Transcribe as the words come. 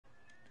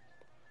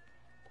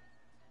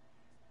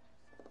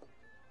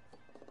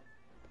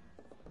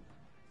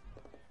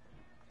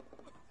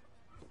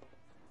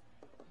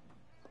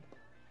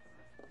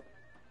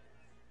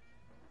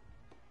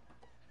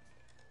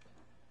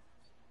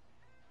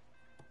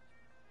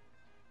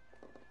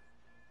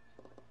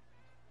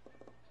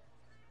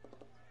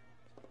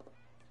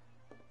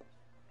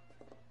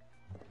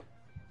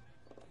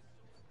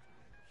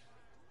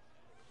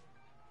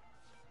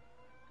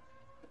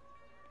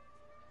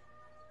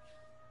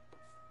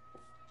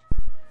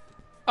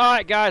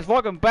Alright guys,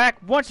 welcome back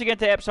once again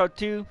to episode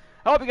 2.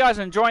 I hope you guys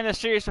are enjoying this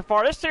series so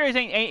far. This series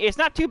it's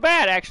not too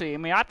bad actually. I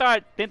mean,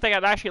 didn't think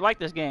I'd actually like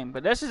this game,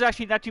 but this is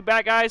actually not too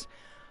bad, guys.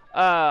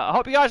 I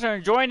hope you guys are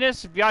enjoying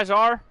this. If you guys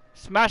are,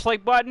 smash the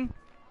like button.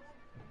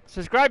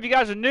 Subscribe if you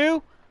guys are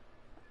new.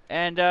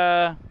 And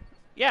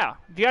yeah,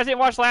 if you guys didn't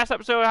watch the last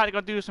episode, I had to go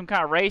do some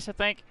kind of race, I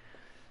think.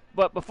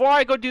 But before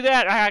I go do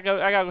that, I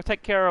gotta go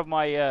take care of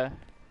my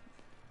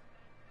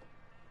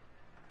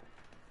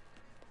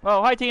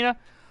well, hi Tina.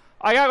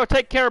 I gotta go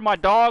take care of my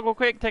dog real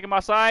quick, take him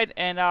outside,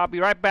 and I'll be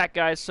right back,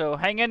 guys. So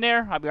hang in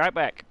there. I'll be right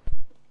back.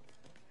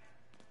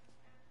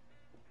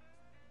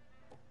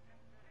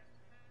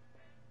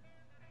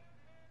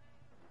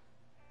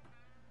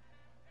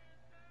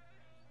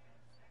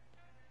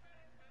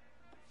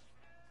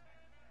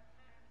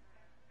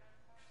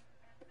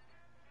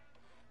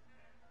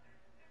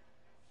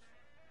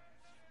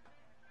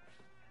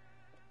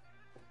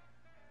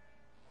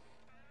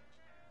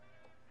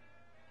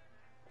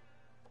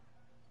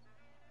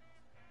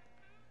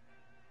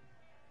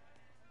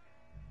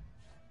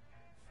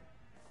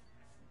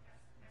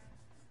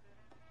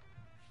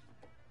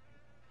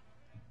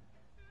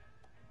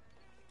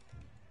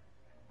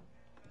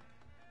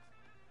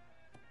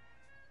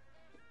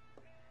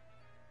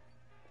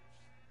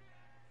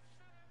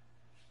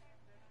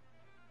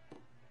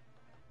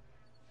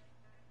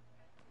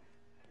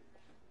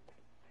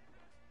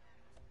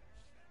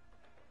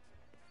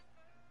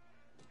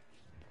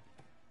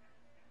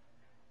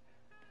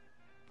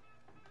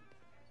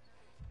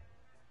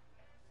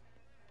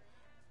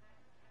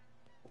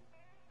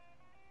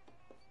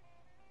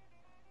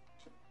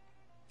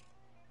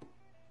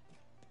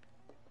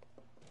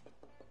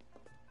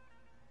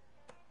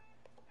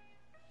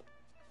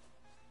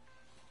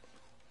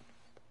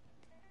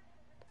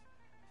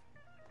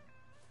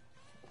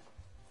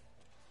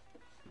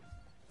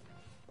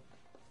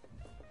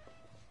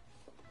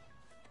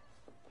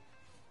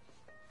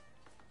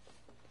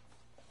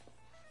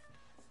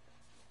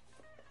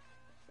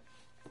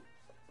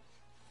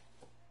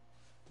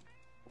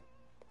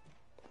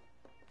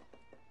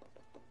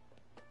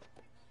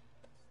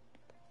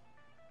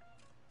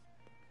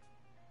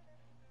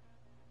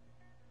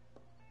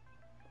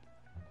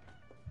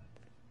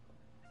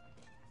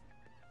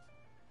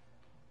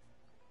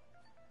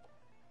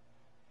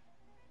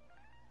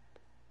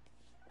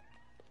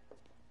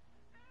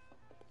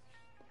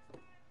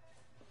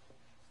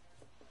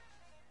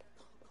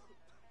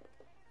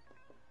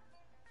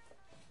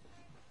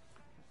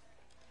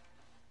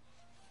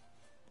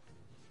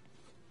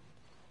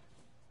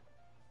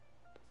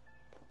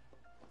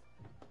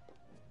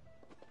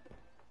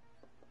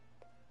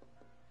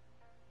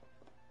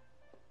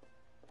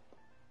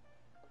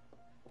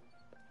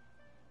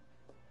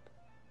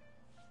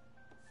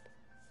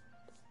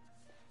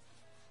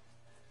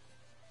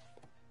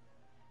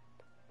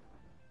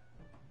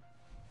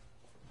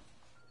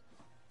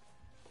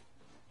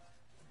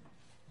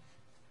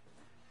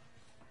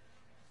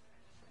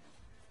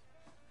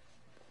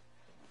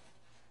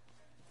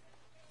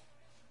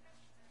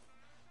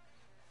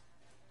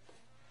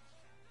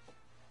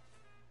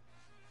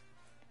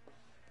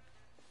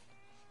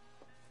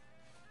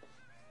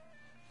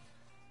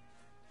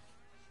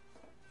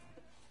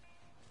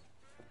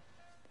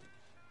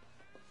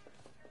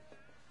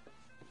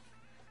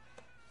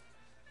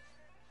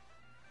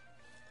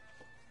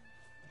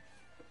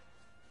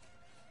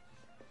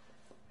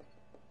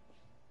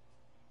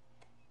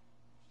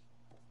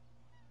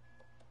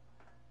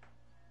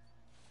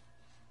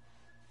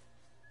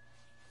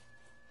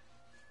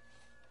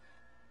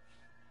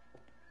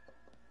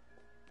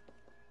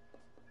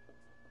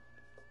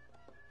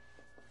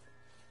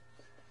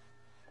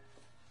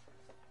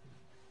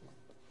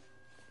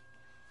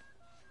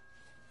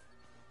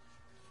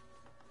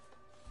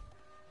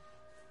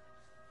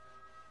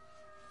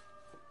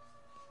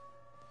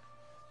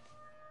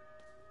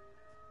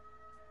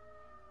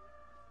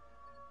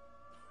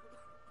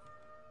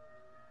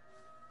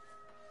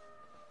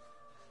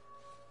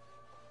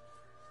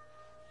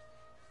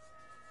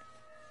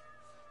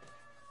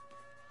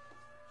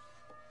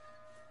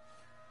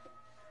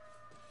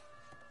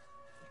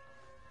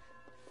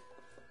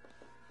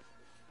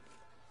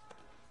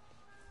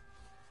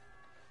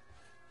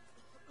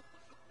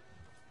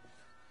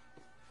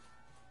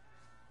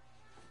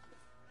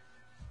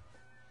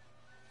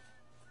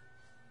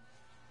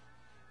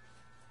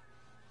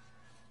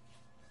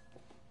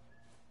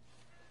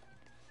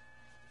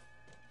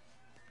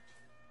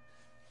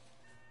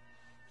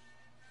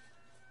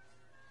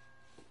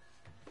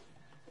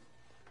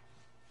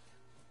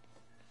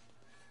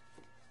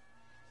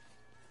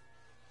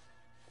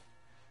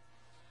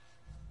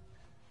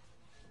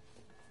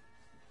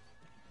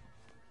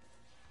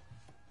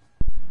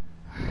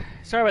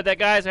 Sorry about that,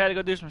 guys. I had to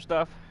go do some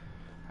stuff.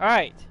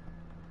 Alright.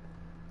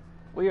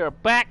 We are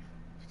back.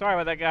 Sorry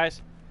about that,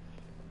 guys.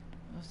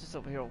 Let's just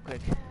over here real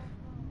quick.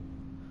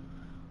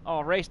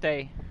 Oh, race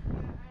day.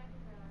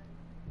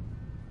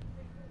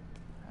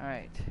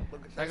 Alright.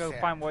 I gotta go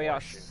find my way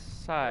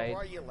outside. Where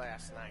were you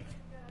last night?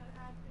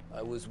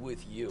 I was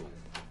with you.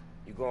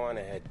 You go on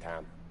ahead,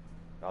 Tom.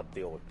 I'll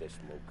deal with this,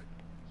 Luke.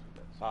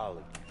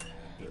 Ollie,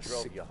 he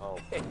drove you home.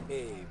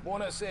 Hey,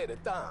 buona sera,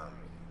 Tom.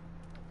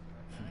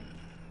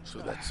 So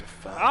that's a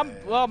fine...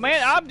 Well,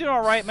 man, I'm doing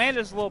all right.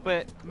 Amanda's a little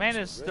bit...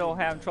 Amanda's still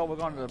having trouble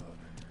going to the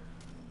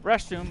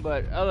restroom,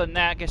 but other than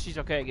that, I guess she's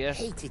okay, I guess.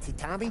 Hey,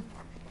 Tommy.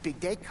 Big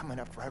day coming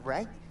up,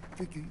 right?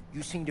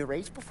 You seen the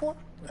race before?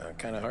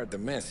 Kind of hard to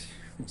miss.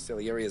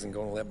 Salieri isn't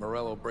going to let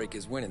Morello break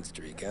his winning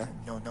streak, huh?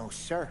 No,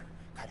 sir.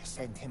 Gotta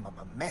send him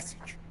a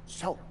message.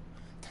 So,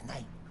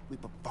 tonight, we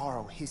will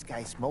borrow his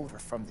guy's motor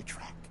from the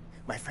track.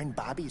 My friend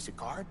Bobby is a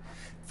guard.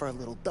 For a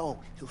little dough,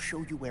 he'll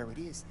show you where it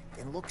is,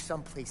 then look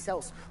someplace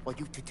else while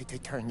you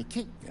turn the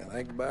key. I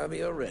like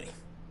Bobby already.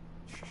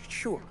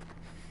 Sure.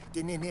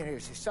 Then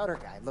there's this other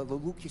guy,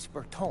 Lucas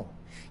Bertone.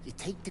 You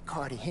take the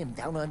car to him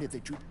down under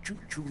the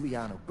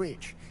Giuliano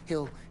Bridge.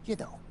 He'll,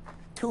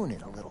 tune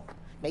it a little.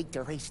 Make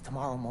the race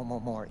tomorrow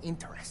more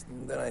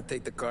interesting. Then I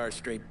take the car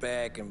straight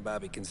back and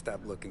Bobby can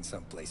stop looking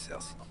someplace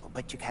else.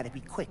 But you gotta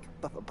be quick.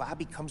 But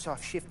Bobby comes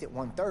off shift at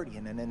 1:30,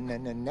 and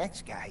then the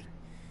next guy,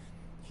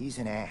 he's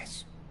an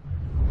ass.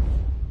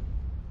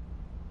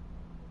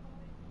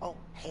 Oh,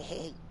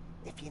 hey,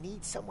 if you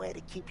need somewhere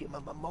to keep your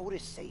motor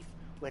safe,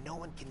 where no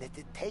one can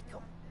take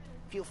them,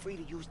 feel free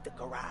to use the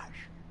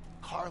garage.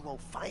 Carlo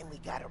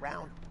finally got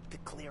around to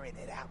clearing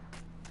it out.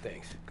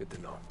 Thanks, good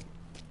to know.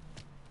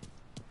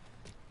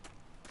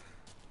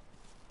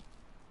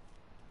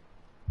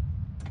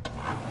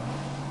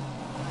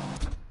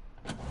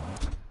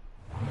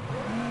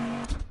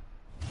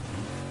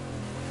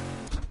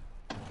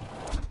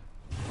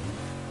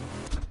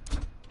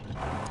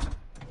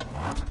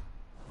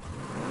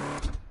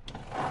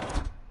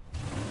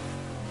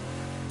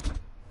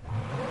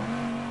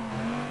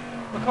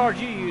 What card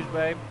you use,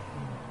 babe?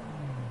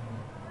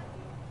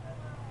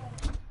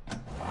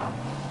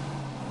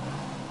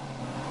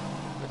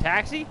 The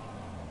taxi?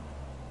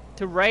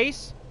 To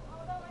race?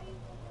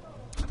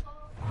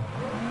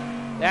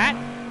 That?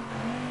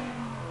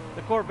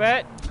 The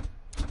Corvette?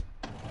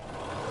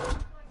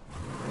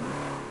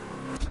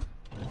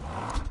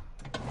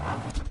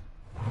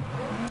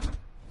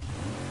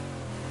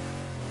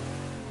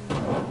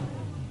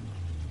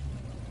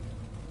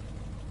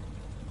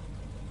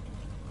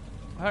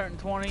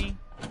 $120.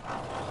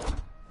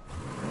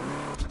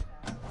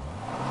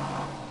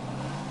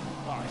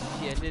 Oh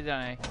shit, did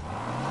I?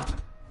 That's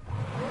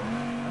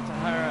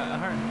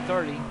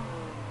 130.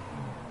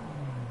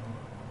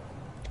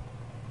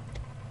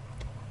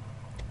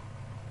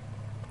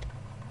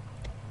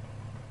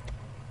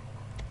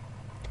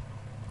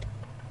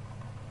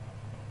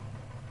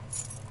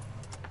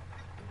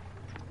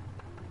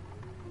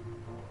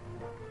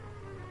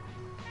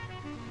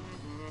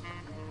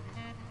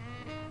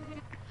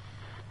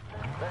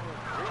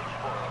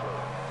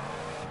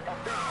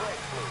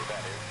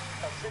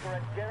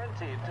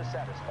 Guaranteed to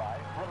satisfy,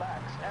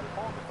 relax, and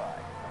fortify.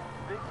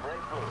 Big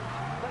Break Blue.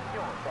 Let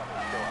your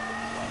troubles go under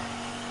the blood.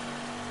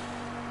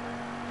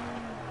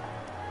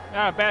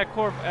 Not a bad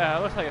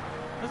Corvette. Looks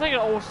like an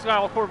old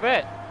style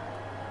Corvette.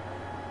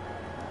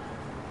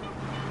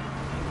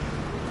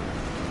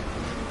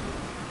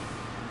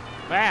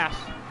 Fast.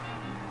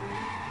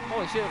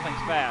 Holy shit, that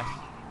thing's fast.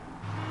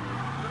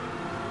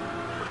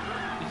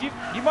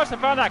 You must have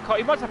found that car.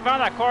 You must have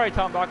found that car you're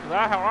talking about, because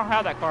I don't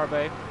have that car,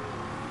 babe.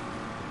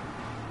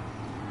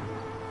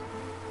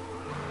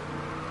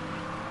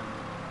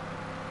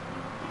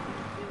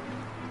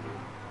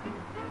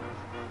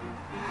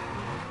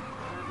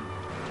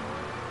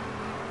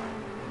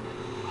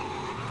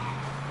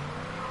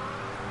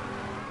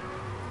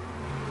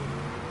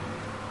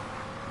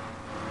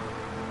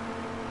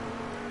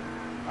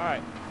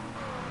 Alright.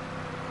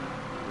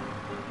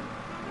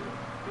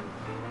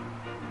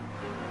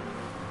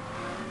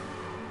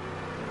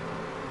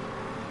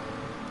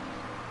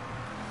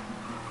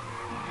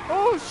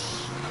 Oh,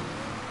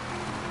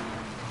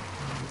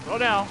 slow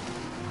down.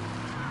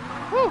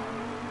 Woo!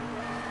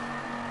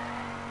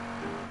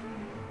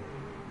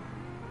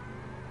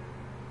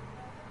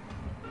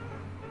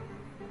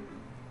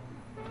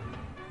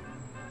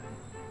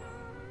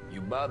 You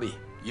Bobby?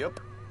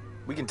 Yep.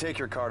 We can take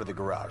your car to the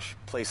garage.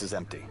 Place is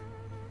empty.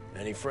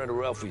 Any friend of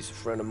Ralphie's a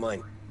friend of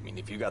mine. I mean,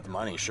 if you got the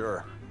money,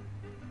 sure.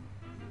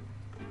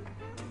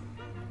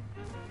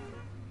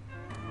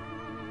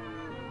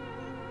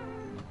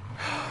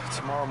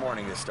 Tomorrow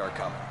morning they start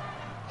coming.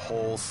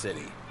 Whole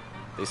city.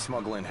 They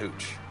smuggle in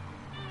hooch.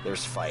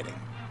 There's fighting.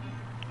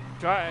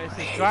 Drive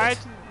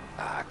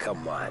Ah,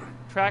 come on.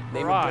 track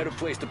Name a garage. better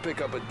place to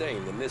pick up a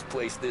dame than this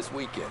place this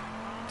weekend.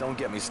 Don't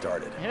get me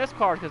started. And this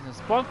car has a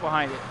spunk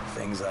behind it.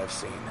 Things I've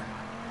seen.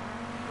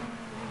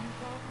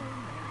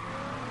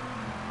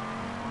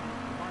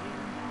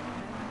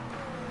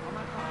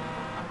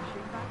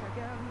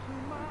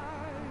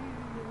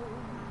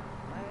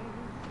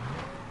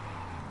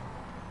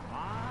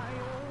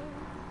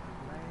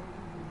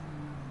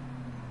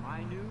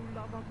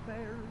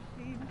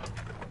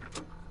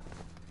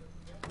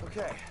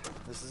 Okay,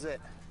 this is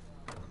it.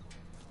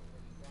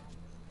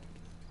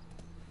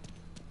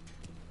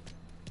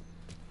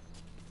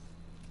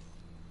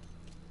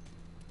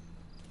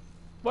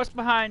 What's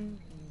behind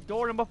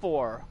door number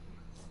 4.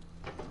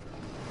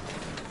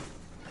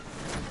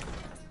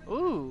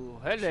 Ooh,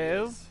 hello.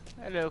 Cheers.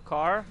 Hello,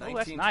 car. Oh,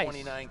 that's nice.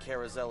 1929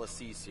 Carazella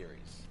C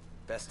Series.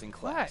 Best in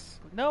class.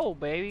 What? No,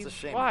 baby. It's a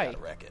shame Why? we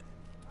gotta wreck it.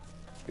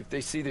 If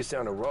they see this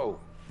on the road,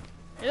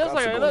 It looks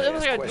like Cops are it gonna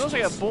looks like, ask it looks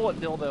like a questions.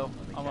 bullet dildo.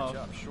 They Almost.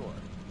 catch up, sure.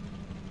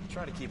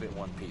 Try to keep it in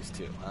one piece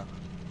too, huh?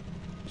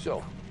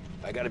 so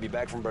I gotta be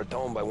back from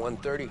Bertone by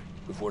 1:30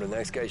 before the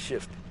next guy's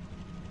shift.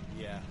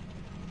 Yeah,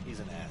 he's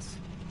an ass.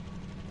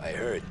 I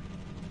heard.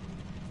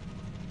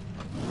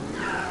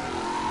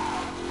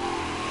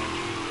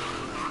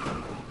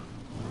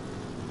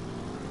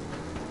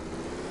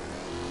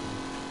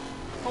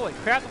 Holy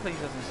crap, the thing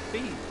doesn't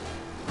speed.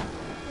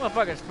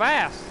 Motherfucker's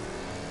fast.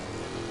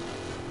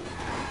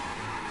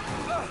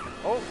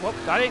 Oh, whoop,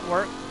 that didn't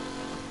work.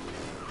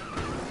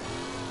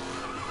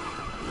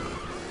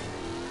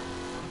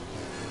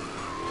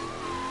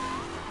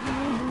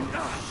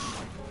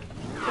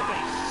 That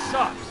thing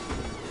sucks.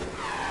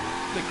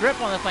 The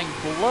grip on this thing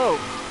blows.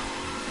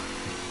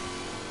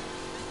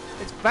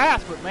 It's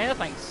fast, but man, that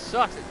thing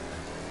sucks.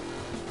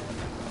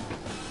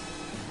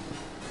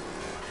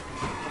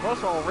 Most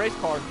of all race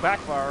cars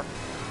backfire.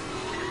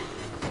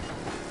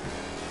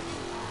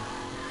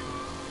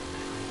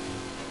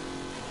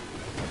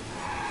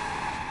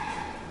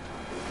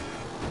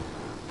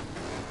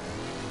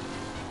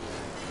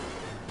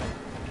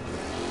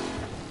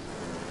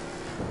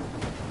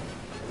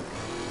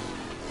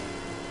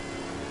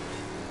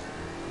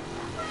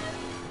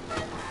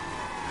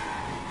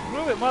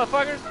 Move it,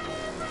 motherfuckers.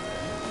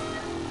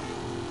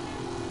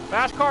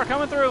 Fast car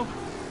coming through.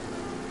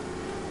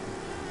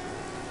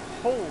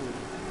 Holy.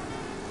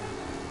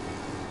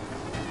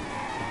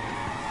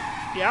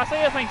 Yeah, I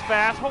say that thing's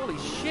fast. Holy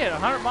shit,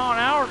 100 mile an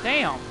hour?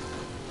 Damn.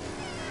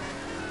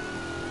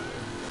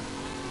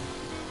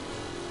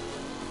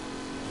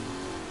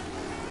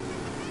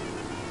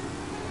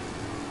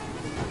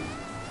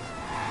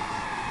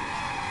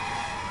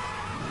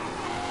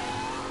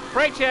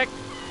 Brake check.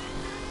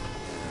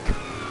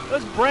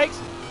 Those brakes,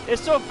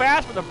 it's so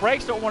fast, but the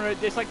brakes don't want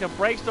to, it's like the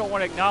brakes don't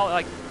want to acknowledge,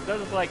 like,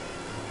 those are like,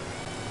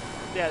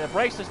 yeah, the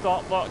brakes just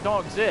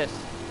don't exist.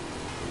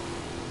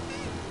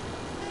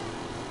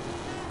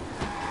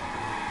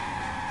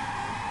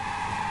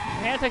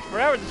 Man, it takes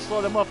forever to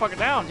slow that motherfucker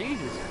down,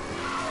 Jesus.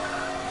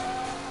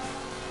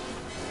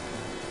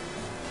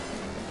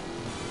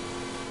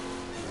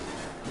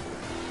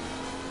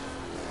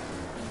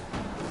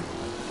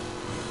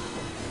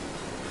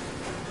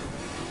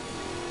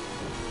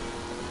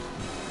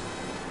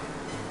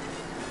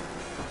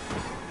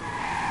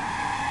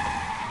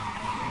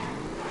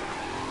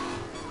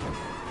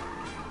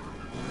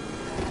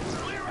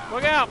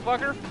 Look out,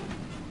 fucker.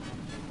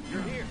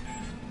 You're here.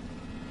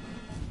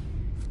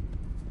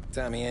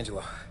 Tommy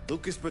Angelo.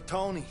 Lucas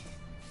Bertoni.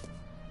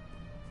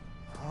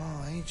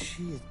 Oh, ain't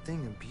she a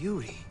thing of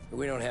beauty?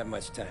 We don't have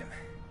much time.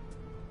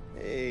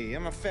 Hey,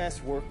 I'm a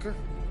fast worker.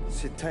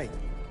 Sit tight.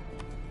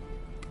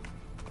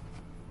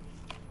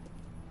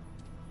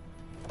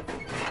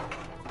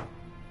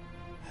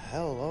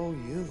 Hello,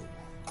 you.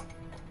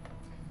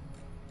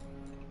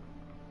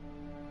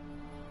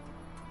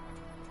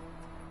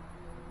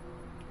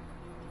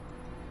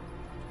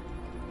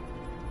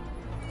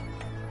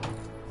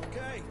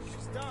 Okay,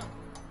 she's done.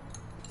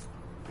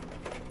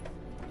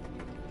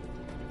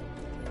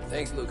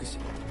 Thanks, Lucas.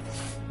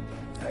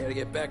 I gotta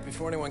get back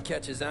before anyone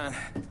catches on.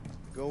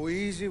 Go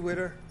easy with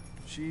her.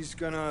 She's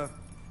gonna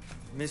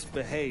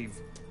misbehave.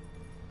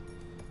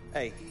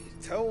 Hey,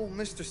 tell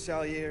Mr.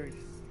 Salieri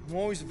I'm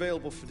always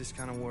available for this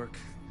kind of work.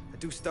 I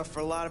do stuff for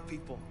a lot of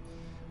people,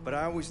 but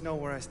I always know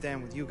where I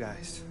stand with you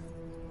guys.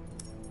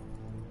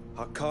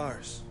 Hot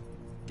cars,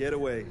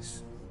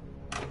 getaways,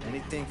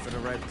 anything for the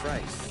right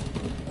price.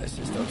 Let's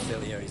just hope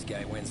Salieri's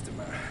guy wins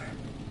tomorrow.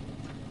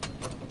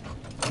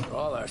 For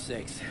all our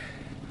sakes.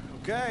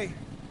 Okay.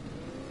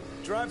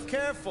 Drive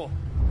careful.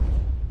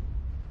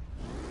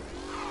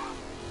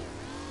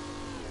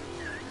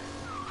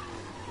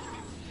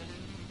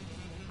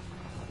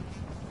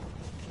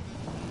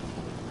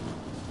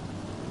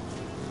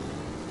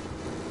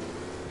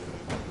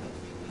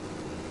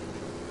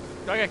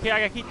 I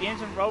gotta keep the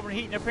engine from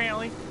overheating,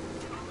 apparently.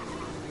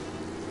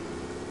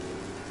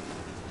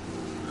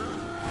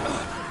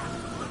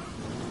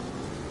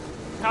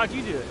 How'd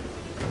you do it?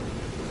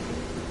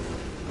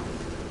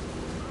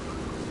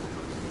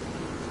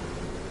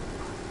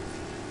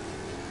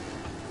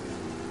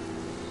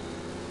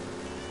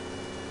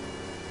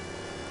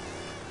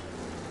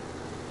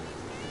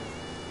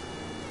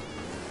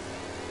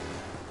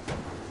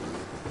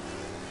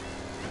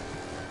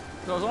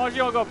 So as long as you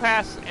don't go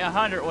past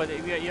 100 with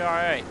it, you're all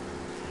right.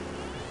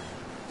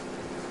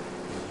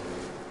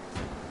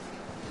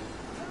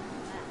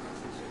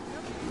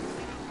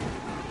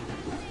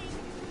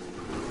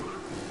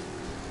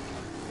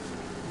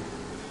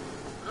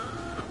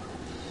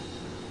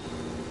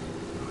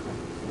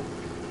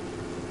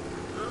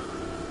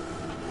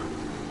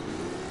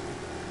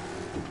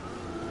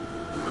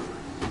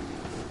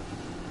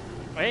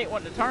 I ain't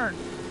wanting to turn.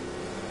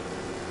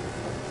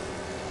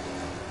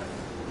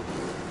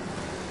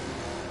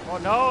 Oh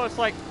no, it's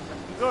like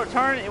you go to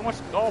turn it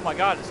wants. Oh my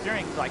god, the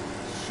steering is like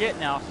shit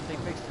now since they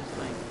fixed this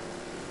thing.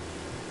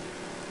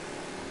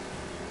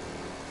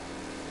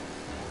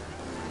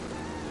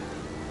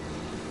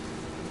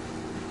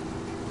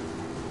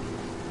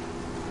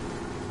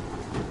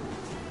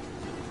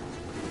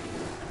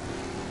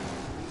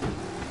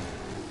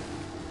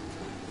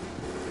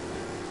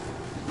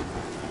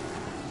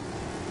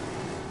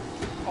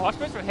 Oh, it's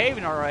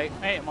misbehaving, all right.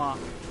 Hey, Mom.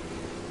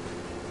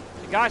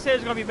 The guy said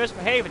it's gonna be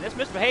misbehaving. It's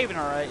misbehaving,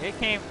 all right. It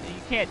can't.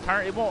 You can't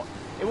turn. It won't.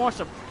 It wants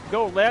to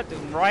go left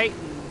and right,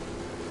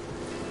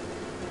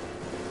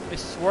 and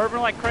it's swerving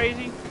like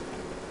crazy.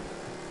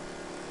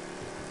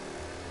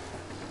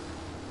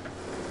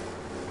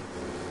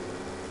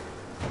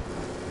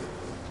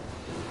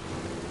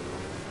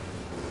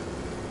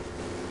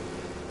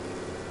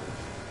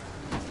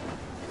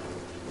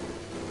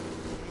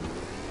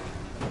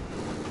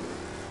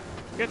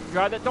 Get to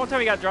drive that. Don't tell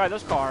me you got to drive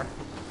this car.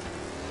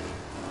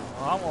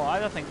 Oh, I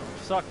don't think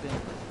it'll suck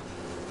then.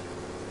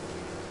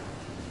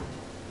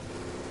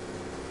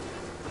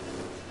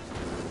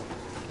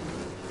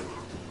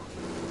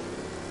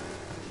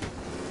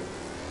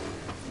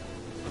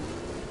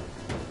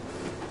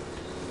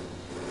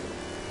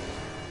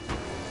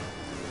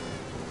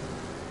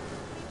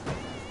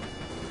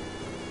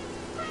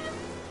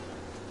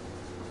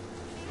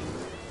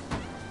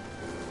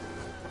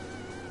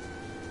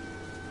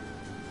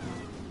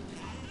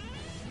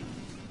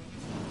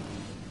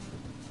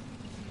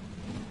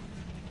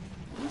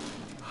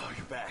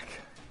 Back.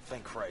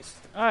 Thank Christ.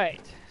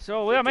 Alright,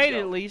 so we made it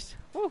at least.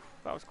 Whew,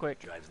 that was quick.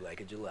 Drives like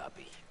a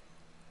jalopy.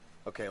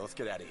 Okay, let's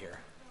get out of here.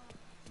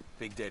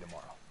 Big day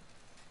tomorrow.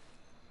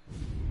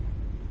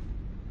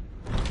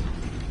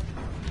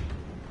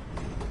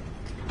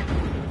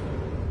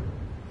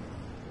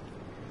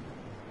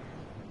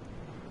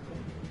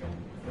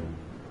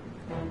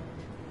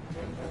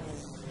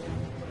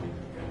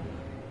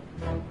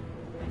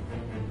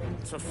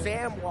 So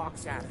Sam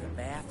walks out of the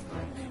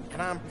bathroom,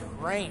 and I'm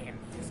praying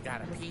he's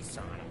got a piece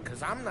on him,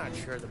 because I'm not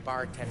sure the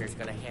bartender's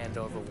going to hand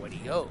over what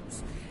he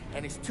owes.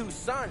 And his two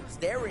sons,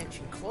 they're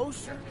inching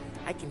closer.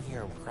 I can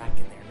hear them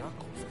cracking their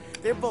knuckles.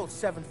 They're both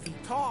 7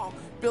 feet tall,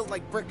 built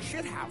like brick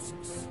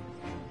shithouses.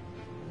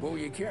 What were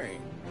you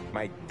carrying?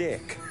 My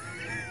dick.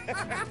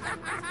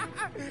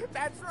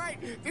 That's right.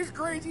 This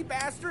crazy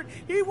bastard,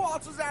 he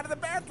waltzes out of the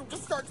bathroom and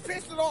starts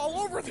pissing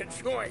all over the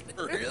joint.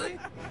 Really?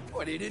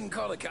 What, he didn't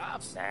call the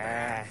cops?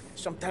 Nah,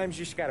 sometimes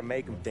you just gotta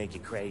make them think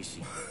you're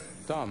crazy.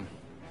 Tom,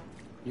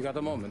 you got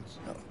a moment?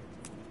 Oh.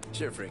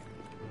 Sure, Frank.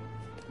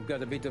 We've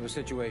got a bit of a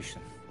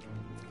situation.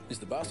 Is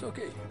the boss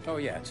okay? Oh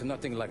yeah, it's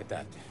nothing like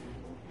that.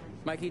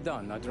 Mikey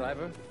Dunn, our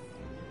driver.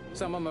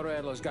 Some of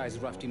Morello's guys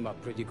roughed him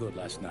up pretty good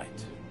last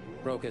night.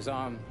 Broke his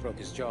arm, broke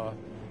his jaw.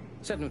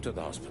 Sent him to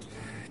the hospital.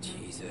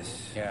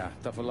 Jesus. Yeah,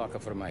 tough a locker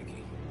for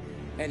Mikey.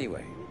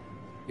 Anyway,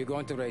 you're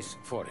going to race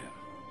for him.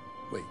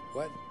 Wait,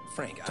 what?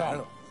 Frank, I Tom,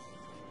 don't...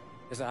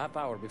 there's a half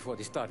hour before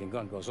the starting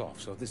gun goes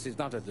off, so this is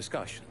not a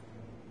discussion.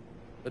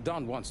 The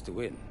Don wants to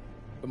win,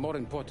 but more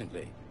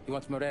importantly, he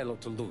wants Morello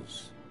to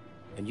lose.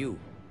 And you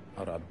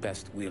are our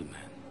best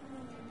wheelman.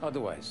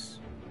 Otherwise,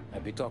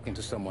 I'd be talking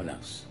to someone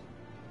else.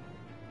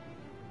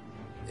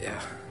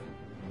 Yeah.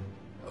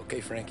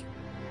 Okay, Frank.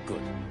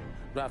 Good.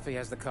 Rafi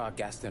has the car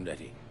gassed and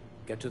ready.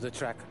 Get to the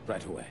track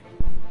right away.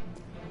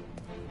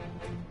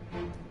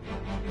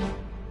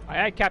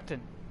 Aye, aye, Captain.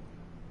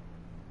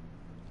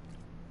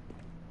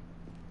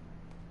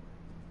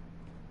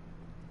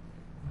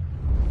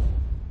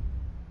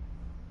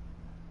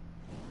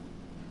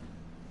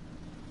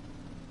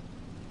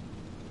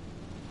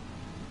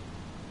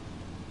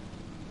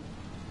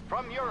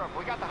 From Europe,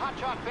 we got the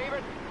hotshot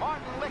favorite,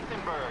 Martin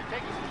Lichtenberg,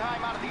 taking some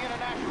time out of the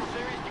International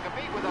Series to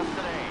compete with us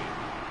today.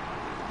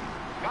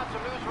 Got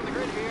some news from the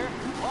grid here.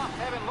 Lost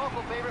Heaven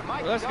local favorite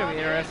Mike Well, that's gonna be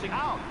interesting.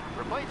 out.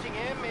 Replacing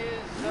him is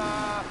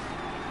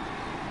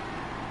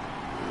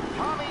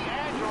Tommy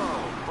Angelo.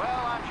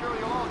 Well, I'm sure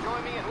you'll all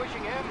join me in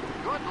wishing him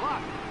good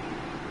luck.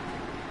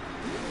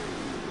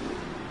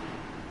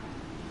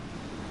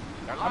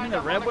 I'm in the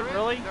Redwood,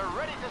 really? They're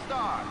ready to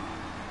start.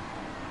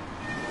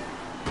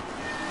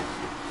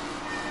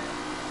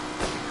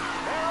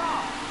 They're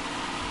off.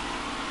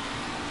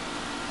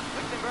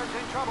 Lichtenberg's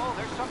in trouble.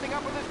 There's something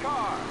up with his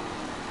car.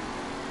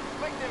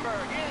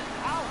 Lichtenberg is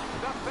out.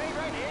 The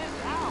favorite is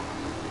out.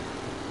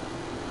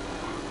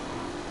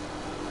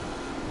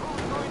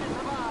 Who's going to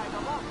survive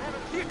the Lost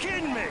Heaven? You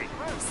kidding me?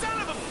 Son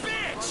of a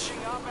bitch! Pushing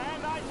up,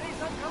 and I see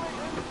some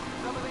collisions.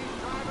 Some of these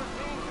drivers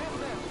being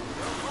business.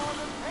 They're more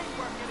than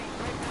paintwork getting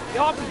straight to the Get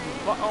off me.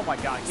 Oh my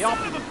god, get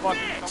off me,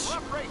 fucking. Some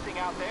rough racing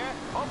out there.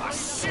 Hopefully nothing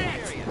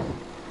shit! serious.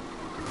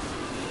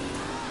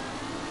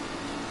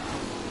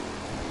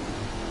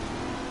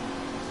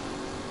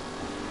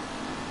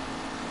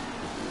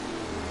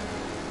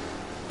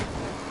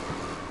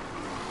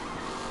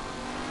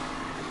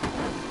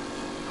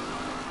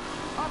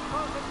 Up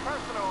close and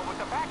personal with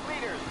the back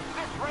leaders.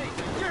 This race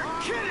is... You're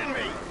kidding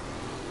me!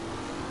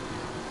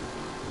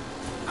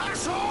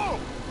 Asshole!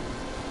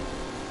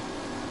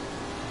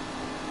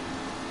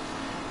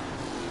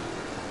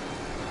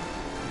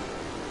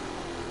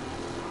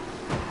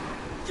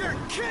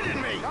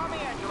 kidding me? Tommy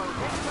Angelo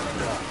takes the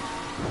lead.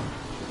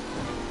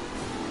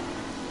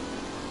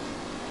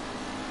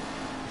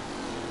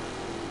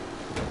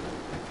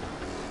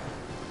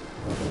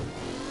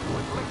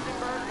 With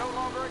Lichtenberg no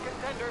longer a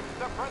contender,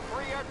 the front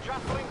three are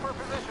jostling for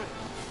position.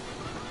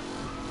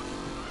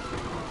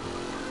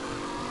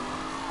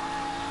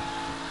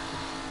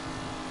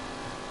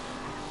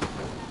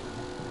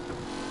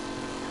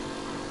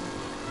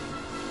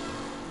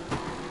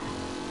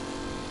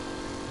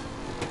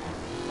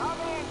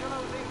 Tommy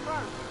Angelo's in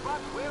first,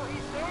 but will he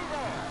stay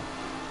there?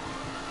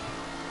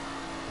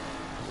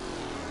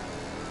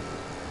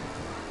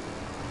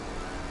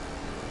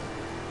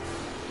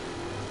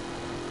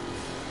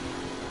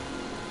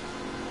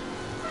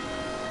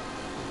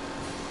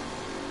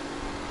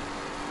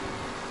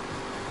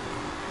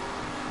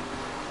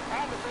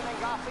 Anderson and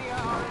Garcia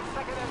are in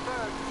second and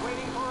third,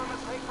 waiting for a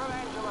mistake from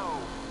Angelo.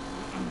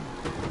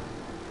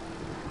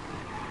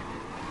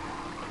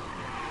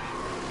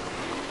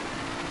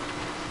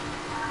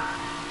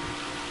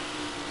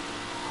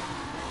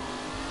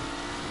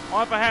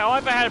 Only if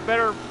I had a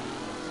better,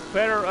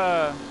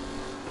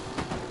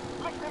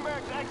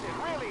 Lichtenberg's exit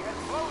really has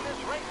blown this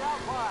race out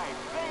wide.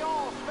 They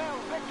all spell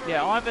victory.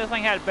 yeah, only if this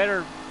thing had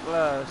better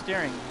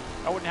steering.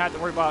 I wouldn't have to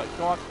worry about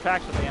going off the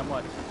track so damn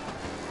much.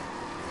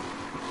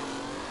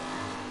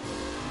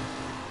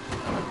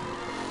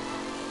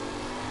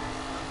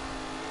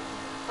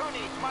 Who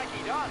needs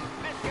Mikey Dunn?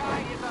 This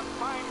guy is a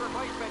fine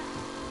replacement.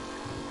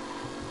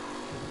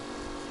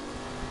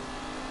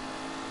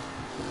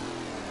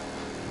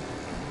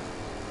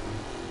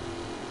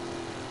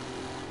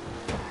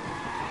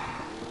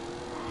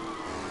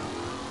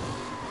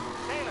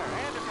 Taylor,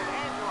 Anderson,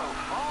 Angelo,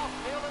 all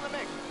still in the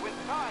mix, with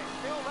time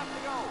still left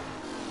to go.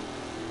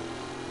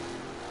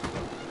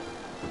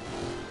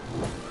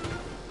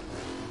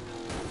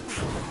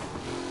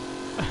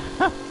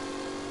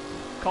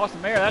 Cost the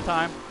mayor that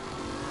time.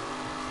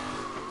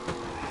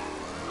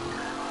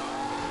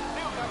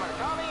 Newcomer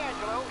Tommy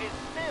Angelo is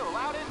still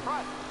out in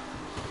front.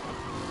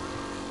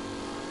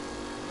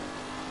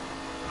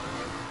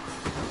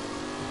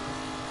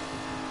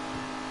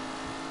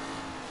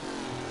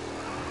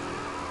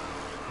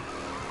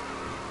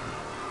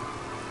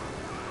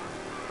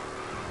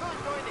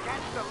 Who's going to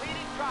catch the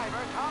leading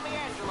driver, Tommy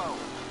Angelo?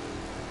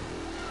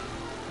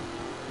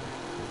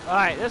 All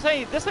right, this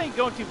ain't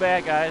going too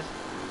bad, guys.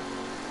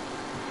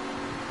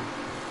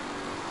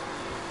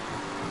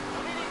 The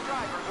leading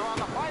drivers are on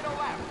the final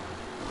lap.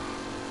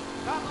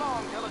 Not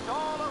long till it's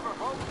all over,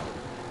 folks.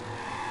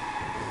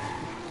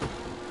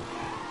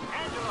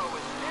 Angelo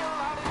is still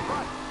out in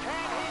front.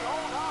 Can he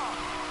hold on?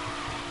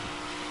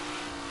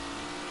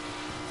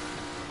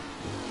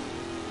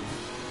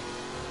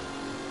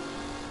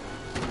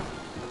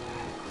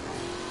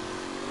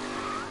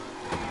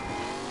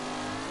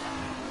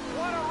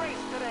 What a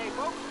race today,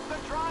 folks. The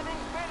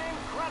driving's been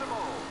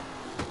incredible.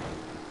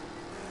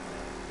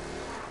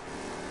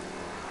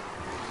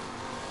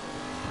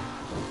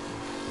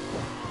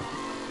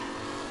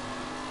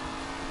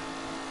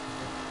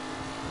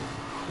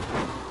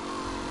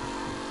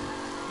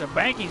 The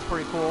banking's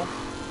pretty cool.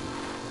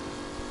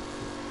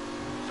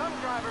 Some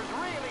drivers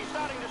really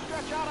starting to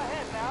stretch out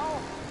ahead now.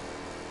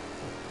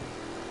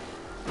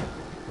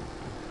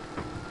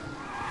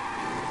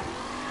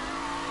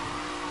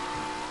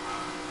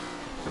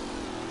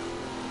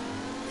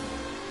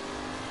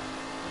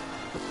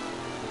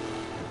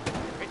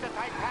 It's a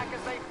tight pack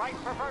as they fight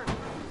for first.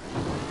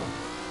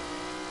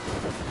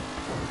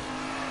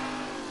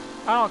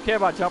 I don't care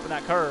about jumping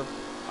that curve.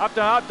 I've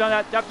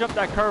jumped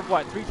that curve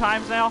what, 3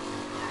 times now?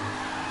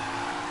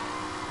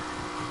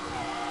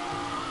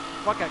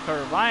 Fuck that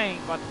curve. I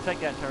ain't about to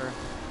take that turn.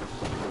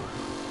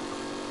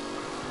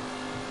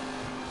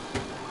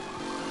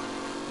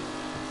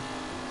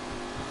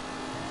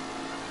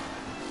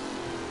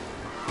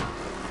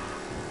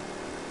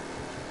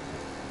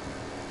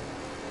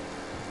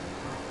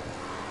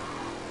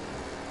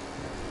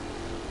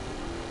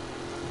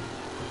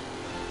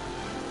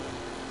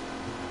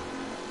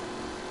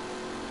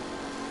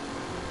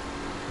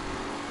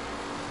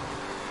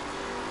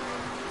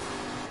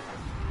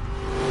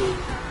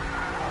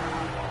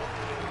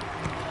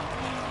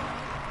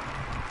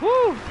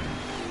 Woo!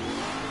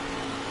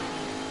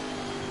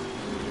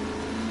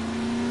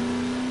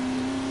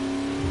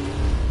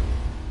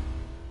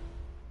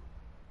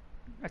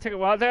 I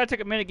took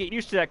a minute to get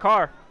used to that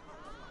car.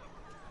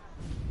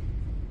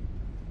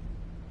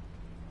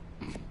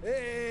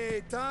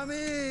 Hey,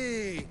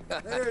 Tommy!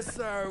 There's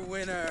our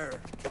winner.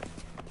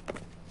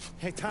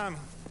 Hey, Tommy.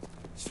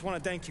 Just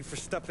want to thank you for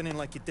stepping in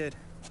like you did.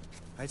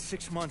 I had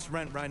 6 months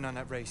rent riding on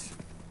that race.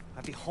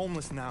 I'd be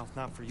homeless now if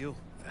not for you.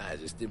 I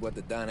just did what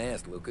the Don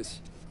asked, Lucas.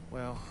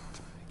 Well,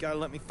 you gotta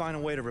let me find a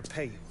way to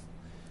repay you.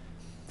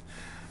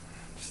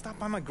 Stop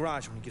by my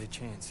garage when you get a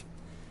chance.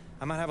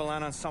 I might have a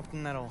line on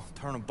something that'll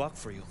turn $1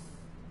 for you.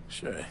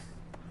 Sure.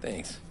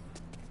 Thanks.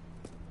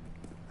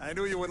 I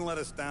knew you wouldn't let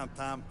us down,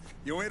 Tom.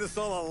 You made us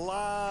all a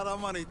lot of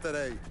money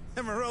today.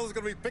 And Morello's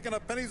gonna be picking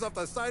up pennies off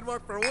the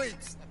sidewalk for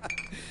weeks.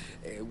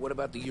 What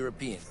about the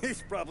European?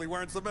 He's probably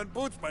wearing cement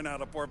boots by now,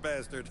 the poor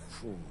bastard.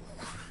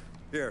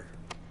 Here.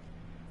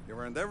 You've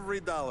earned every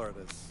dollar of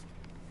this.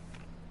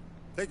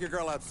 Take your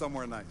girl out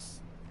somewhere nice.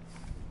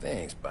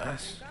 Thanks,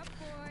 boss.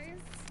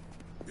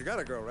 You got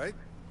a girl, right?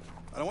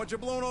 I don't want you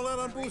blowing all that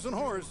on booze and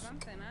whores.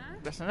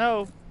 Yes, I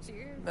know.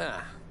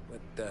 Nah,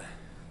 but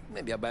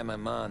maybe I'll buy my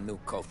ma a new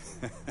coat.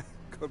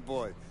 Good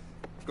boy.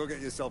 Go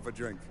get yourself a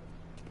drink.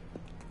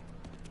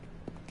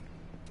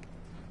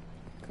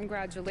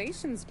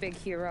 Congratulations, big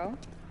hero.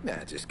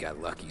 Nah, just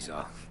got lucky's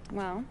all.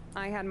 Well,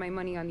 I had my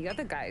money on the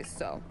other guys,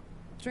 so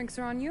drinks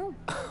are on you.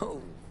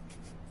 Oh.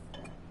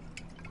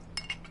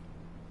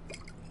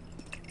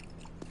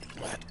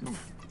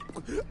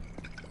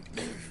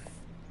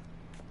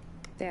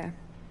 There.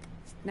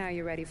 Now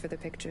you're ready for the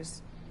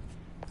pictures.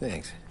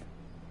 Thanks.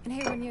 And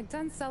hey, when you're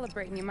done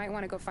celebrating, you might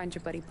want to go find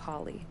your buddy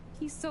Paulie.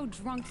 He's so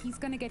drunk, he's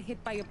gonna get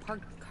hit by a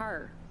parked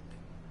car.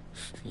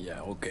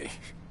 Yeah, okay.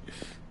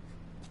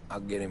 I'll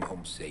get him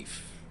home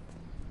safe.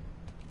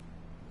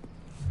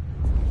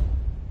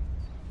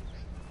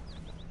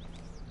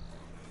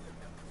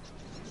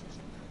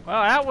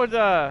 Well,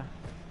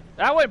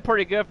 that went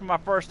pretty good for my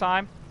first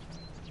time.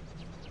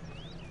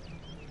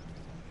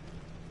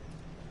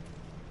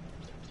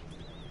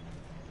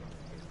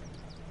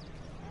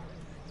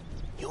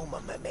 You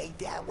made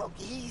that look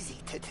easy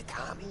to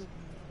Tommy.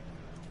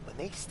 When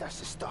they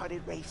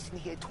started racing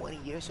here 20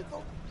 years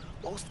ago,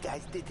 most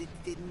guys didn't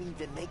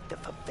even make the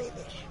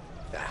finish.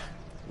 Ah,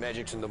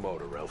 magic's in the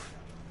motor, Ralph.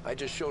 I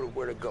just showed him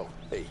where to go.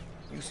 Hey,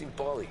 you seen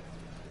Paulie?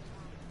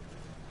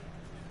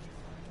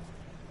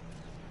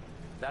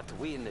 That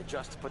win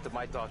just put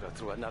my daughter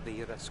through another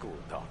year at school,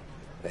 Tom.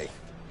 Hey,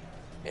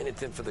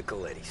 anything for the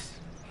Colettis.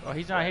 Well,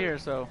 he's not here,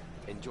 so...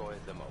 Enjoy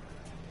the moment.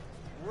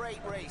 Great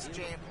race,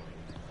 champ.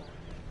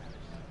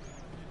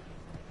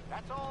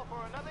 That's all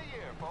for another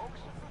year, folks.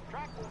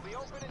 Track will be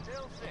open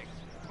until 6.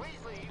 Please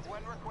leave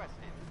when requested.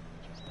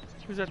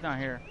 Who's that down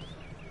here?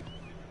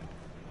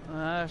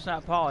 That's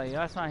not Paulie.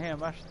 That's not him.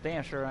 That's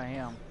damn sure I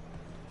am.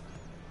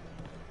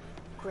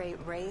 Great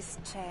race,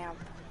 champ.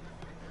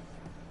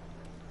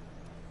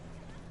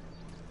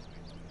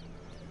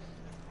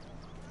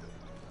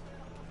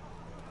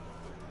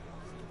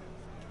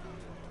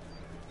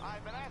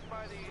 I've been asked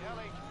by the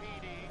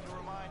LHPD to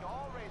remind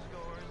all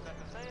racegoers that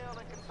the sale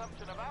and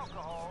consumption of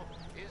alcohol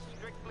is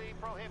strictly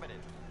prohibited.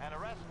 An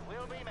arrest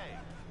will be made.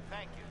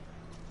 Thank you.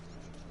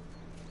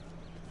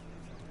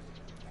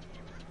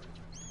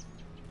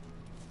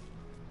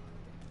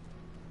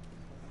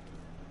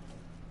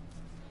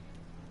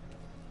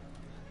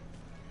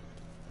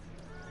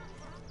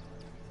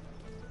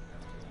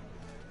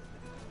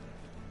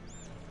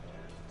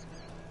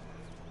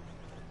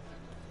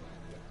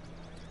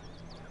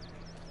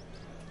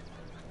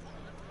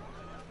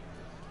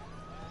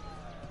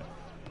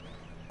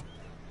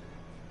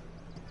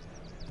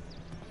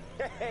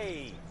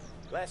 Hey,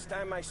 last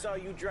time I saw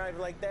you drive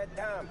like that,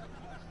 Tom,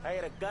 I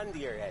had a gun to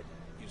your head.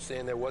 You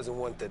saying there wasn't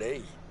one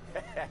today?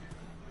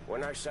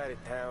 When our side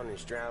of town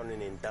is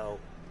drowning in dough,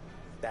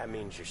 that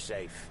means you're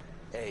safe.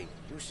 Hey,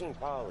 you seen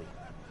Paulie?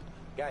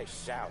 Guy's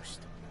soused.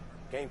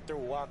 Came through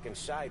walking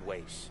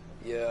sideways.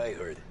 Yeah, I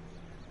heard.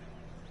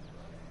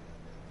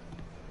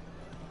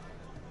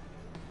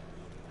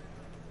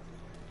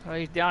 Oh,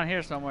 he's down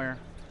here somewhere.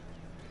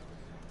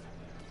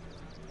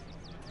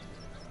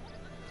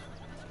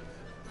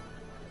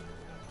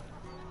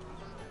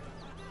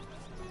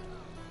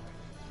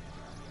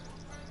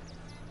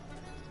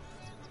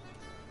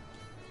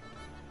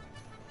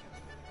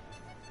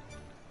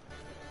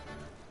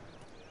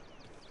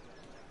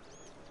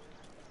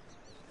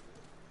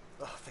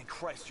 Oh, thank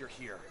Christ you're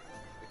here.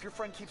 If your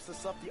friend keeps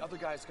this up, the other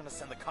guy's gonna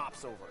send the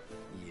cops over.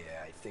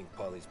 Yeah, I think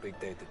Paulie's big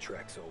day at the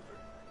track's over.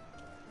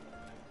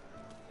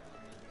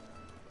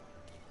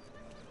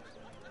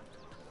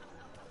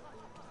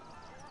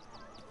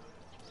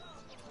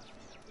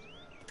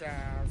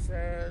 Cow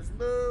says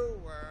moo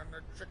and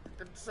the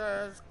chicken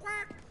says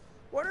quack.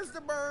 What does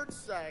the bird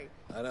say?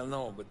 I don't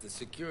know, but the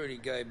security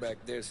guy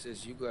back there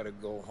says you gotta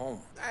go home.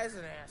 Guy's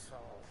an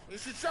asshole. You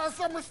should show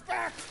some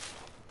respect.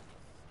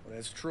 Well,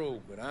 that's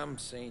true, but I'm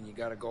saying you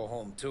gotta go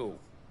home too,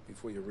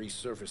 before you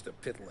resurface the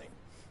pit lane.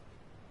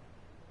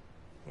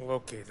 Well,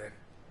 okay then.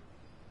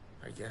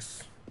 I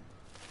guess.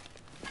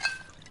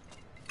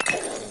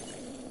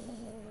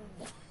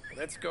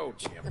 Let's go,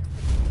 champ.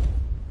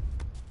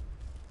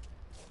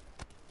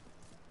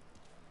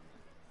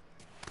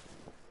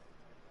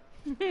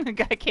 The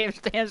guy can't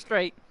stand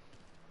straight.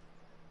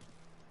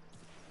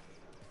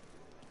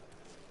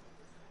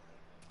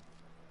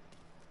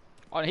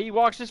 Oh, he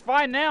walks just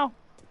fine now.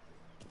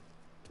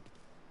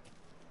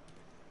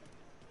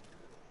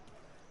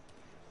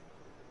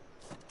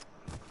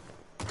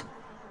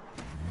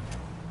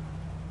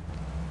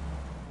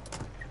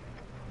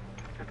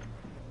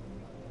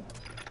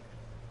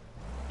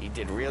 You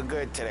did real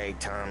good today,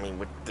 Tommy,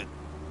 with the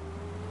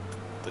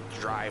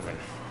driving.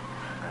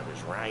 I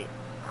was right.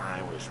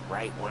 I was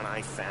right when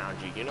I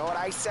found you. You know what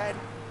I said?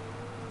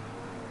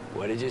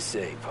 What did you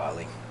say,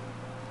 Paulie?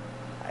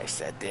 I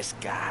said this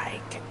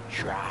guy can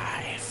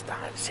drive,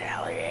 Don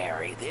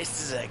Salieri.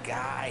 This is a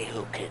guy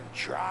who can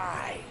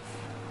drive.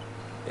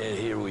 And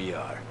here we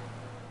are.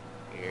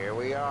 Here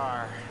we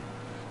are.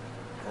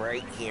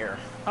 Right here.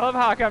 I love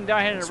how I come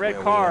down here in a That's red where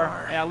we car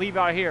are. and I leave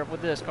out here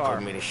with this car.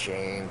 Put me to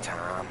shame,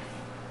 Tom.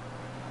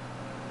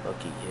 Look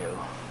at you.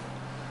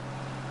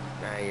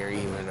 Now you're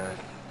even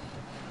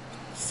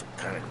some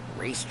kind of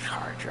race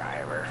car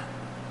driver.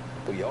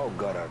 We all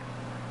got our...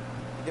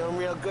 You're doing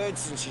real good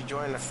since you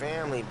joined the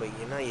family, but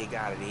you know you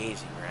got it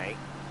easy, right?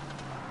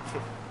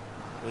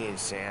 Me and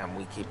Sam,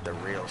 we keep the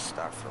real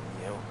stuff from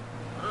you.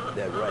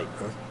 That right,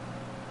 huh?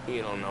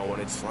 You don't know what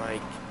it's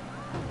like.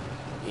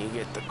 You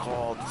get the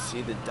call to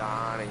see the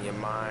Don and your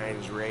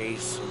minds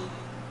race.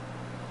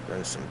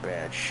 Done some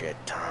bad shit,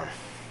 Tom.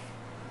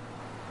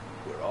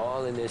 We're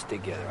all in this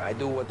together. I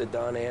do what the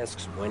Don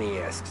asks when he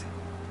asks.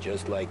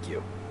 Just like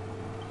you.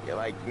 You're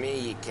like me,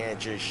 you can't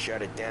just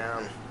shut it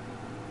down.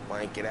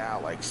 Blank it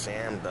out like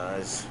Sam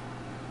does.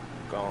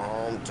 Go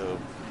home to...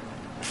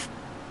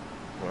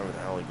 wherever the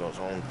hell he goes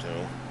home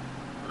to.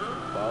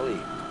 Polly,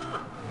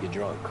 you're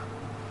drunk.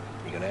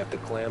 You're gonna have to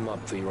clam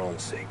up for your own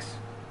sakes.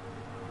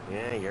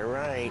 Yeah, you're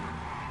right.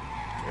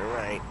 You're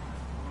right.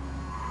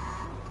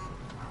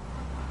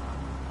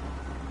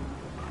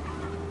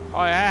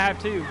 Oh, yeah, I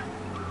have too.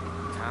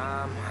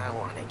 Tom, I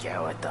want to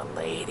go with the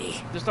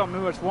lady. Just don't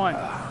move which one.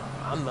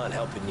 I'm not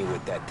helping you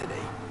with that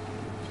today.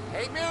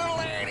 Take me to the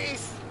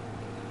ladies!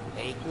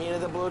 Take me to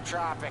the Blue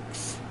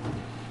Tropics.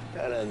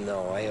 I don't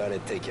know. I ought to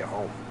take you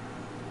home.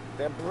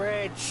 The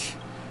bridge.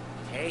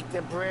 Take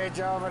the bridge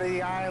over to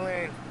the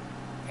island.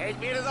 Take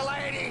me to the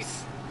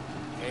ladies.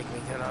 Take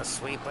me to those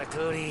sweet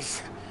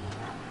patooties.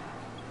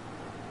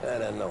 I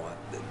don't know.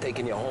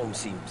 Taking you home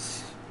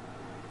seems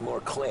more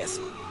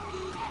classy.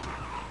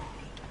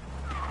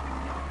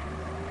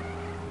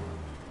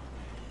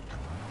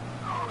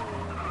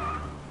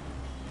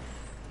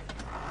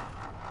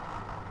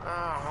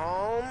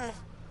 Home?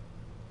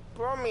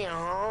 Brought me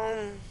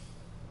home.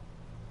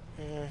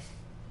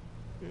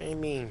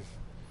 Maybe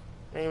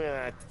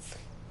that's,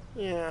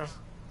 yeah,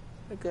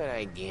 a good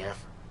idea.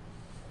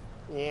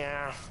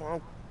 Yeah,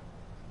 well,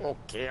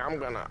 okay, I'm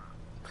gonna...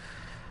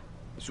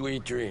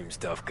 Sweet dreams,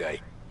 tough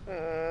guy.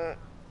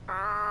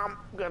 I'm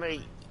gonna...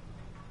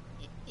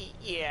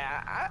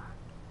 Yeah,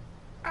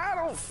 I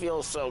don't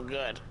feel so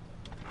good.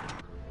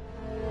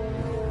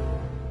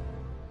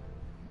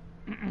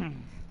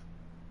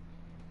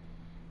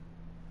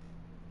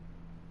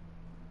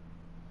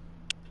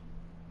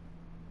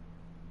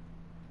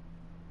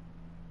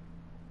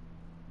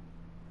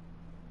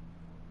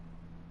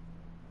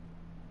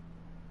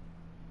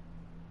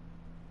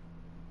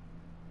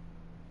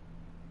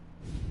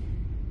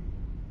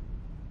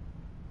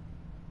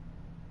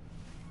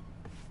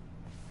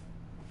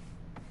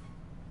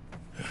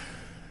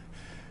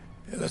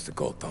 Yeah, that's the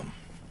call, Tom.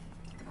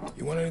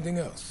 You want anything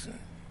else?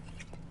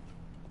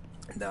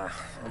 Nah,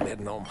 I'm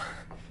heading home.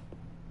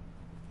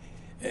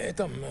 Hey,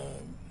 Tom,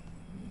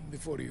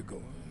 before you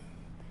go,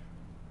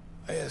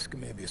 I ask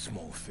maybe a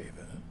small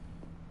favor.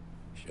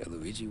 Sure,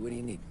 Luigi, what do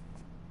you need?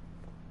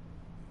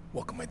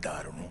 Welcome my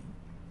daughter home.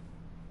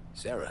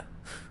 Sarah?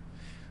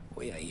 The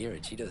way I hear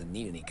it, she doesn't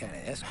need any kind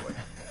of escort.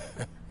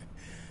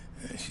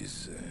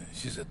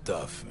 She's a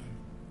tough.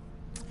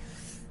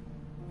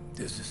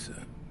 There's this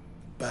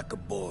pack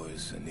of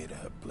boys near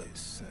her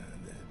place.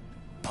 The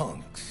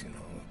punks, you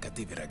know,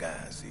 cattivi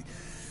ragazzi.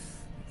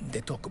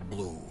 They talk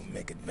blue,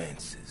 make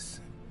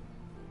advances.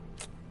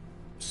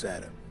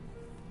 Sarah,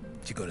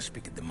 she gonna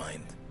speak at the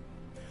mind.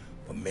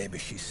 But maybe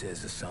she says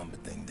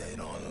something they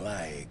don't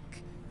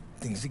like.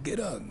 Things get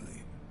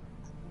ugly.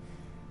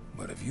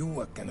 But if you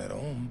working at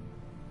home,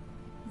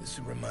 this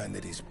will remind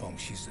these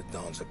punks she's the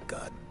Don's a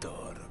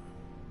goddaughter.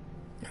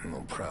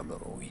 No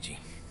problem, Luigi.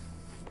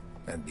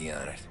 I'd be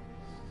honored.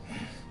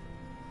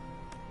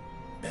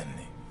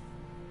 Benny.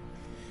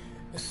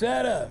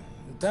 Sarah,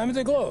 the time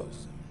to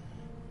close.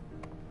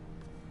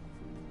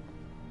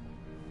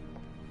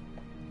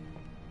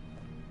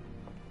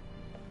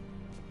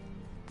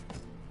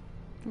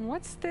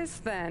 What's this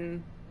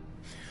then?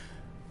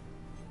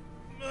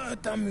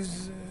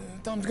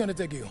 Tom's gonna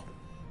take you.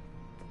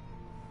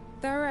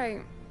 All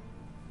right.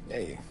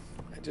 Hey,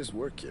 I just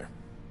work here.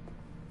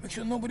 Make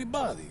sure nobody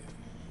bother you.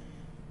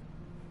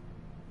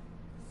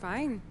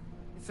 Fine.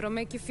 If it'll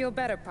make you feel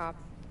better, Pop.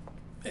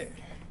 Hey.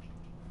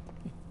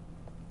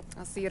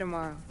 I'll see you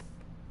tomorrow.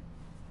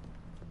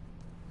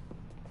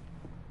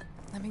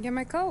 Let me get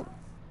my coat.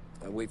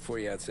 I'll wait for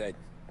you outside.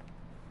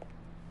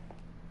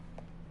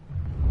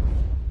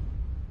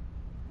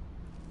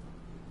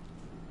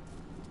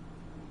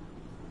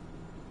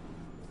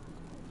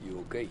 You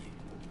okay?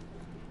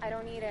 I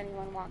don't need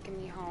anyone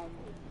walking me home.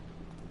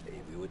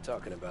 Hey, we were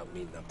talking about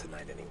meeting up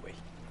tonight anyway.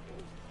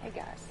 I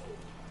guess.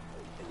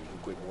 And you can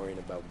quit worrying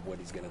about what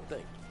he's gonna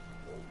think.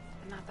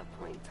 Not the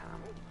point,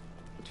 Tom.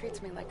 He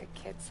treats me like a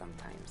kid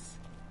sometimes.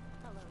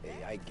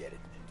 Hey, I get it.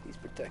 He's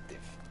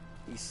protective.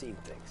 He's seen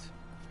things.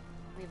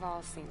 We've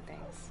all seen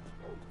things.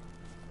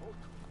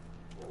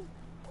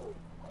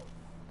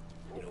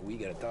 You know, we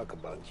gotta talk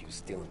about you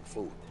stealing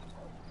food.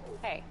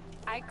 Hey,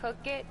 I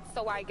cook it,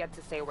 so I get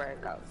to say where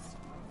it goes.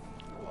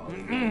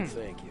 Well,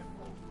 thank you.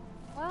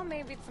 Well,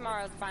 maybe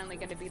tomorrow's finally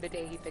gonna be the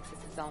day he fixes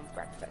his own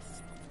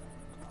breakfast.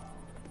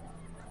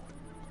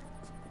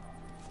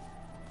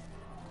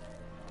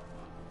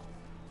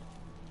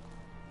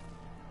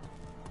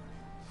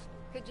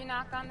 Could you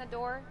knock on the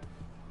door?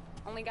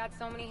 Only got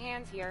so many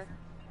hands here.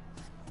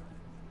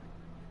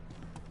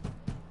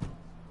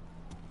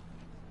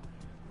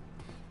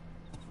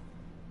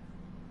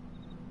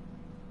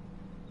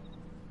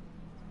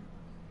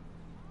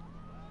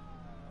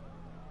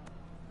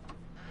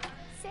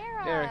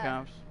 Sarah! There it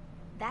comes.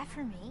 That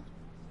for me?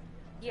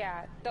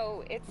 Yeah,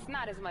 though it's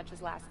not as much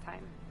as last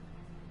time.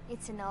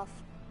 It's enough.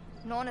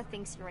 Nona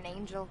thinks you're an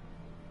angel.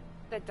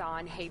 The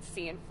Dawn hates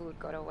seeing food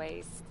go to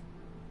waste.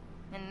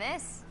 And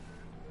this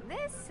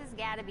has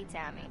gotta be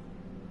Tommy.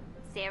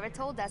 Sarah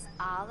told us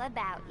all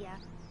about ya.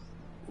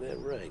 That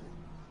right?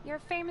 You're a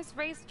famous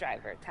race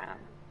driver, Tom.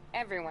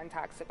 Everyone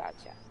talks about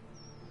you.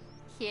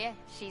 Yeah,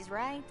 she's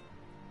right.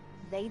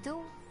 They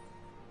do.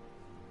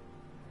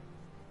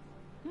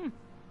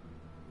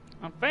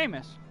 I'm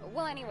famous.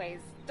 Well, anyways,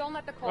 don't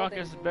let the cold Well, I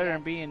guess it's better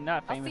than being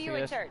not I'll famous. see you I at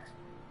guess. church.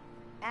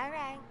 All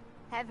right.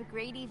 Have a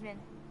great evening.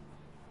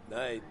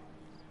 Night.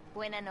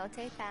 Buena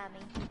noche, Tommy.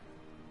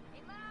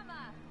 Hey,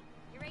 Mama!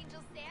 Your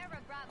angel Sarah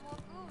brought more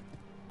food.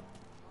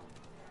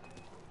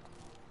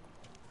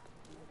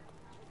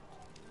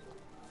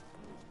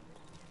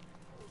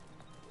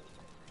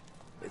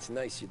 It's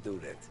nice you do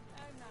that.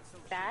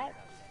 That?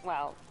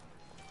 Well,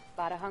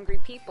 a lot of hungry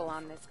people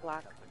on this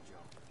block.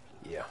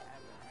 Yeah.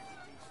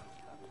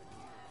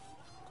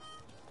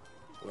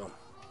 Well,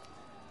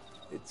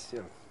 it's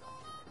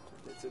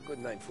a good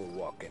night for a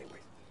walk anyway.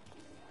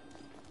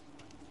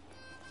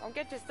 Don't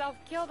get yourself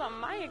killed on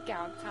my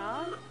account,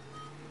 Tom.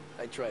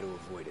 I try to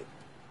avoid it.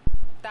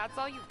 That's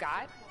all you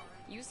got?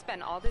 You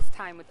spend all this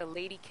time with a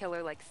lady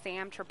killer like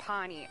Sam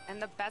Trapani,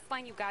 and the best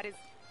line you got is,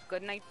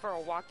 "Good night for a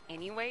walk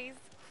anyways"?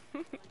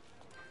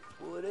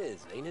 Well, it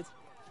is, ain't it?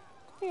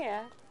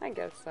 Yeah, I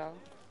guess so.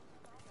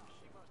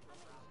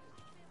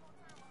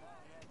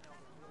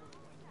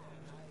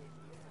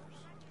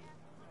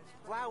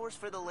 Flowers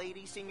for the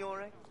lady,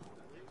 signore?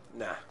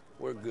 Nah,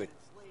 we're good.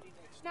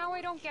 Now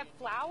I don't get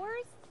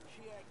flowers?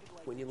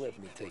 When you let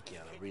me take you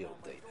on a real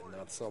date and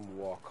not some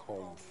walk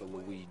home for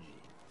Luigi,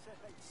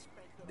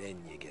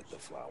 then you get the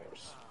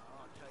flowers.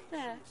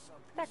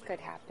 That could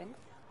happen.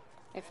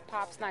 If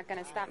Pop's not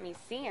gonna stop me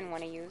seeing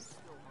one of yous.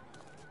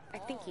 I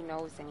think he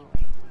knows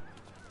anyway.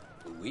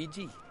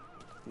 Luigi?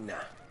 Nah.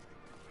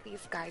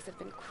 These guys have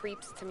been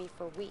creeps to me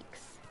for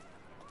weeks.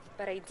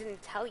 But I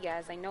didn't tell you,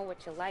 as I know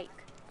what you like.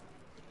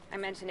 I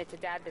mentioned it to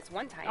Dad this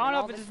one time. I don't know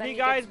and if all it's of a me, sudden he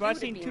guys, gets but I've you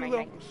to seen be two my of them.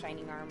 knight in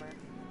shining armor.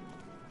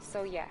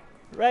 So yeah.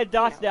 Red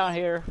dots down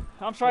here.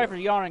 I'm sorry for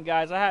yawning,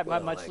 guys. I haven't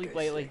had much like sleep I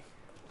lately.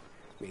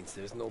 say, means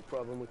there's no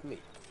problem with me.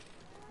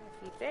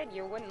 If you did,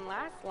 you wouldn't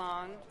last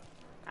long.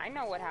 I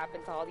know what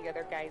happened to all the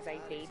other guys I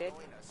dated.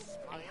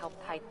 I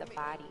helped hide the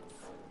bodies.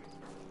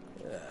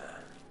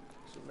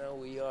 So now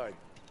we are.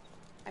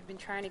 I've been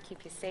trying to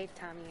keep you safe,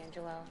 Tommy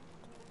Angelo.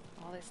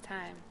 All this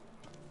time.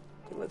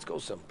 Well, let's go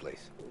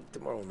someplace.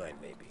 Tomorrow night,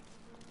 maybe.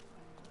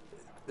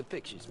 The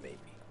pictures, maybe.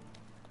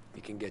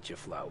 You can get your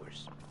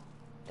flowers.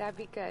 That'd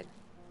be good.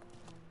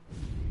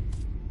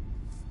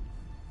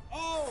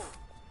 Oh!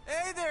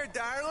 Hey there,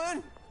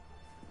 darling!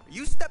 Are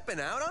you stepping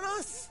out on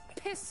us?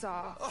 Piss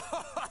off.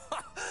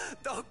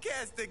 Don't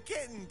cast a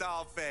kitten,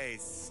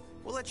 dollface.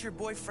 We'll let your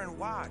boyfriend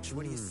watch.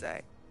 What do you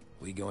say?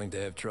 We going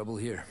to have trouble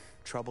here?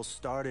 Trouble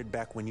started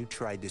back when you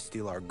tried to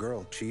steal our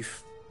girl,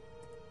 Chief.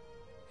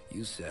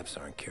 You saps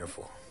aren't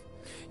careful.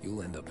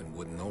 You'll end up in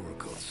wooden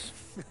overcoats.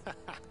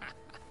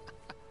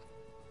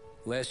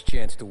 Last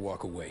chance to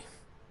walk away.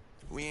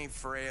 We ain't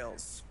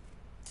frails.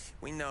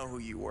 We know who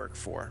you work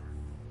for.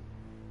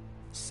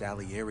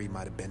 Salieri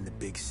might have been the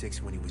big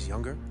six when he was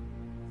younger,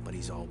 but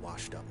he's all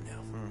washed up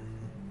now.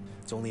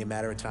 It's only a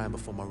matter of time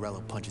before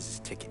Morello punches his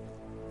ticket.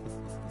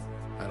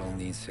 I don't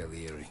need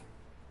Salieri.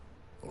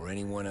 Or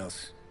anyone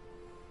else.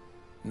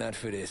 Not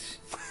for this.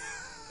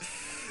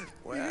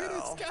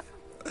 Well,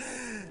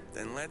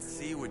 then let's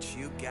see what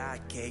you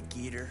got, cake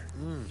eater.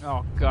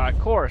 Oh God, of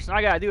course.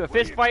 I gotta do a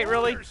fist fight,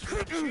 really?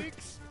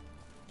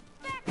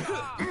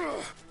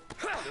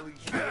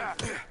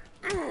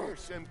 You're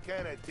some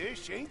kind of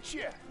dish, ain't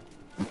you?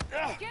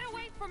 Get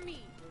away from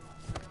me!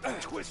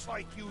 Twist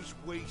like you's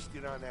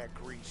wasted on that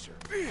greaser.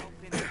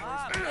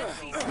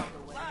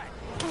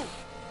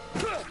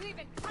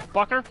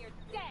 Fucker.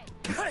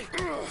 Hey!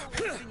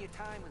 Wasting your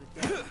time with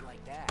a dad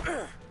like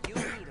that. You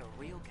need a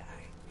real guy.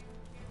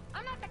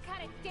 I'm not the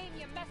kind of dame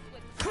you mess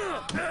with.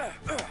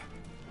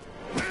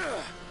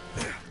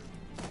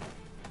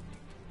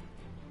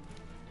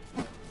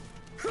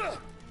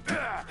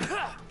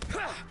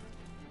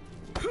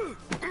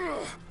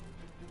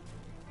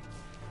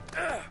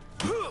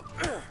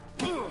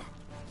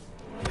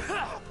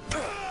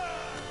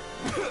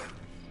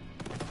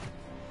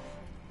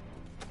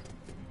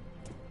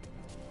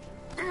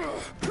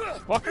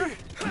 Fucker.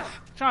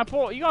 Trying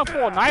gonna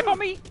pull a knife on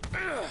me?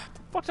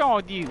 What's wrong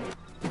with you?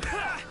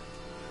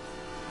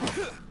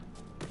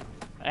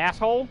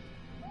 Asshole.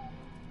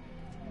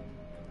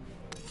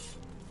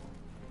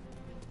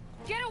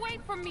 Get away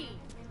from me!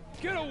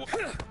 Get away!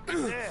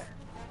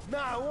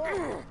 Now.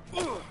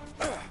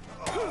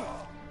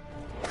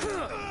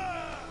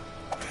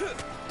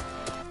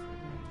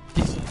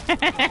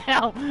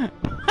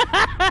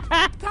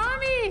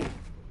 Tommy!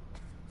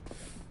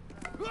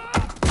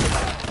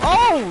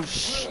 Oh,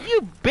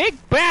 you big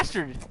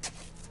bastard!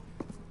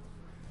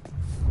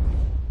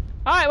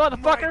 Alright,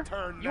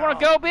 motherfucker. You wanna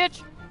go,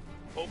 bitch?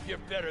 Hope you're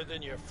better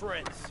than your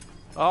friends.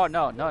 Oh,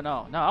 no.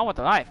 I want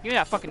the knife. Give me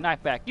that fucking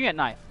knife back. Give me that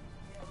knife.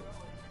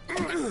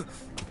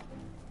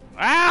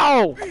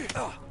 Ow!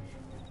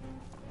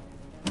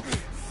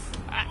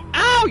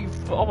 Ow!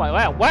 Oh my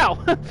wow! Wow!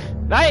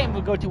 That ain't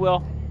gonna go too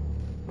well.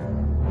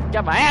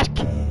 Got my ass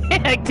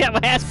kicked. Got my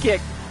ass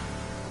kicked.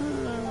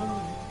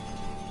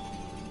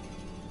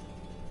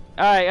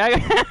 All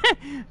right,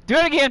 do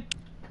it again.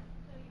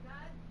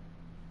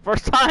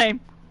 First time.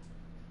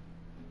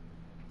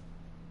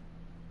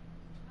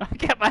 I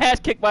got my ass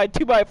kicked by a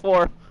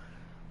 2x4.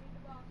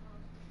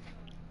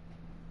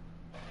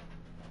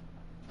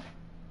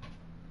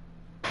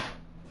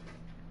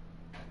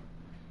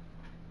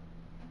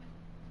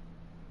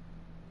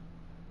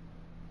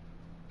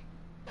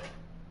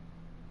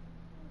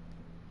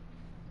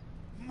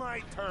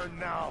 My turn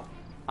now.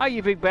 Oh,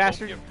 you big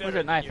bastard. Where's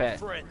that knife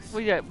at?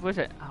 Where's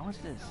that? Oh, what's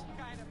this?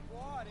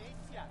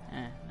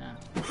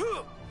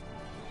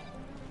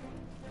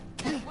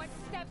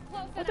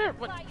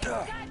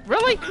 No.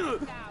 Really?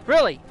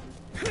 Really?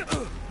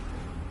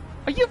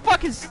 Are you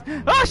fucking...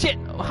 Oh, shit.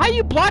 How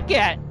you block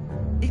that?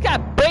 He's got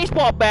a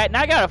baseball bat, and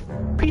I got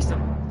a piece of...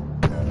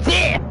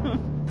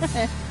 Damn!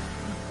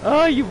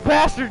 Oh, you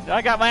bastard.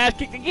 I got my ass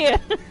kicked again.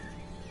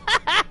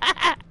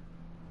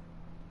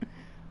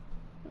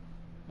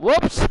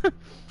 Whoops.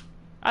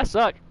 I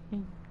suck.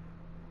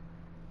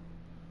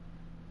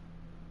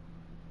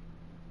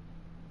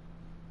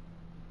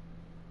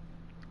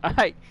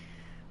 Alright.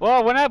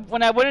 Well, when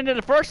I went into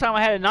the first time,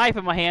 I had a knife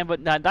in my hand,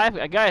 but a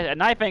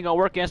knife ain't gonna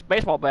work against a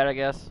baseball bat, I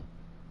guess.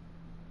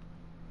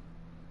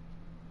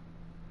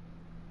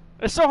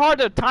 It's so hard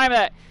to time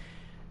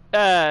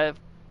that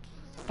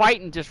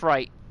fighting just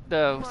right.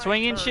 The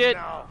swinging shit.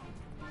 Now.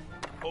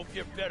 Hope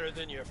you're better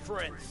than your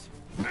friends.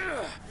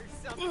 You're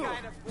some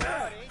kind of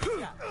broad, ain't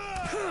ya?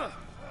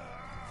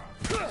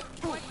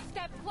 One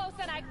step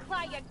closer and I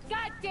claw your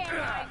goddamn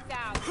eyes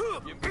out!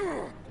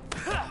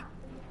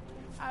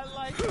 I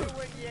like you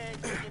when you're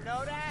angry, you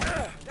know that?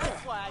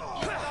 That's why I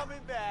keep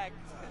coming back.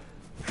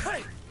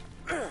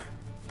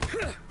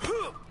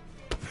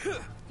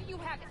 Do you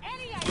have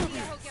any idea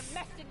who you're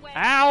messing with?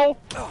 Ow!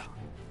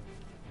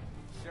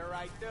 Sure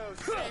I do.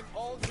 Same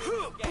old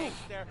news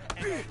gangster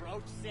and a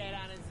roach set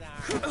on his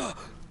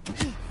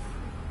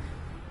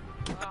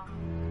arm.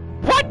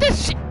 What the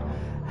shit?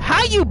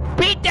 How you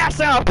beat that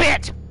son of a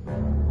bitch?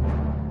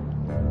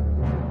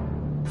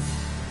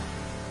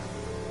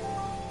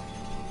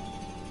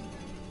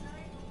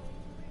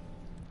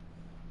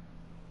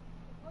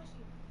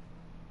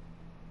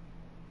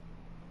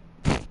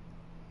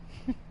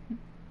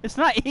 It's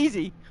not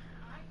easy.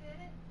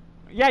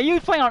 Yeah, you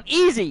was playing on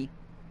easy.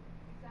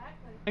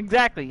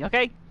 Exactly.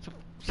 Okay. So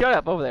shut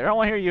up over there. I don't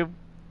want to hear you.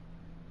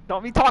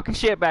 Don't be talking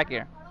shit back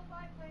here.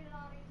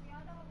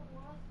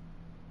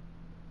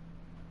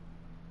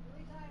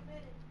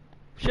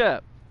 Shut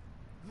up.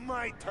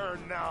 My turn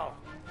now.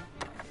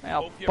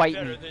 I'll Hope you're bite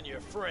better me. than your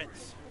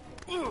friends.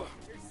 You're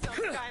some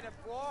kind of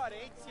broad,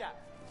 ain't ya?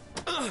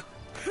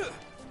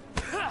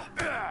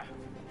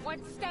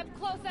 One step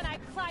closer and I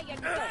claw your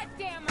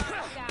goddamn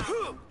eyes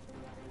out!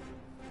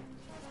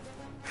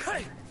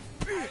 I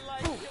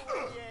like you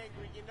when you're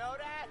angry, you know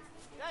that?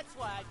 That's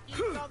why I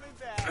keep coming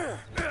back.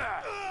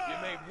 You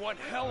made one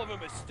hell of a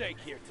mistake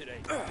here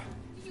today. Do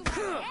you have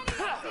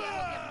any idea who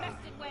you're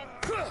messing with?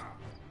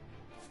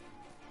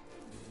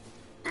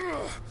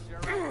 Sure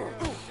I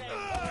do. Same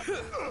old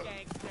news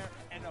gangster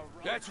and a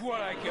roach. That's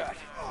what I got.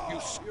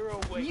 You're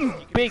away. You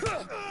big...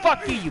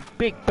 Fuck you, you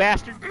big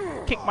bastard.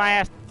 Kick my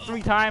ass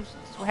 3 times.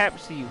 That's what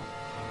happens to you.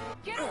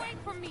 Get away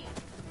from me!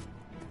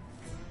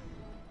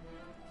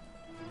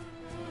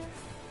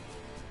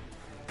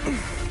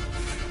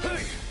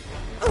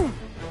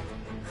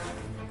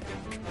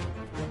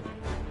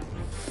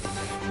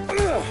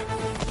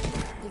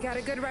 You got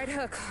a good right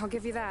hook, I'll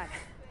give you that.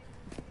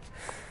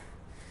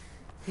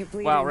 You're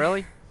bleeding. Wow,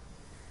 really?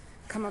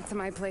 Come up to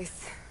my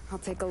place. I'll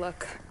take a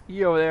look.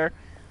 You over there.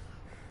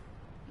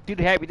 Do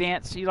the happy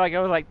dance. You like, I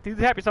was like, do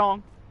the happy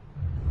song.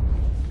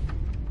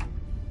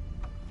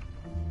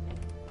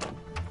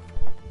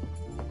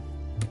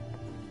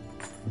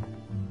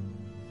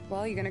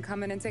 Well, you gonna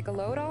come in and take a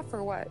load off,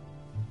 or what?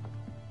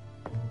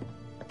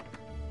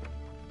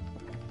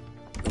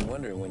 I'm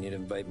wondering when you'd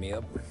invite me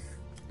up.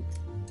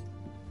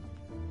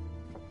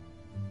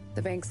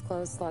 The bank's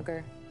closed,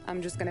 Slugger.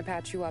 I'm just gonna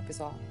patch you up is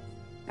all.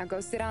 Now go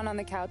sit down on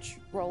the couch,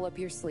 roll up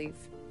your sleeve.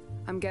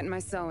 I'm getting my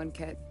sewing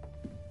kit.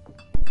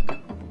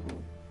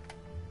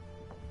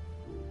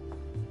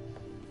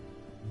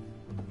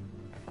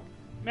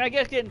 I mean,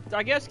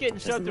 I guess getting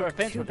shoved through a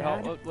fence too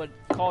bad. would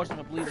cause him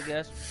to bleed, I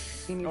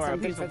guess. You need Or a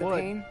something piece for of the wood.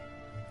 pain?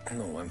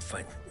 No, I'm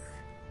fine.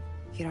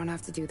 You don't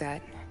have to do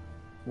that.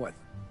 What?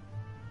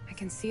 I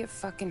can see it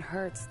fucking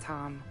hurts,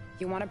 Tom.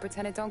 You want to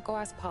pretend it? Don't go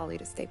ask Polly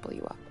to staple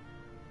you up.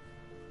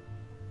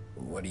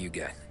 What do you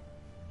got?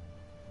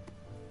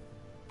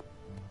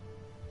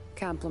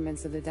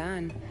 Compliments of the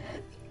Don.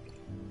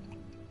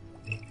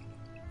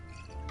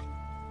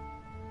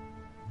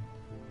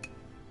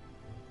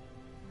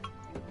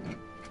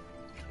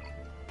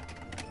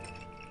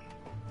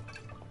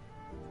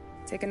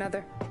 Take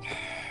another.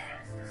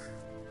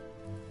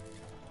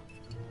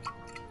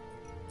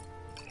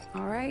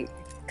 All right.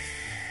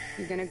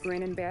 You gonna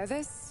grin and bear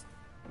this?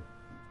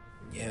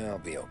 Yeah, I'll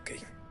be okay.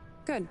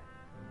 Good.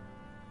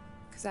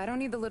 Because I don't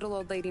need the little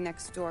old lady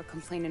next door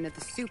complaining to the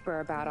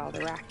super about all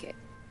the racket.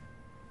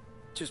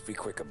 Just be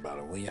quick about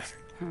it, will ya?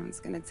 It's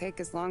gonna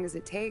take as long as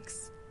it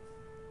takes.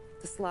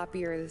 The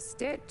sloppier the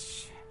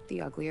stitch,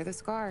 the uglier the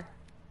scar.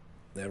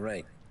 They're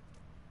right.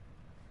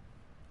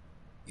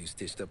 You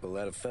stitched up a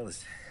lot of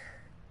fellas.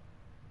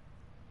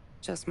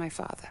 Just my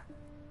father.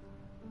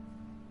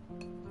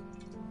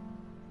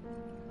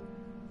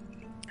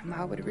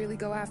 Ma would really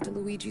go after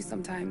Luigi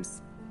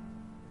sometimes.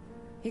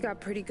 He got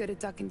pretty good at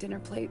ducking dinner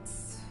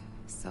plates.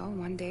 So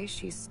one day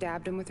she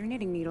stabbed him with her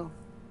knitting needle.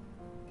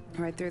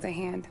 Right through the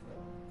hand.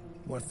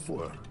 What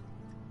for?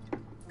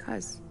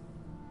 'Cause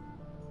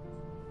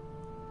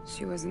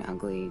she was an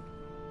ugly,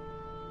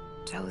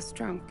 jealous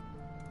drunk.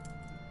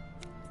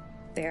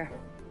 There.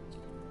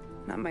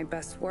 Not my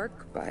best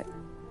work, but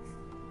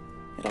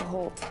it'll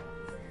hold.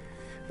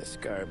 The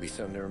scar will be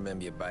something to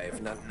remember you by,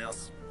 if nothing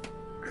else.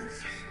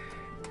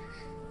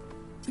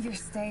 You're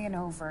staying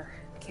over.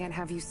 Can't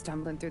have you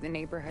stumbling through the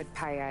neighborhood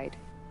pie-eyed.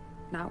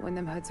 Not when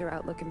them hoods are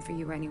out looking for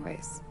you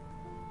anyways.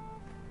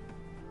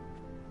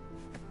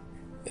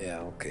 Yeah,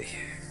 okay.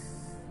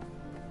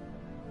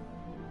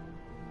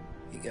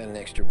 You got an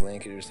extra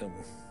blanket or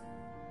something?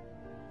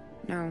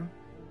 No.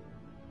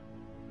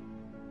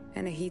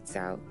 And the heat's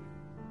out.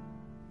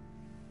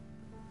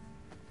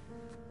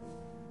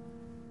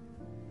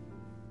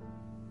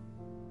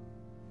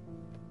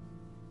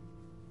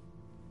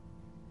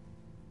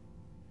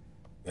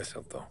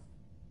 Eso todo.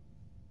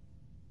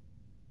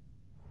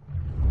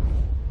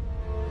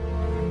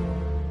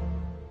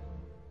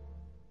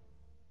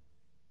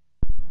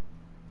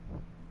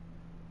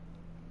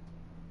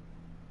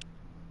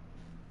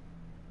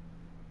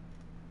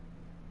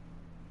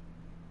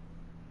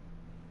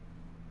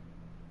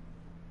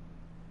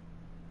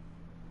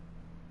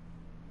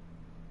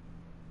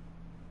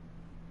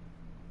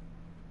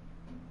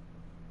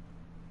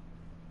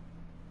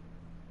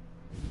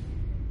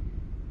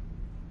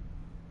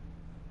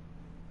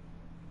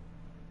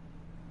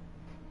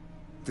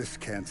 This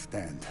can't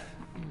stand.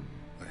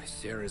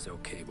 Sarah's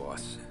okay,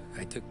 boss.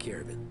 I took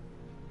care of it.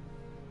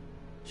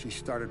 She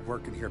started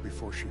working here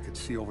before she could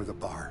see over the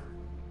bar.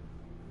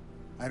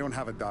 I don't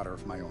have a daughter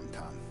of my own,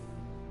 Tom.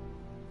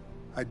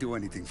 I'd do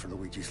anything for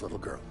Luigi's little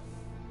girl.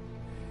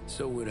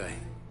 So would I.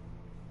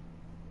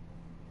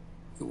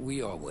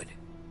 We all would.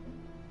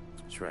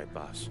 That's right,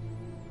 boss.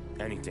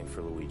 Anything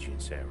for Luigi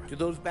and Sarah. Do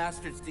those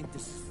bastards think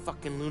this is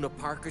fucking Luna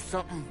Park or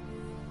something?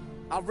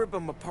 I'll rip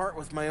them apart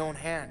with my own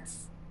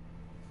hands.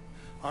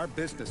 Our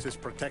business is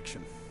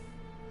protection.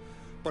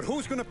 But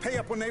who's gonna pay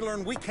up when they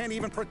learn we can't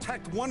even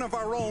protect one of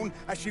our own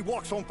as she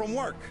walks home from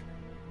work?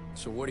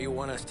 So what do you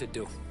want us to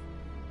do?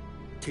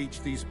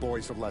 Teach these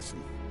boys a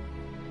lesson.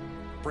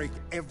 Break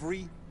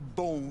every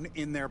bone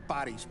in their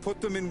bodies.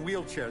 Put them in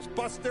wheelchairs.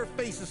 Bust their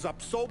faces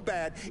up so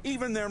bad,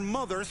 even their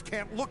mothers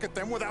can't look at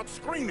them without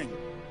screaming.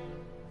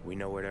 We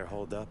know where they're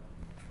holed up?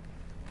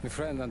 My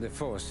friend on the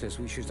force says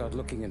we should start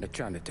looking into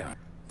Chinatown.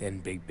 Then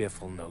Big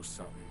Biff will know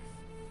something.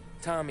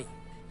 Tommy,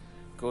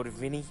 go to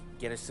Vinny,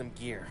 get us some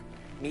gear.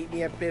 Meet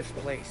me at Biff's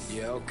place.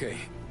 Yeah, okay.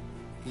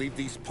 Leave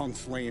these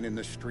punks laying in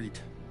the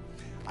street.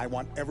 I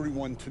want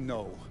everyone to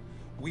know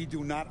we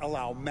do not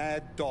allow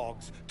mad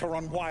dogs to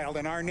run wild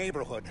in our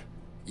neighborhood.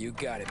 You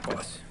got it,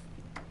 boss.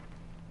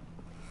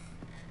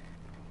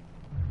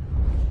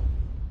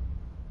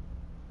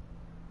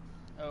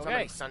 Some of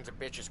these sons of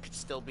bitches could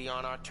still be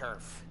on our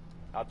turf.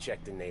 I'll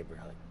check the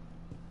neighborhood.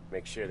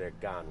 Make sure they're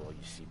gone while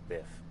you see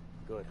Biff.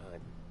 Good, hon.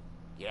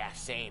 Yeah,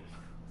 same.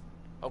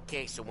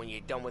 Okay, so when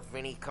you're done with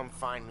Vinny, come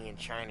find me in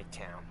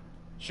Chinatown.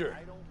 Sure.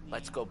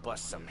 Let's go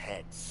bust some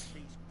heads.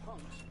 These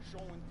punks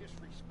showing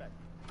disrespect.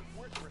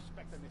 Where's the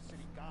respect in this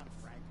city gone,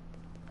 Frank?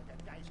 I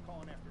got guys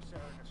calling after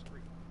Sarah in the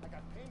street. I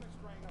got payments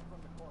drying up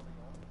from the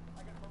Corleone.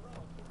 I got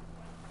Morello.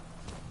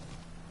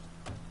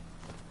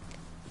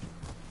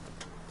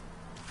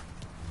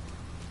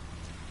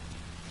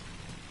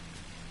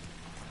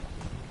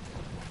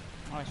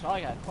 Alright, so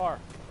I got a car.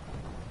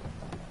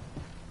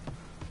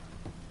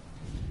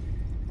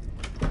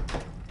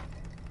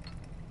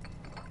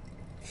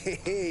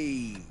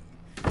 Hey,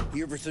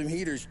 here for some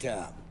heaters,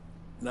 Tom?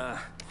 Nah,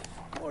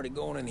 I'm already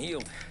going and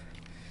healed.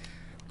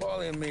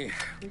 Paulie and me,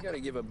 we gotta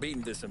give a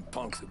beating to some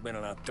punks who've been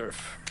on our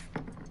turf.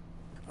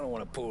 I don't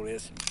want to pull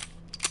this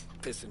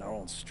and piss in our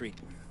own street.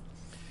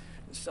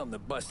 Something to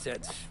bust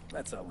heads.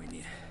 That's all we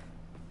need.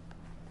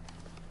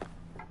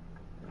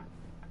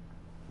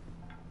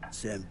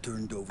 Sam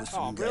turned over some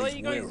Oh, guy's really?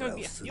 You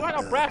warehouse.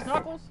 want no brass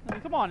knuckles? I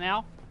mean, come on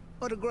now.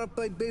 Autographed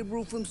by Babe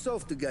Ruth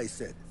himself, the guy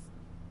said.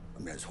 I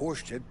mean, it's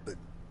horse shit, but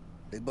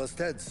they bust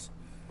heads.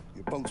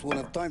 Your punks won't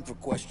have time for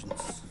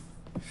questions.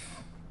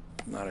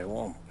 Not I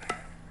won't.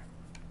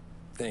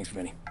 Thanks,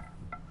 Vinny.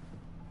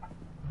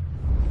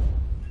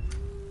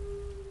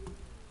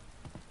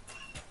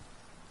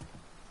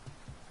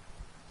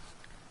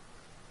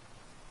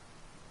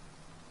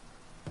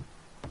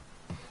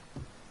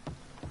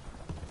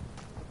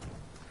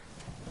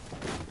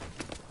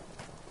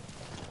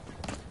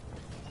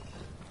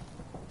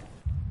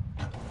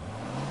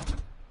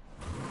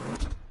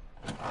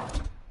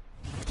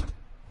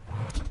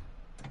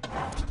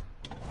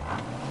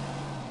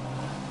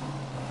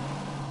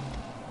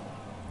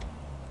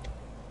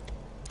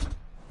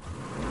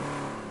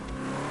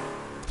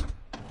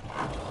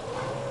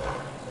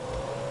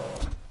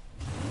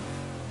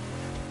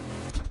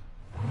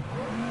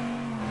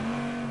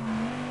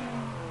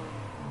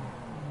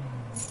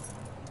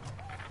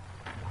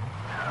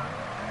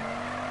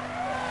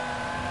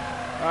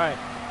 All right.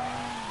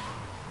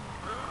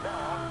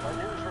 Now, a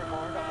news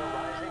report on the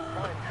rising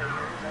crime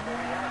figures and the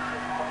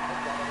reaction from the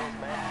governor's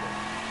mansion.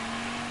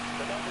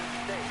 The numbers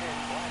state in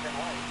black and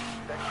white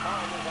that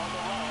crime is on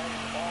the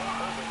rise all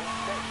over the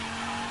state.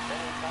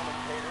 Many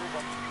commentators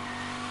are...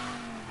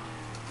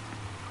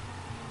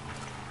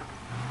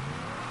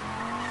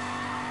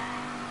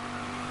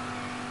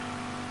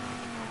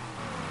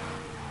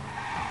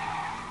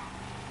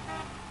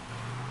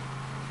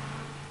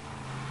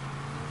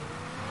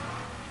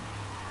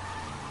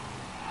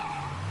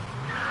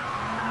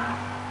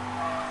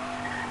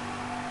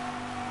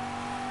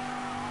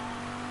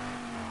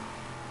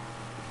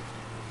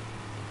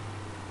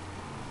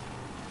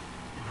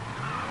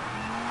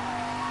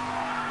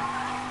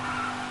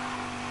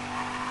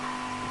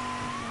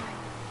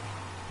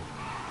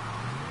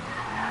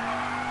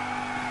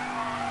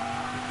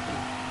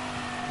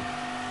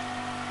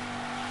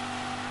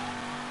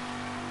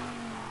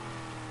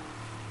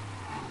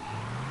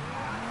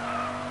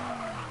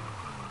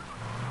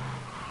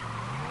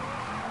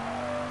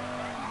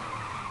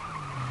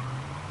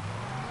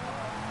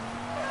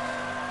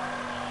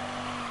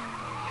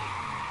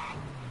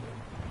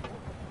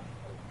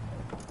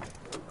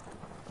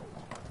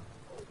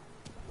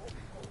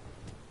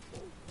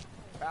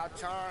 About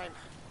time.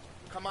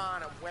 Come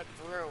on, I'm wet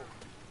through.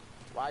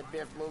 Why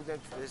Biff moved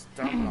into this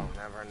dump, I'll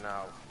never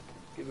know.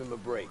 Give him a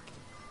break.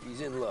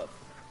 He's in love.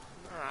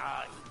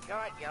 Ah, he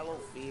got yellow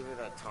fever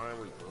that time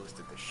we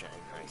roasted the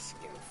Shanghai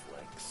skin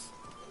flicks.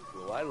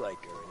 Well, I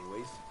like her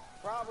anyways.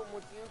 Problem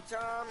with you,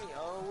 Tom, you're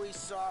always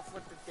soft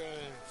with the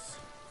dames.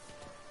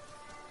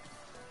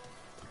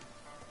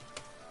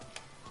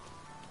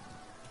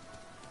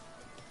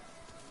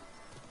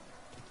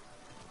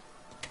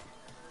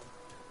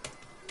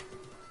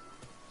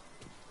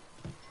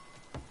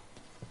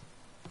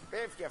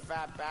 Biff, you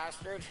fat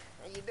bastard.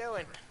 How you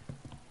doing?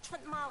 出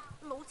貓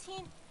老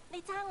千，你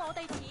爭我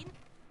哋錢，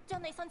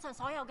將你身上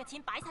所有嘅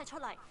錢擺晒出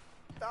嚟。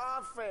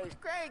Dollface,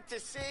 great to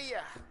see you.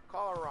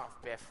 Call her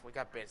off, Biff. We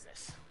got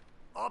business.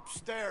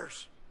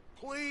 Upstairs,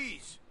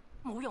 please.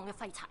 冇用嘅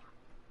廢柴。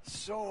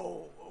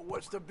So,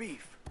 what's the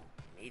beef?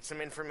 Need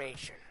some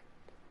information.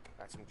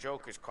 Got some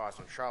jokers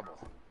causing trouble.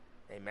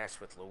 They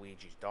mess with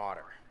Luigi's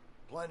daughter.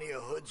 Plenty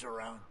of hoods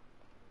around.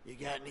 You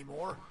got any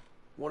more?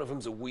 One of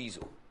them's a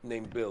weasel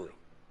named Billy.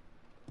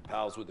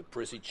 Pals with a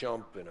prissy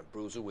chump and a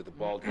bruiser with a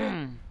bald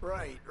head.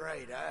 Right,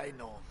 I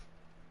know 'em.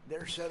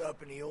 They're set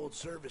up in the old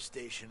service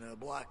station a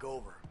block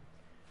over.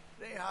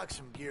 They hawk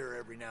some gear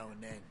every now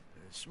and then.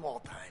 Small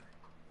time.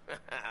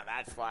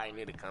 That's why I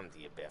knew to come to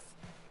you, Biff.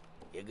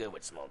 You're good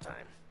with small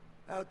time.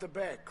 Out the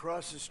back,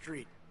 cross the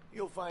street.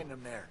 You'll find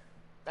them there.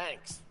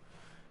 Thanks.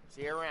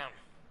 See you around.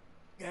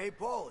 Hey,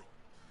 Paulie.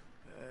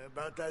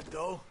 About that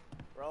dough?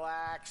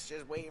 Relax.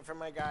 Just waiting for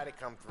my guy to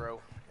come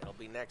through. It'll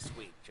be next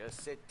week.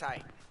 Just sit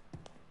tight.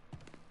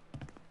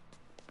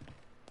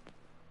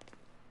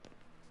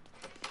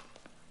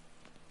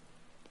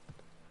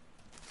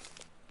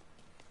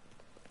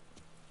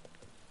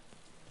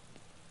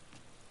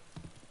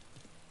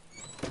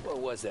 What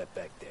was that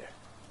back there?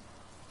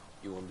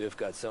 You and Biff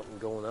got something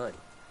going on.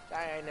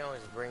 Guy I know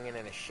is bringing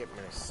in a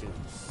shipment of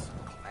suits.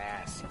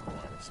 Classy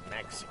ones,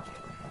 Mexican.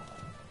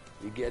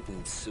 You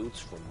getting suits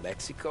from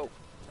Mexico?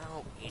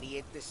 No,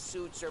 idiot. The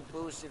suits are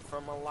boosted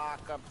from a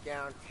lockup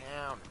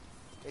downtown.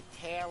 The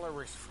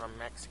tailor is from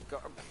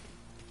Mexico.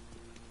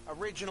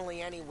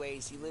 Originally,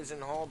 anyways, he lives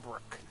in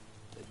Holbrook.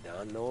 Did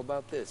Don know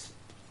about this?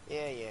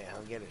 Yeah,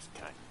 I'll get his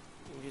cut.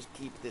 You just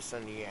keep this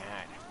under your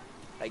hat.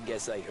 I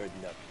guess I heard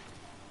nothing.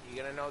 You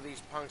gonna know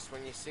these punks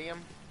when you see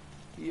them?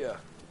 Yeah.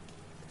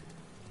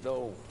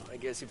 No, I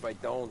guess if I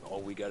don't,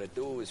 all we gotta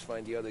do is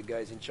find the other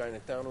guys in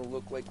Chinatown who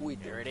look like we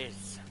do. There it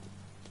is.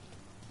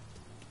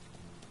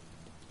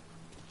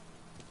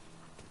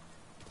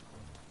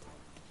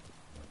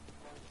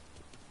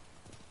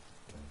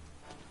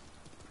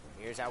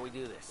 Here's how we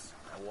do this.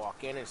 I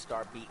walk in and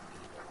start beating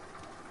people.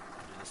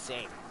 the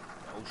same.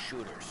 No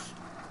shooters.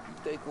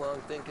 You take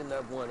long thinking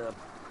that one up.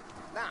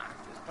 Nah,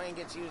 this plane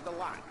gets used a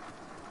lot.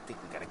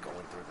 Think we gotta go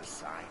in through the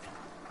side.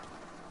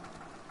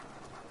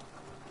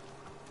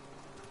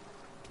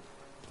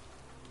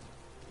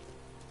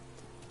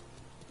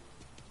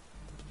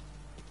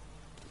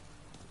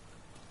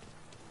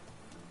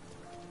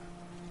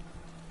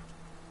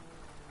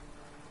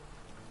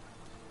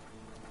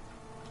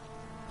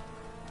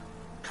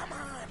 Come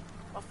on,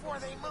 before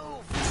they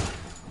move.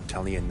 I'm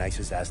telling you,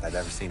 nicest ass I've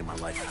ever seen in my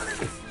life.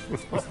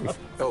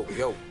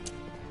 Yo.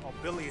 Oh,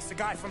 Billy, it's the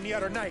guy from the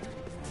other night.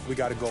 We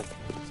gotta go.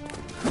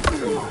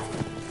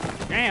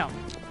 Damn.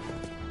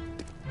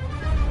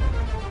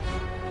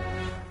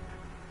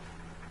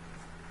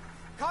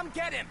 Come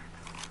get him.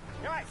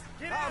 Guys,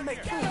 get out of here.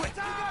 Get him.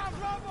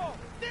 Trouble.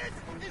 This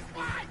is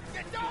why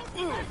you don't.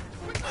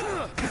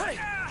 Hey,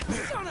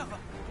 son of a.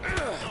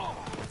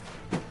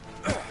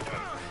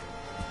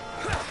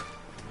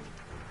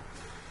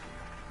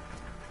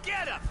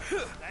 Get him.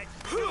 Let's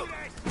do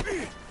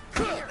this.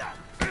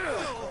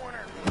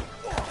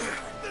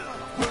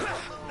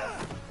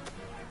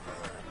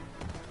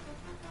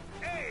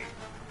 Hey,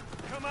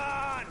 come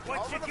on. What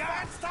Over you the got?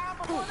 fence, Tom,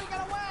 before they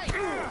get away.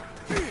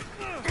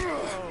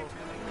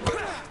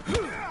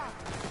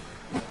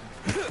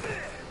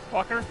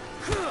 Fucker.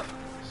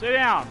 Sit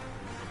down.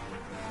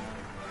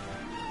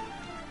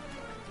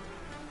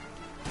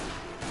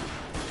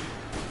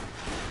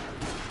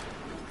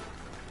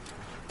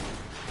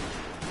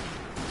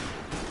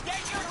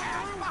 Get your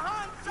ass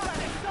behind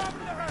something! Stop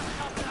the hurt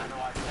coming on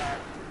over there!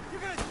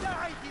 You're gonna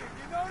die here,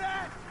 you know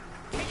that?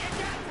 Get your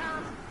gun,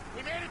 Tom!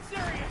 We made it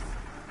serious!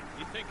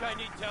 You think I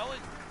need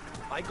telling?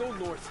 I go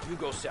north, you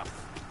go south.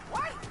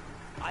 What?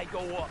 I go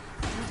up,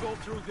 you go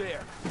through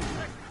there.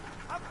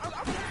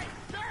 Okay,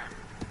 sure!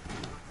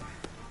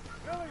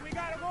 Billy, we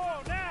gotta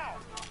go now!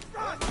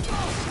 Run!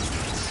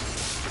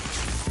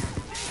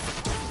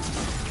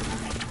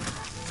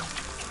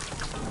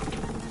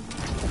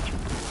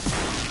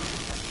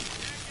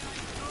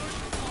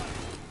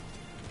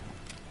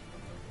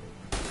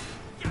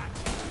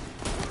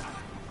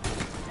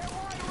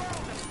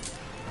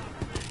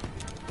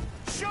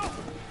 Shoot!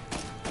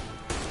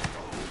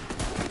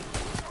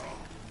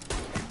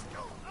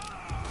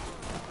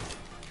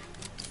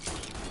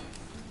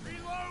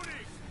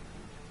 Reloading!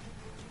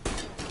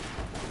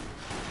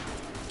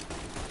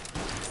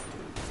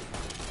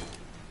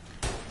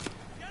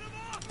 Get him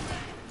off me!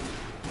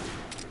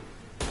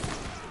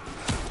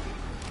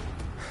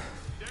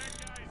 That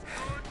guy's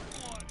good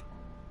one.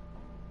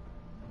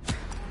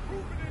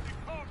 Moving into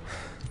cover.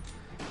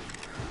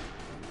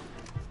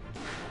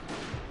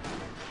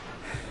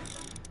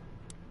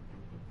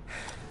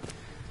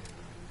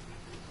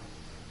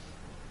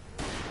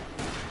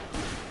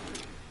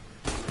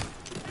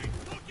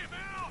 Took him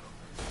out!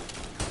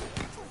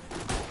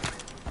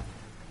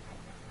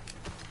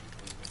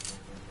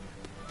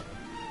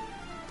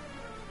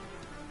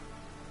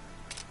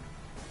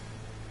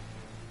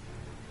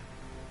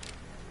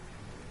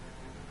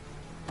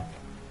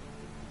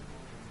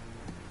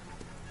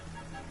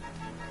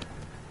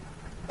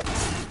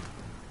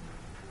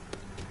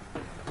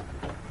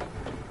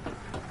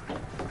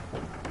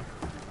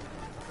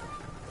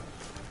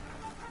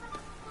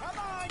 Come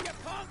on, you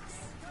punks!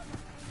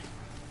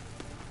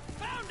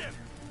 Found him!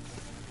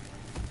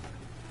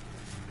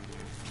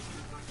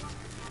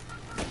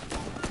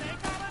 They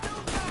got a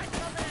new guy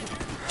coming!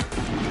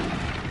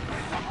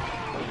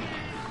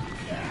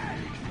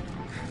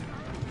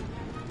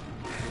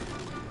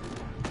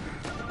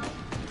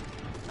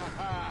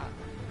 Haha!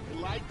 You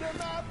like them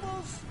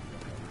apples?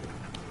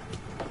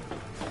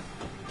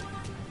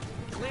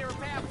 Clear a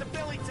path to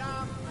Billy,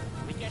 Tom.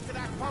 We get to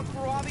that pump for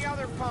all the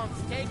other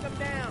pumps. Take them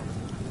down.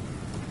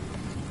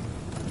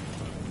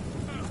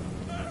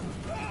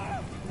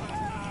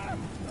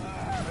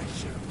 I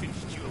should have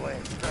finished you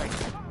last night.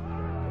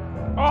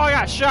 Oh, I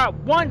got shot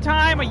one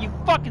time? Are you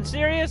fucking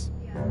serious?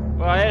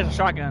 Well, there's a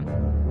shotgun.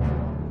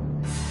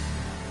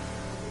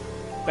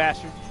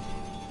 Bastard.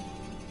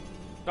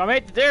 I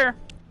made it there.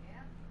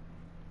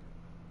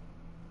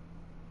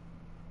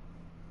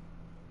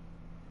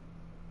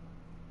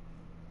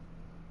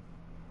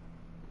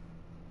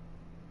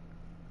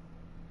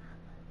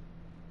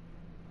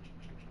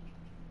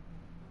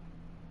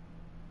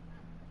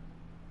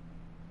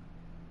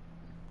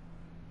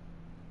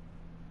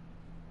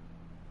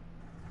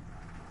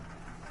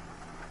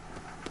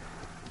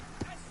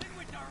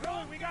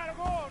 Billy, we gotta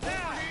go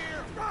now!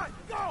 Here! Run!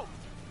 Go!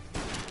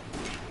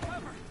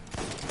 Cover!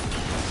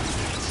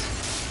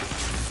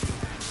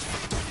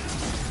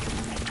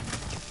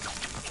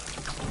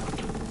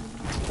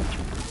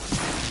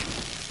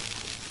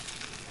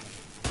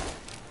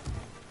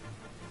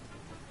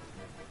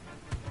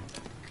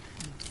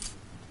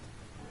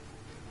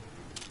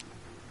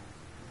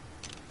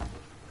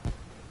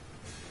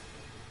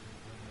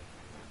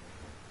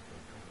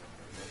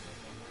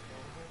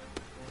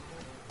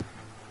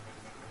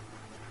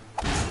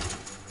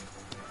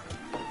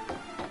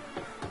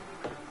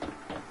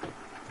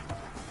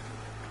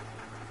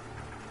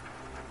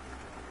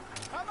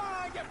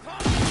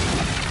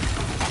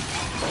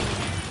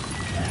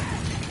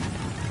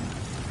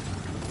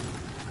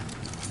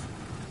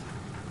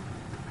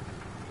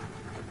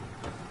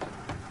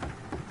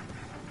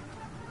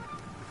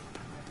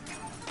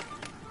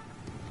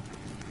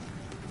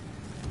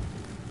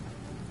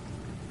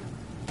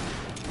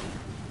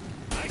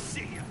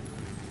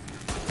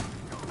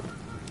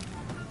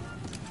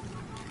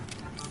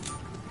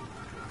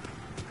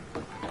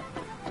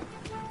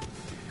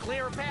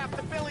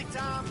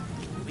 Tom.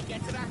 We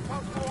get to that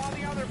punk for all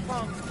the other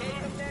punks.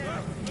 Take them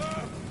down.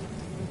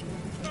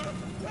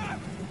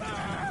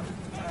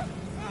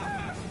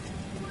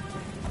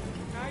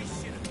 I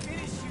should have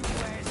finished you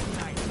last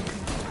night.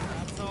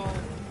 That's all.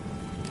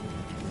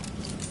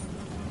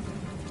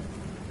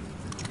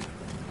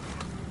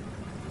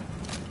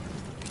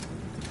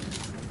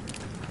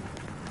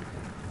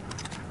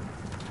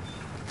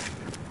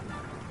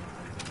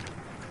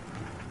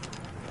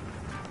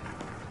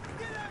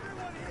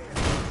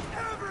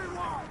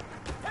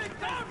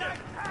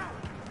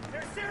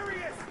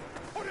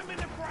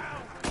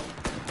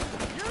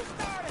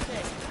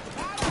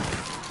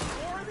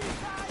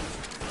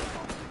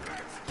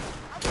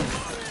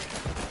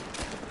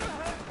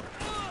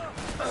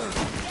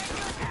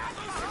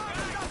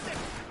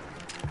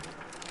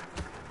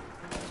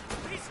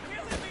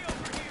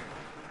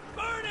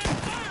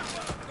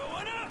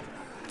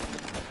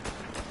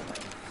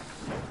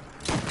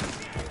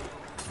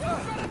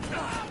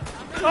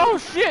 Oh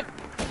shit!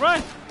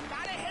 Run!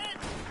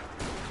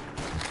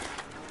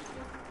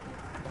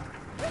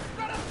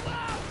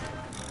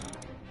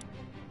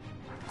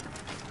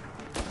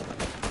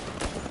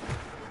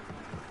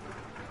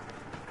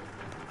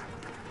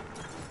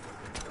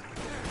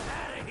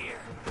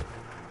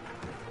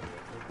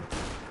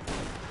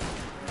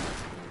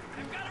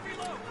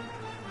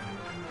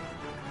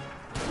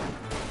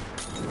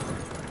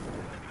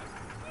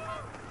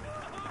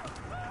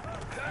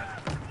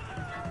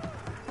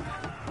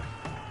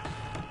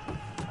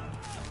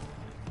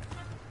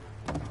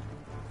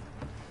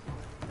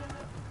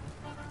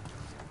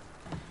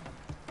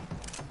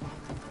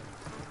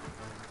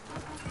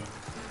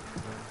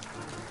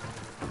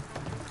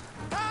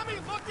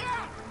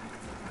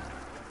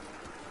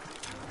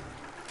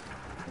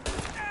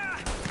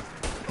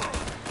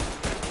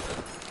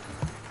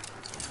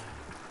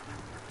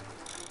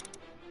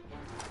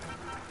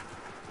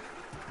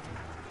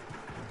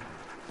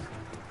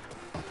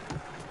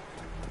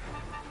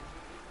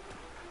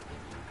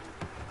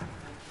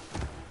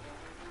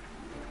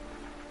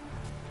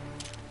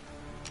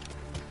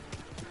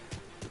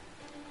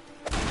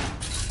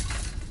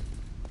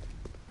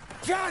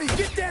 Johnny,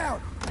 get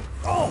down!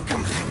 Oh,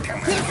 come on.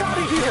 Get us out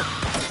of here!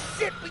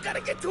 Shit, we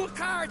gotta get to a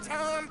car,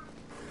 Tom!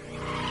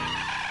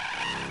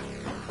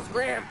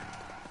 Scram!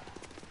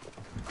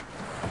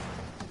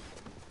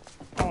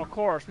 Oh, of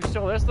course. We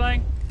steal this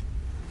thing?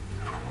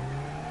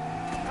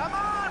 Come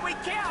on, we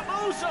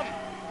can't lose him!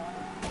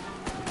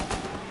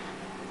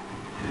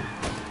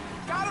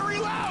 Gotta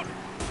reload!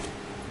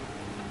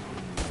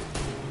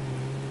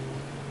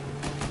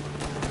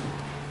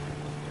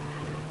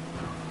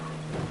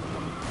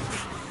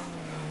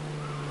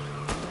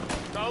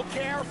 Go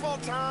careful,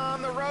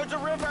 Tom. The road's a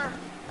river.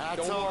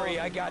 Don't worry,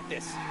 I got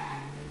this.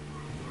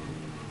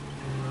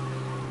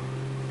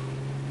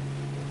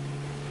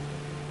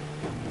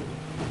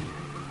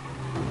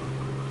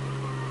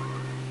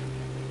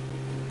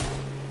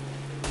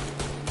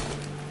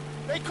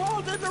 They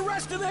called in the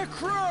rest of their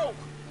crew!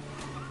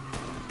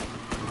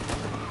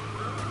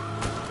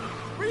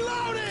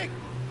 Reloading!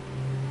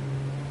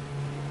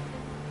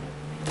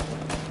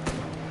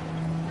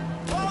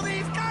 All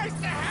these guys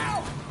to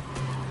help!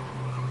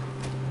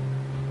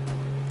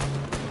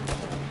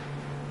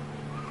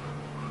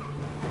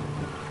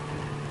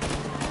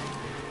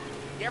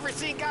 You ever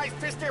seen guys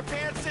piss their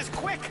pants this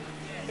quick?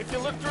 If you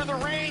look through the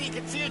rain, you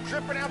can see it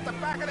dripping out the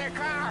back of their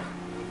car.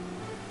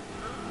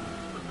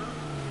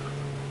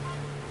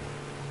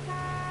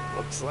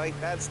 Looks like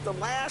that's the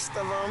last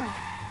of them.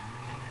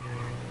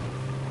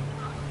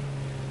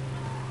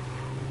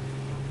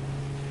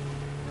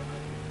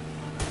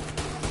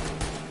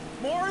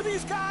 More of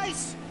these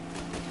guys?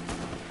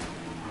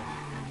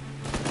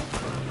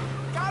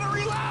 Gotta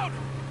reload!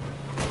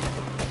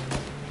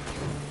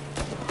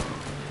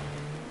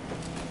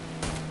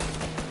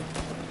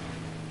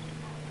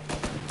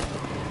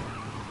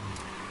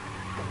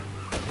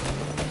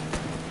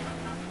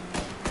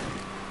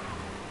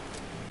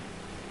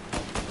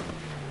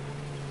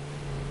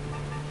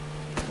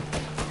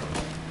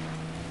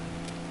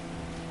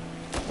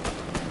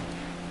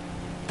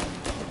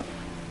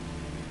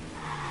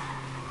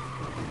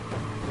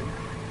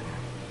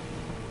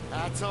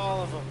 That's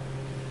all of them.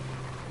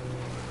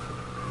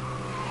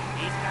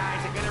 These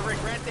guys are gonna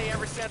regret they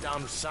ever said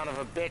dumb son of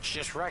a bitch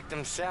just wrecked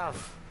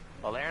himself.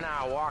 Well, they're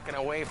not walking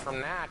away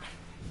from that.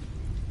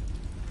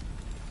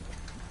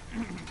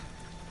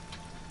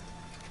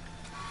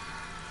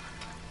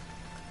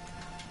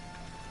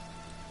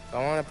 Go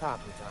on and pop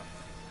him, Tom.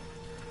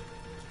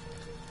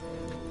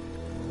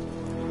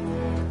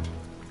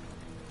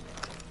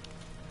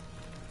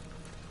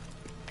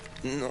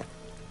 No.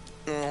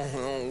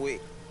 No,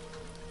 wait.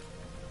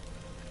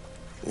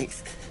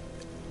 Please.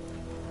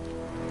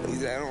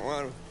 Please, I don't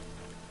want to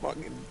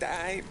fucking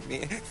die,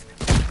 man.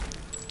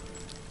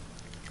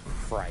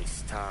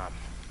 Christ, Tom.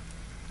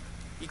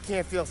 You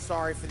can't feel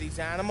sorry for these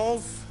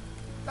animals.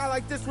 A guy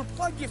like this would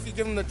plug you if you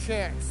give him the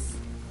chance.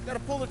 You gotta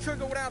pull the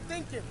trigger without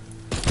thinking.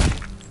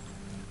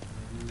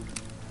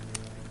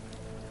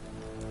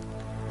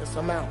 Guess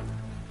I'm out.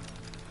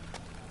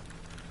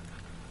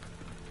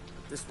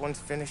 This one's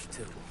finished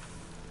too.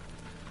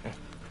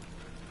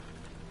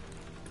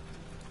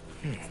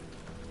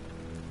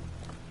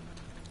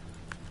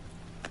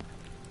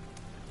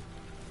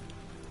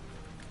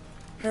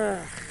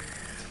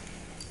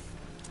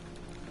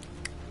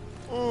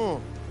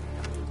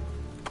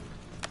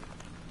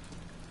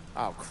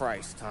 Oh,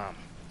 Christ, Tom.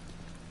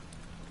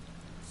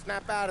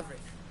 Snap out of it.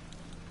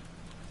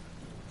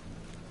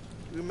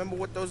 You remember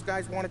what those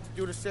guys wanted to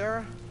do to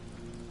Sarah?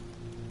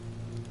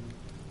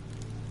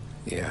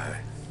 Yeah.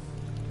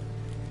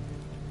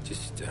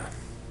 Just,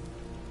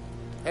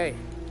 Hey.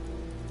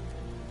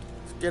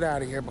 Let's get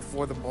out of here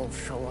before the bulls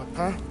show up,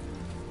 huh?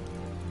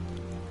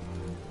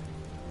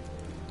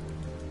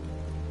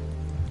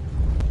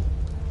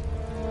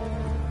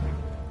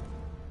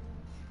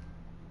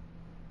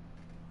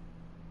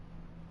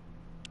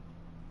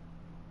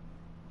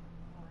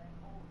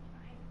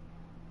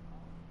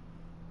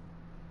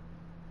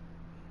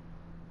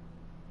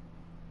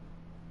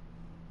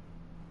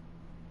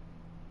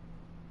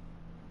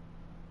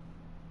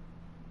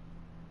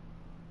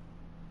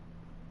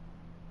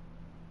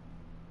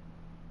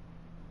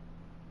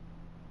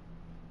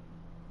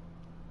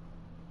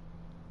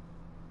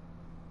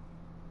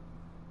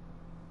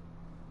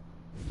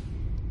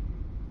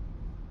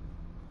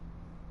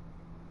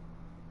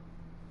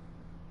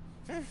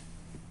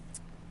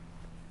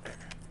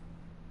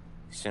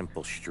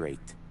 Simple, straight.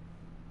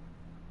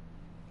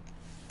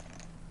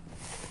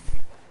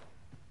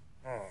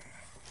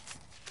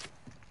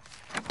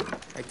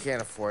 I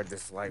can't afford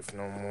this life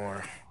no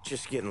more.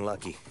 Just getting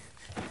lucky.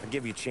 I'll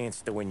give you a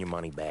chance to win your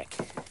money back.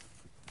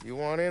 You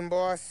want in,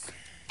 boss?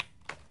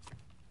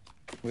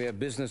 We have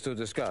business to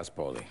discuss,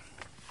 Paulie.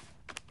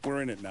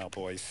 We're in it now,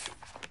 boys.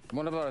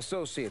 One of our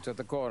associates at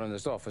the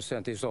coroner's office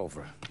sent this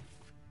over.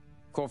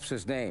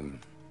 Corpse's name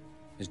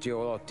is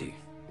Giolotti.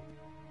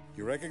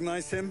 You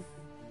recognize him?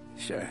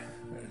 Sure.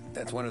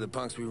 That's one of the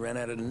punks we ran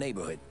out of the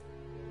neighborhood.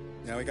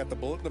 Now he got the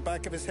bullet in the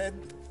back of his head?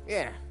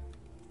 Yeah.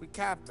 We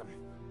capped him.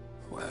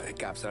 Well, the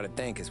cops ought to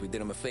thank us. We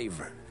did him a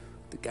favor.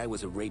 The guy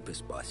was a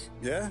rapist, boss.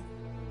 Yeah?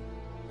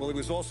 Well, he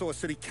was also a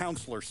city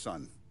councilor's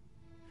son.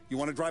 You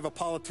want to drive a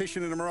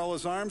politician into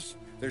Morella's arms?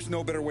 There's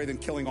no better way than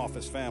killing off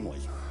his family.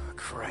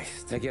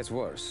 Christ. It gets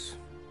worse.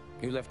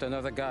 You left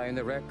another guy in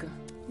the wreck?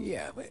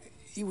 Yeah, but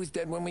he was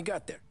dead when we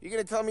got there. You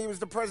gonna tell me he was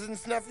the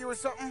president's nephew or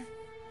something?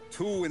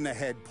 2 in the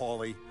head,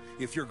 Paulie.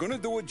 If you're gonna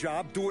do a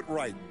job, do it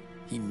right.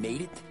 He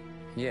made it?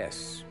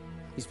 Yes.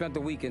 He spent the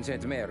week in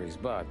St. Mary's,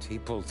 but he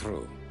pulled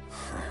through.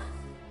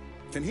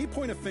 Can he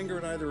point a finger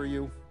at either of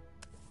you?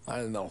 I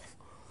don't know.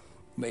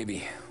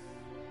 Maybe.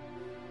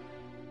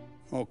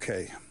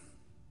 Okay.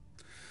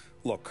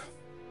 Look.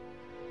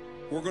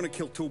 We're gonna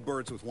kill 2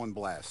 birds with 1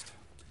 blast.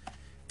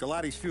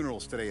 Galati's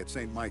funeral's today at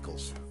St.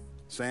 Michael's.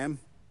 Sam,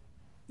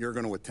 you're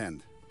gonna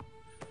attend.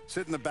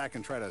 Sit in the back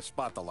and try to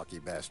spot the lucky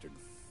bastard.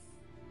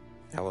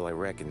 How will I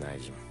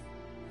recognize him?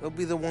 He'll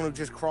be the one who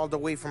just crawled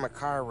away from a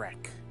car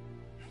wreck.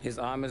 His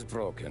arm is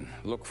broken.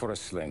 Look for a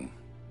sling.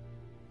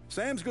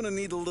 Sam's gonna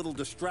need a little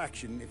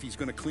distraction if he's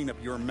gonna clean up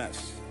your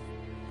mess.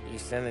 You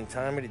sending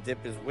Tommy to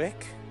dip his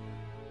wick?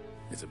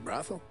 It's a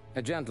brothel?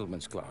 A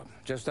gentleman's club,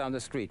 just down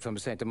the street from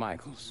St.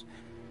 Michael's.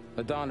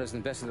 The Don has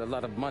invested a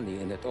lot of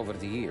money in it over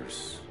the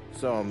years.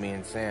 So, me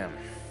and Sam.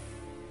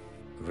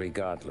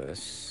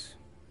 Regardless,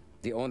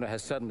 the owner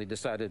has suddenly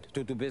decided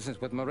to do business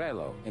with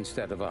Morello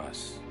instead of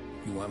us.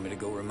 You want me to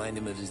go remind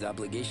him of his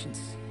obligations?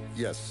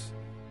 Yes.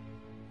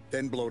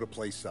 Then blow the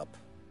place up.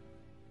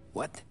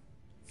 What?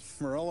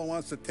 Morello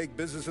wants to take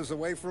businesses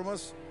away from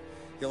us?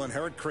 He'll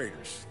inherit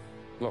craters.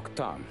 Look,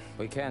 Tom,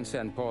 we can't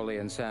send Paulie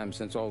and Sam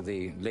since all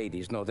the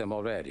ladies know them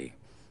already.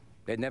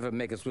 They'd never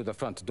make it through the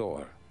front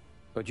door.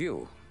 But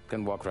you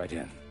can walk right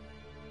in.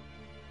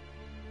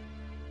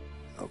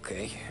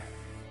 Okay.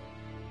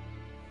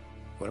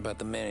 What about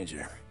the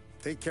manager?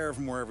 Take care of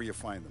him wherever you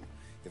find him.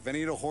 If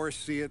any of the whores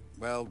see it,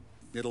 well,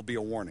 it'll be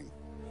a warning.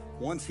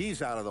 Once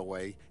he's out of the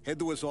way, head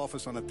to his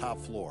office on the top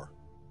floor.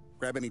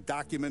 Grab any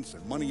documents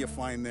and money you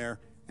find there,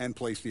 and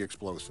place the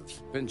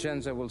explosives.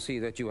 Vincenzo will see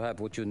that you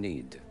have what you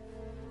need.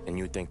 And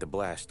you think the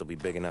blast will be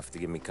big enough to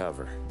give me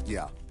cover?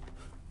 Yeah.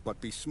 But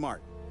be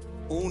smart.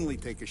 Only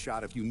take a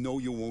shot if you know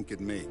you won't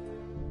get me.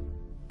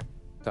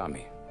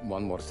 Tommy,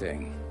 one more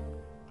thing.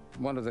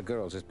 One of the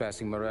girls is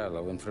passing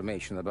Morello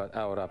information about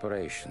our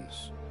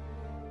operations.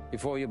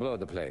 Before you blow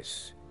the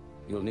place,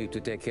 you'll need to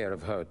take care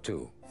of her,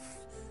 too.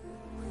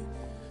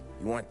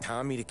 You want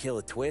Tommy to kill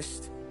a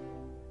twist?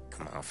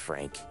 Come on,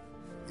 Frank.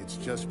 It's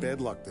just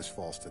bad luck this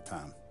falls to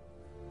Tom.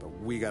 But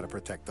we gotta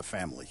protect the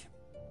family.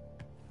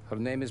 Her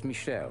name is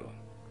Michelle.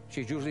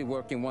 She's usually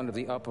working one of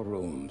the upper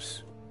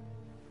rooms.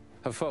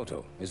 Her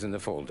photo is in the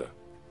folder.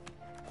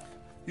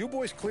 You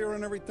boys clear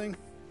on everything?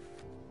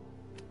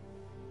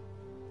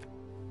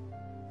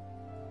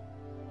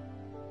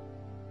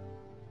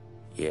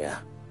 Yeah.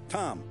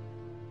 Tom.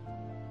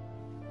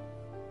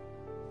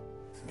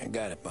 I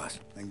got it, boss.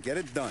 Then get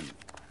it done.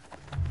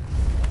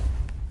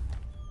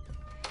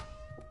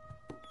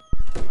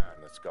 Come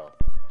on, let's go.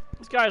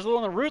 This guy's a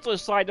little on the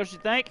ruthless side, don't you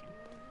think?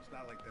 It's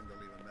not like them to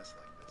leave a mess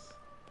like this.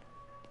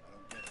 I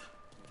don't get it.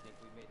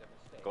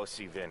 Go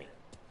see Vinny.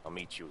 I'll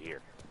meet you here.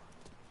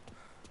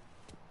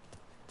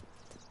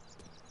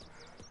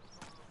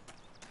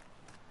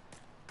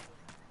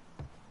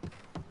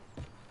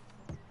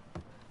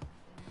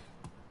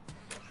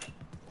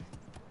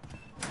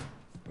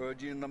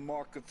 Heard you in the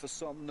market for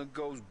something that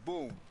goes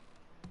boom.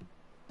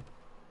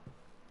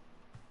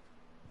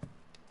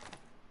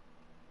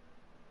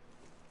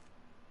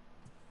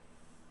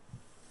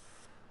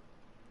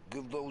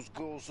 Give those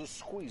girls a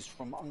squeeze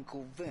from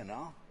Uncle Vin,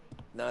 huh?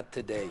 Not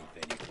today,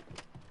 Vinny.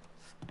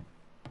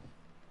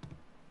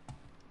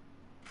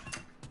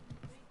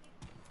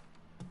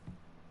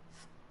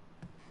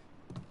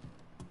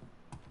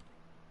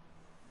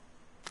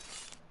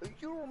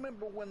 You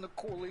remember when the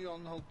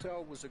Corleone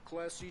Hotel was a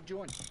classy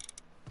joint?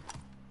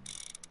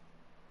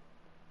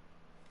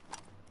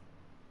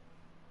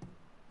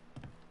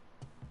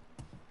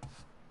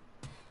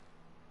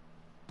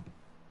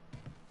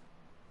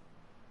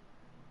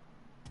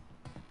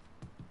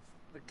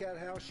 The cat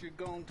house you're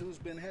going to's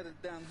been headed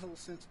downhill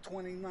since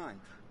 29.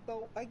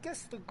 Though I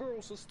guess the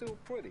girls are still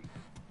pretty.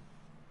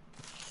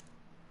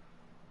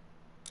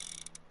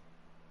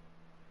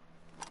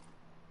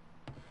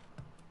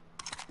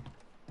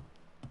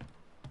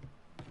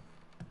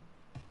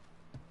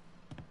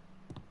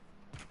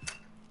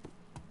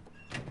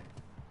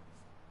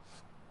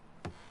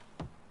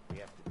 We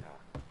have to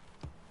talk.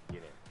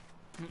 Get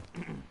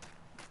in.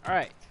 All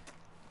right.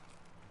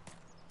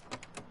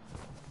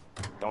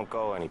 Don't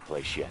go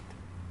anyplace yet.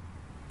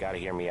 Gotta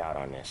hear me out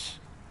on this.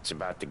 It's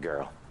about the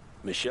girl.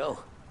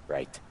 Michelle?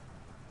 Right.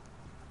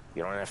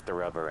 You don't have to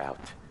rub her out.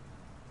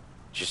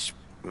 Just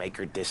make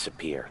her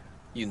disappear.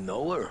 You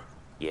know her?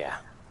 Yeah.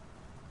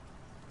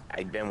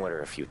 I've been with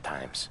her a few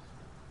times.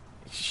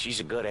 She's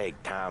a good egg,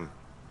 Tom.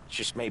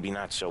 Just maybe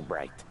not so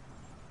bright.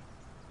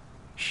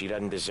 She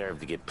doesn't deserve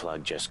to get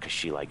plugged just because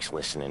she likes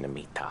listening to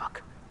me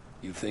talk.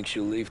 You think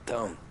she'll leave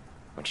town?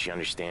 When she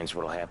understands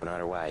what'll happen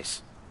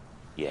otherwise,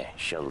 yeah,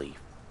 she'll leave.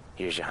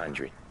 Here's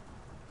 100.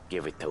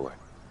 Give it to her.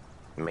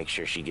 And make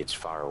sure she gets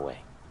far away.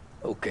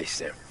 Okay,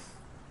 Sam.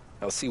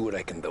 I'll see what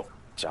I can do.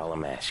 That's all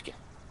I'm asking.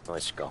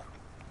 Let's go.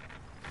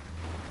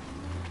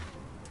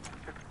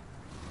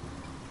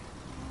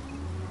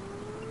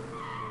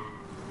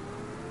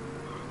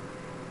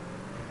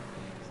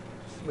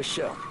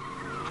 Michelle.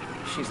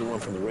 She's the one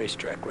from the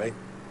racetrack, right?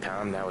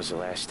 Tom, that was the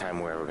last time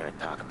we're ever gonna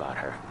talk about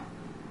her.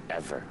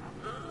 Ever.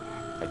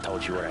 I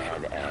told you what I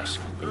had to ask,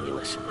 and you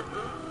listened.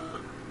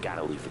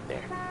 Gotta leave it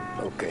there.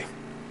 Okay.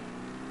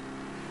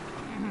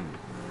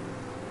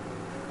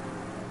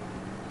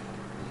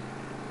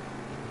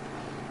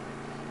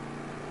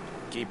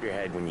 Keep your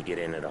head when you get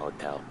into the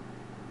hotel.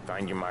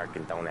 Find your mark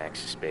and don't act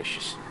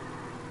suspicious.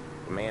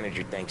 The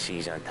manager thinks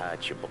he's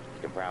untouchable.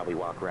 You can probably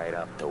walk right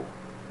up to him.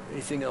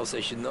 Anything else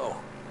I should know?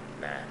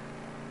 Nah.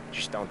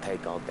 Just don't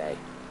take all day.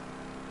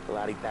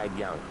 Lottie died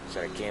young, so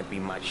there can't be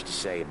much to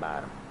say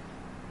about him.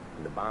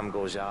 When the bomb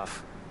goes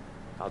off,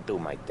 I'll do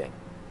my thing.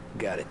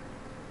 Got it.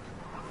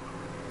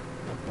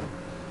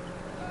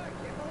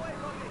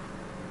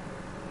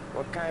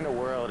 What kind of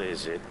world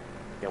is it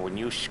that when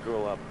you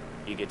screw up,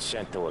 you get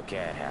sent to a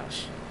cat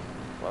house?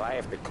 Well, I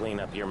have to clean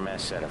up your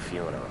mess at a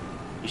funeral.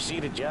 You see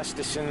the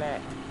justice in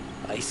that?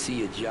 I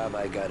see a job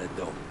I gotta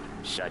do.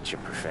 Such a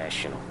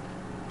professional.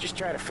 Just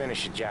try to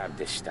finish the job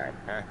this time,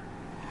 huh?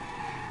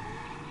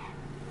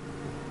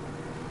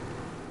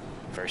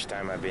 First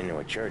time I've been to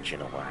a church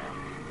in a while.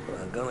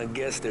 Well, I'm gonna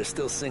guess they're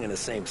still singing the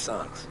same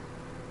songs.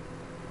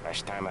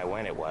 Last time I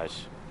went, it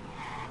was.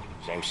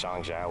 Same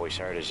songs I always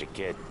heard as a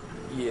kid.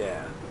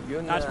 Yeah,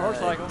 you're Nice not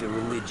motorcycle. the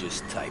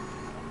religious type.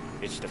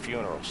 It's the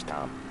funerals,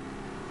 Tom.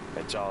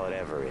 That's all it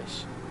ever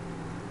is.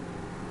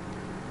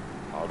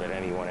 All that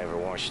anyone ever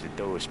wants to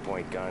do is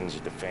point guns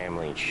at the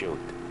family and shoot.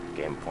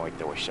 Game point,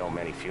 there were so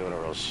many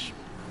funerals,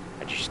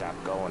 I just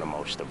stopped going to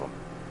most of them.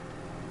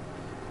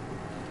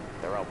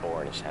 They're all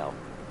boring as hell.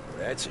 Well,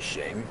 that's a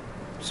shame,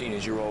 seeing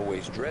as you're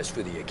always dressed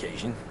for the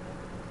occasion.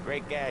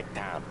 Great gag,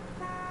 Tom.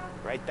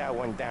 Write that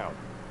one down.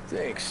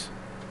 Thanks.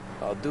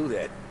 I'll do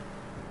that.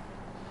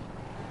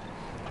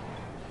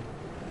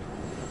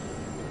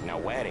 Now,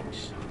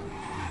 weddings.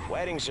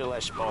 Weddings are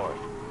less boring.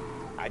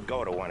 I'd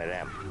go to one of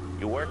them.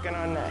 You working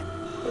on that?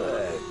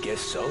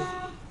 Guess so.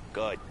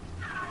 Good.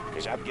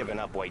 Because I've given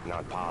up waiting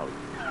on Polly.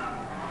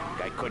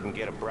 Guy couldn't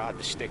get a broad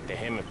to stick to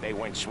him if they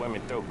went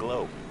swimming through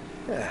glue.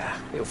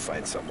 He'll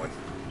find someone.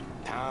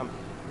 Tom,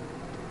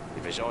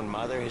 if his own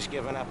mother has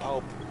given up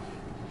hope,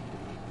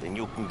 then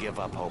you can give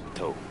up hope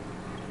too.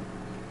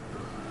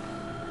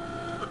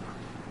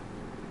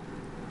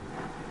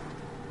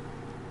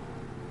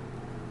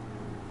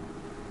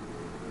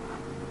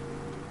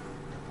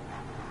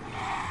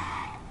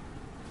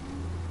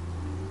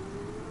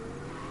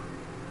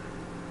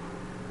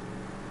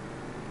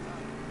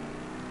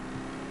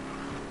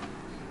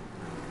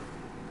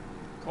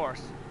 Of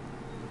course.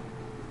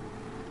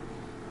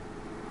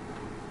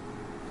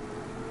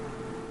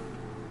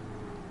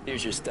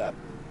 Here's your stop.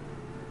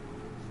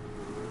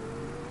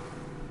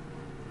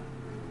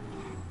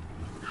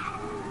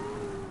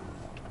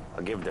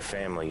 I'll give the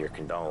family your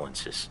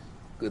condolences.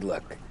 Good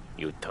luck.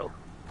 You too.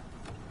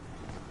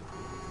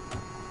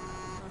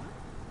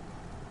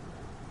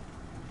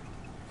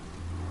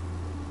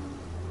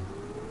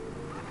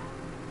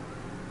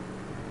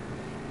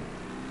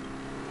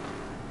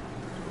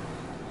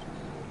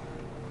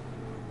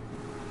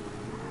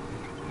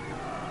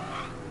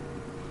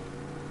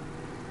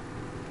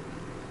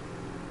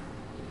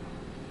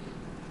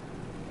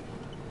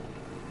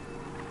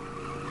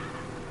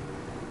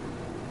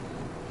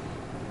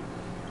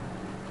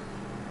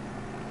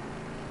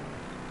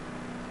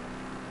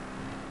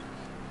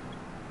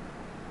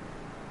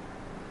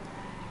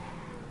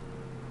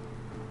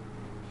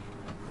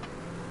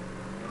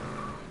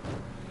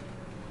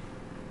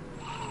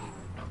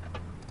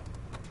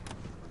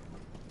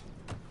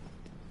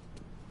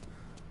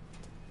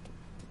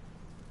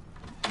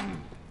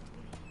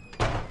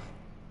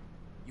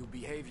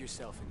 behave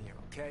yourself in here,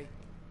 okay?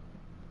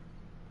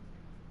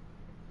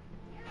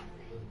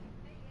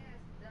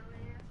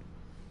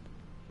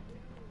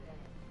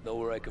 Know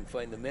where I can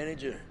find the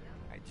manager?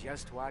 I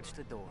just watched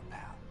the door,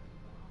 pal.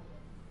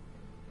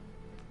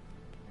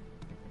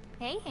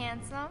 Hey,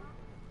 handsome.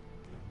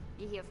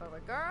 You here for a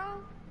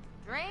girl,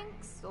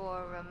 drinks,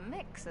 or a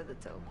mix of the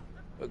two?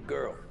 A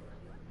girl.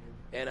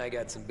 And I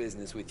got some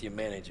business with your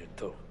manager,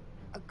 too.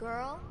 A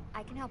girl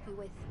I can help you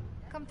with.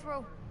 Come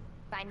through.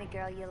 Find a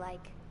girl you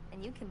like,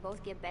 and you can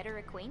both get better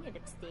acquainted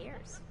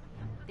upstairs.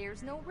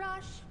 There's no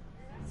rush,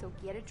 so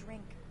get a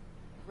drink.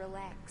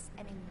 Relax,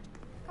 and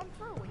come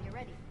through when you're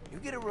ready. You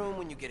get a room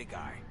when you get a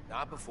guy,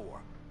 not before.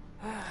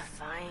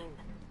 Fine.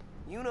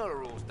 You know the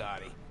rules,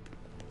 Dottie.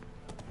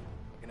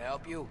 Can I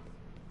help you?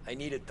 I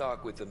need to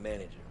talk with the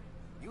manager.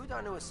 You with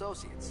our new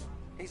associates.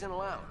 He's in the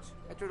lounge.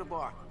 Head through the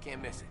bar.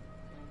 Can't miss it.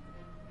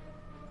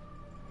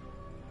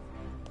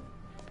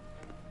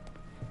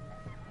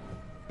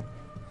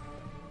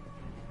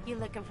 You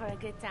looking for a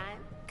good time?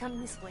 Come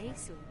this way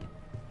soon.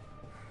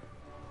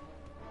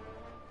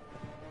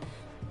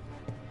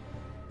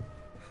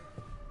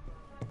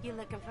 You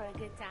looking for a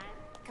good time?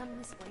 Come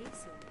this way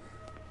soon.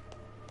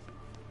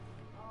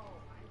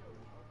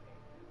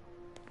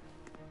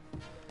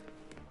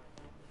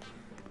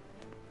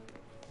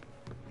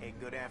 Hey,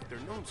 good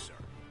afternoon, sir.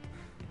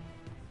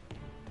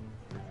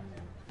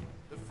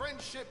 The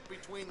friendship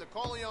between the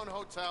Corleone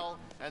Hotel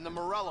and the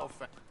Morello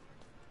family.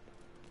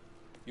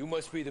 You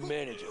must be the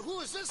manager. Who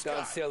is this Don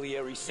guy?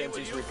 Salieri sends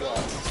Hey, his will you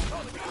regards. fellas?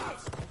 Oh, the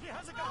cops! Yeah,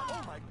 how's it going?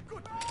 Oh, my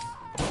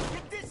goodness.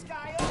 Get this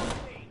guy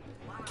off me!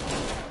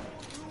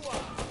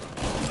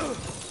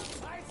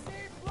 I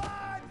see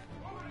blood!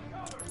 Over to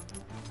cover!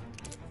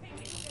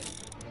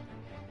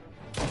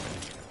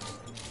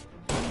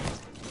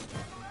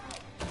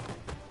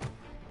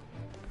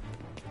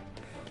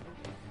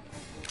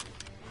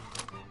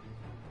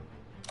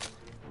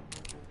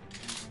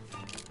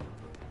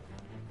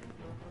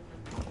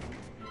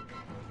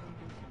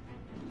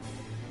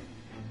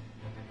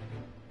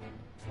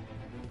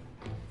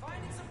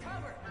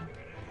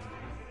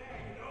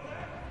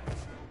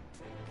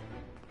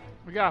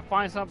 We gotta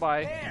find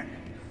somebody.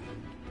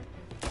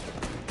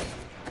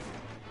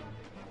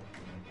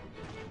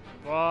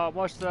 Well, I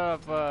must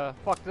have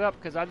fucked it up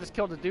because I just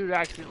killed a dude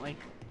accidentally.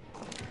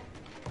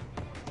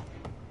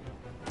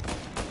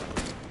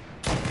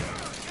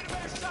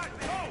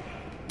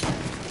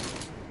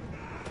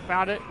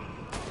 Found it.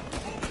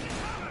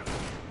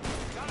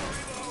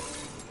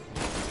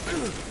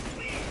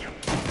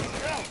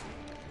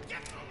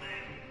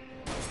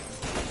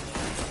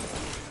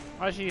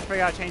 I just need to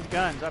figure out how to change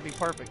guns. That'd be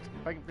perfect.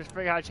 If I can just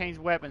figure out how to change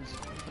weapons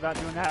without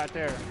doing that out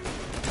there.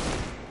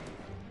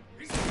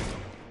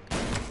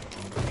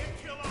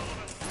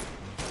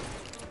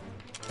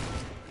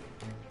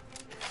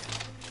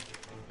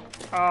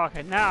 Oh,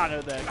 okay, now I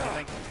know that.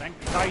 Thank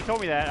you. How you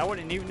told me that. I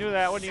wouldn't even knew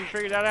that. I wouldn't even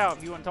figure that out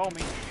if you wouldn't told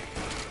me.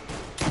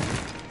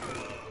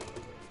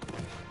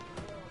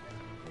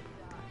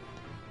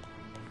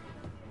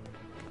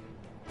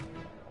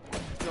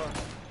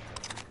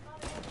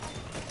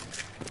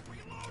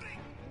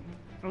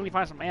 Let me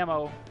find some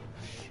ammo.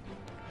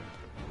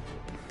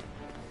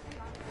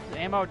 Is the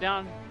ammo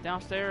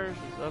downstairs?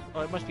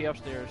 Oh, it must be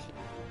upstairs.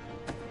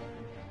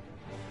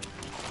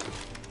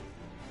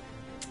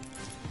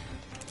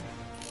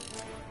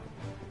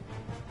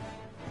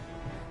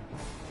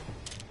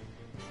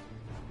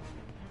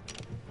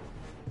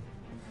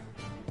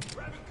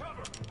 Grabbing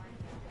cover!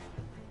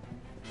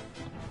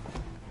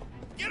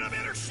 Get a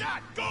better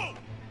shot! Go!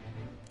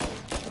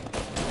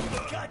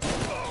 Gotcha!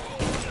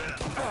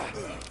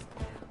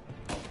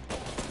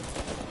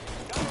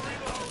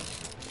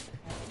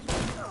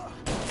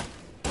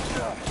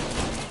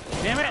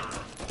 Damn it!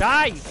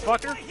 Die, you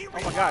fucker!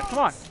 Oh my god, come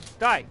on!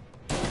 Die!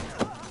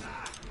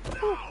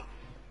 Whew.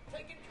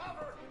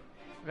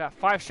 We got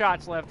 5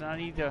 shots left and I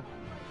need to...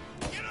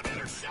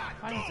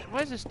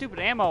 Where's this stupid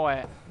ammo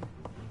at?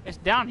 It's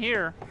down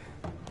here.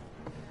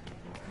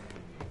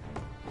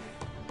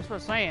 That's what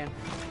I'm saying.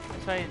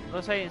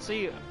 Let's say and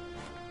see.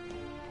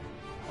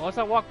 Unless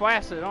I walk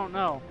past it, I don't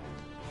know.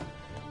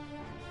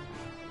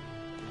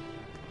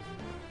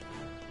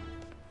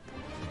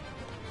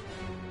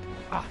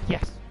 Ah,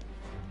 yes.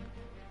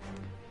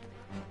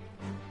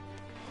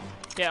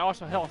 Yeah,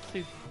 also health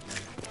too.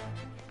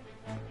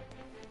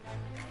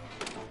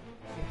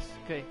 Yes,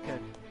 good, good.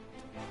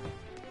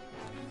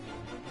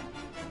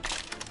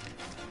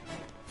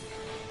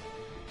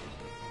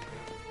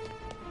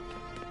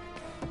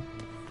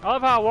 I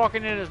love how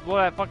walking in just blow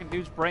that fucking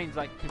dude's brains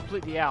like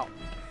completely out.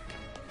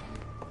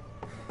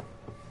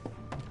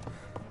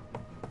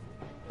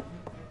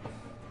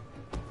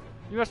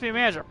 You must be a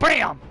manager.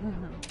 BAM!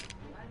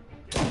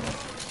 Get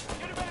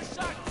a better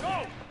shot!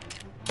 Go!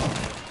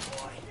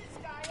 Boy, this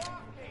guy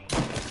off me!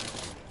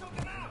 Took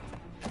him out!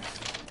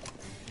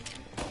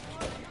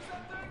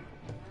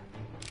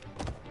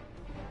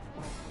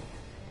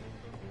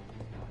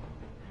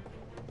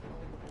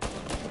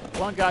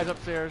 One guy's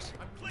upstairs.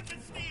 I'm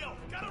clicking steel!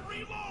 Gotta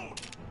reload!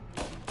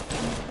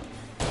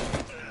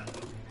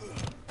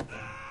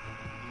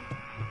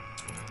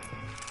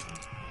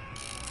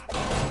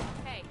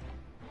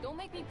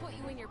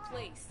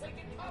 face.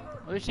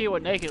 At least he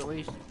was naked, at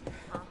least.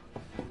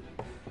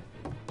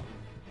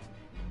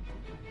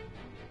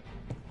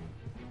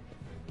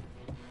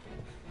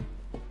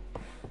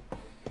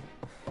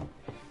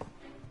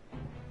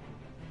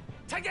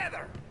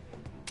 Together!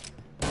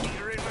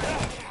 You're in my...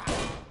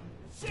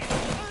 Shit!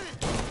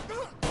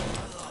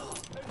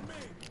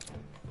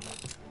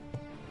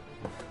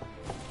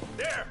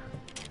 There!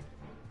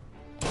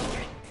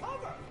 Get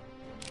cover!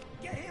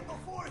 Get him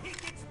before he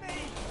gets me!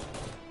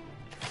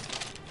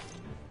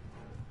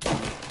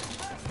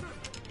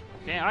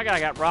 Damn, I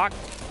got rocked.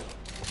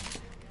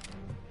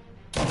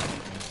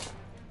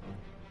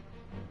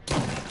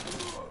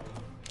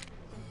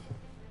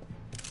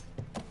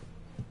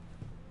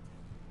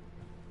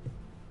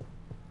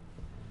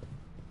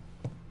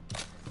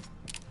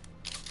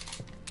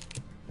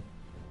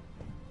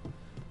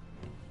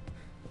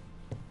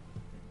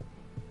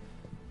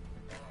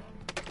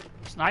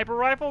 Sniper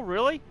rifle?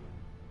 Really?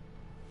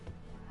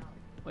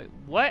 Wait,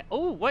 what?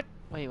 Oh, what?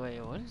 Wait,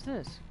 what is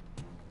this?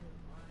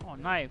 Oh,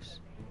 knives.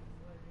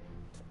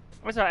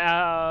 What's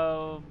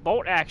that?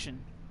 Bolt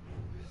action.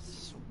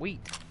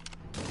 Sweet.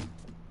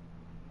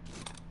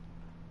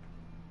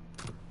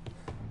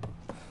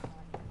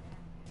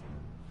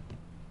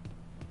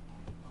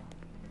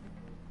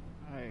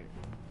 Alright.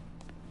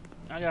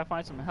 I gotta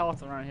find some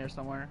health around here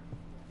somewhere.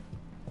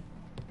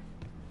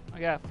 I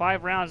got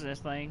 5 rounds in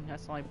this thing.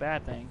 That's the only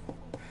bad thing.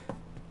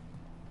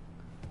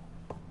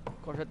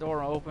 Of course, that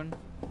door will open.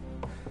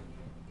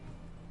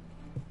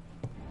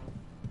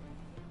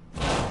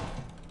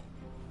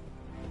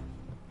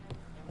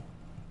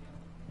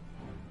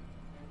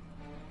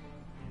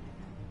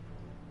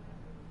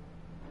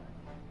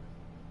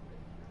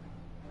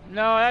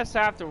 No, that's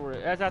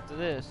afterward. That's after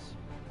this.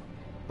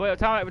 But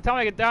by the time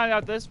I get down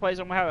out this place,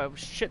 I'm gonna have a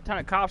shit ton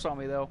of cops on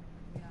me, though.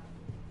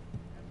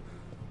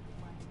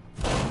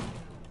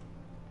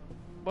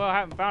 Well, I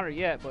haven't found her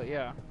yet, but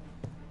yeah.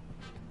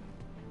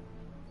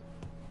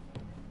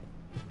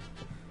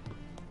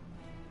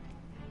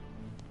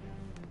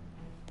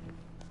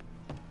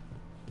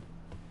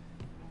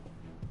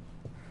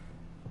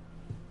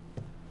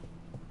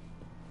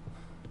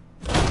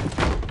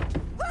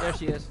 There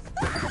she is.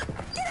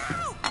 Get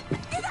out!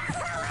 Get the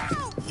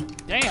hell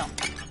out! Damn.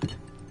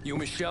 You,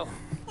 Michelle?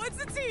 What's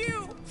it to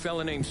you?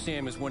 Fella named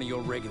Sam is one of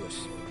your regulars.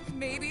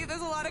 Maybe there's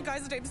a lot of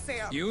guys named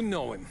Sam. You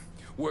know him.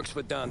 Works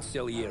for Don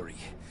Celieri.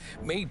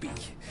 Maybe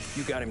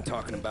you got him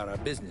talking about our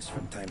business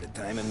from time to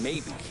time, and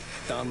maybe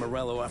Don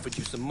Morello offered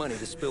you some money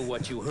to spill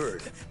what you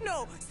heard.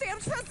 No, Sam,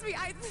 trust me.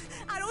 I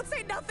don't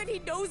say nothing. He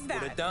knows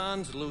that. Well, the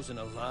Don's losing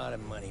a lot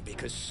of money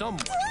because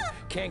someone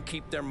can't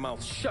keep their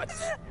mouth shut.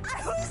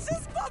 I was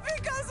just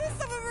bumping guns with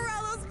some of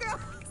Morello's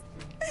girls.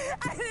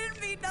 I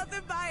didn't mean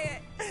nothing by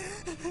it.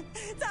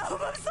 Tell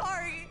him I'm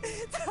sorry.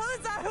 Tell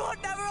him I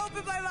won't never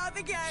open my mouth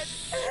again.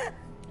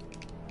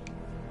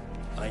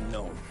 I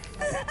know.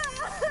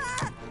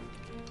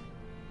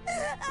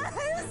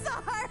 I'm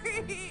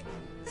sorry.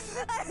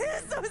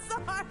 I'm so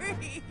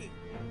sorry.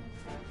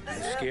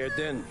 You scared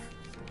then?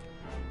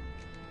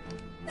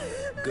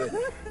 Good.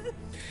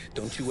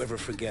 Don't you ever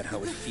forget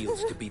how it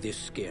feels to be this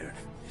scared.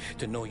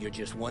 To know you're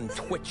just one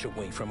twitch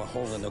away from a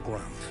hole in the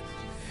ground.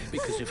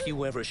 Because if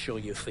you ever show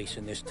your face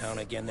in this town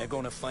again, they're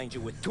gonna find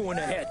you with 2 in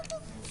the head.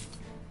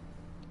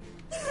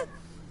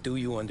 Do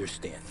you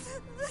understand?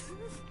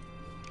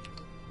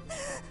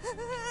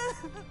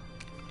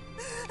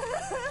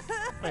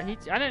 I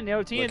didn't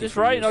know Tina Lucky just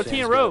for right. you, No, Sam's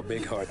Tina got a wrote.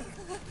 big heart.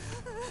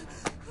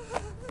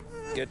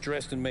 Get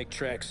dressed and make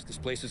tracks. This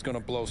place is gonna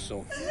blow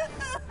soon.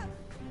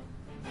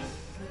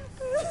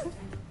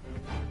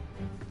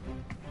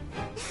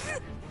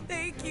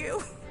 Thank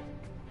you.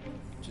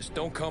 Just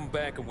don't come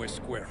back and we're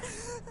square.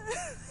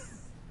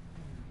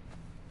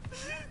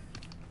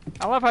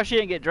 I love how she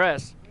didn't get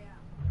dressed.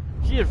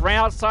 She just ran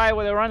outside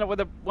with her with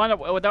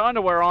the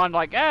underwear on,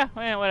 like,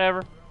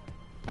 whatever.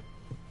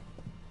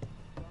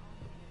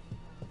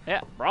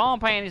 Yeah, bra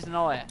and panties and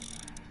all that.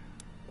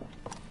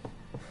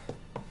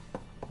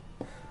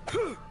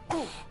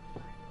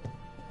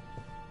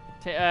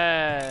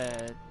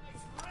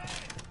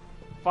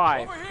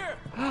 Five. Over here.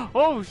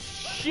 Oh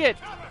shit!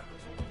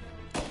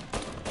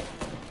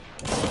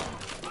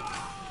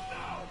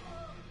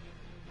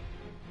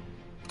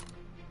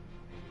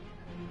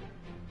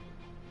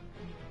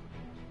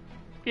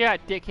 Yeah,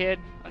 dickhead.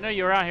 I know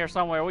you're around here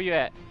somewhere. Where you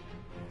at?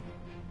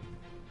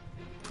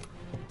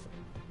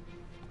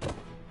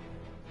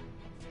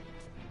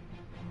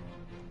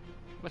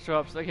 What's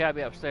up? They gotta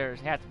be upstairs.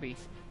 They have to be.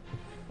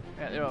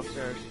 Yeah, they're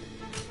upstairs.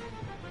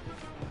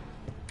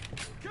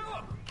 Kill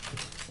him!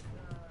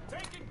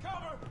 Taking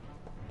cover!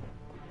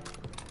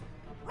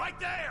 Right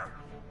there!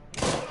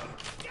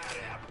 Get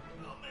him!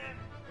 Oh, man!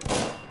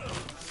 Oh,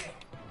 shit!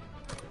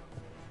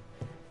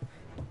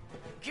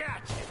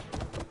 Gotcha!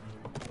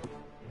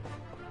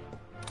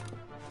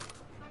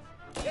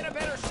 Get a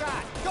better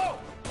shot! Go!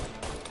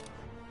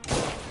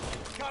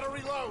 Gotta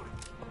reload!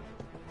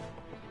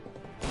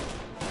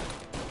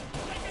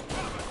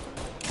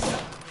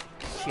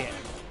 Shit.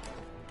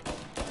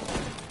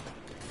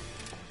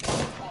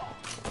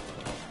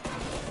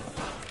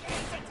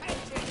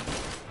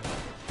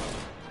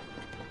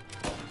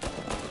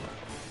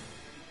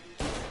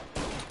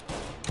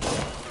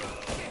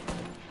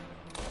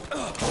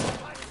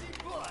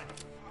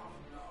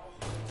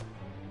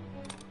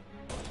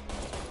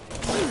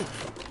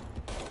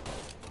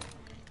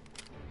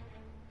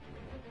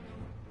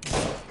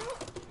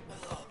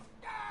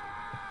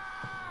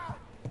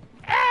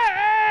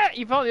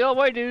 you felt the old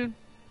way, dude.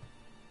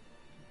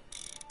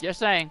 Just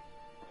saying.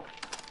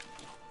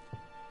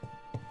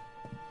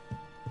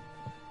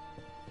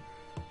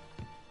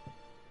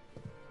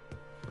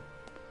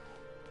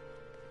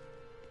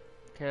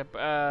 Okay,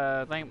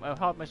 I think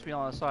help must be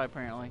on the side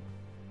apparently.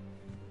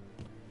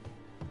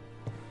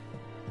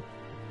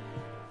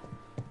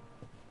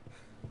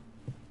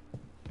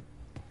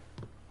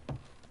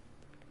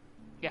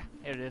 Yeah,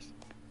 here it is.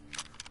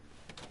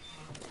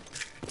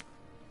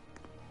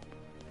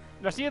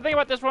 Now, see the thing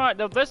about this one,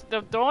 the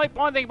only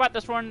thing about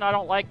this one I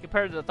don't like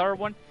compared to the third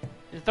one,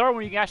 is the third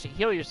one you can actually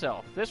heal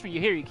yourself. This one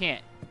you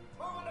can't.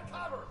 Move to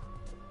cover!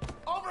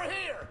 Over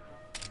here!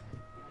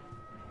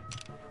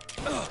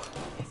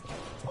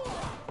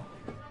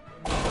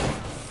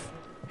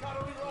 Gotta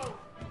reload!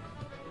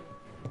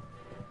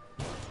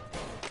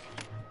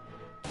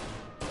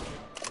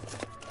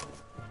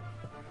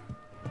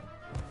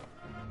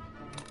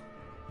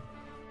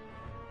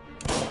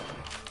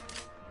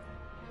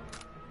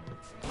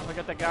 If I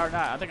got that guy or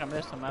not, I think I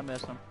missed him. I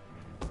missed him.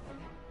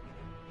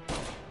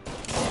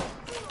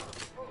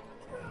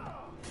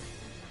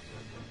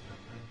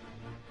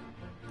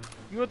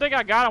 You would think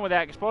I got him with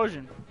that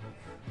explosion.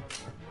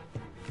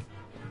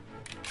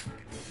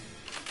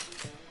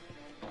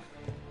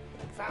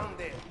 Found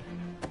it.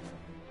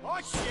 Oh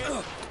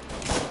shit!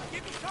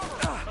 Give me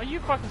cover! Are you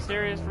fucking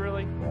serious,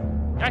 really?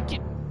 I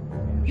can't.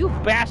 You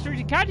bastard!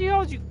 You can't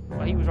use you.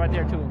 Well, he was right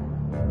there too.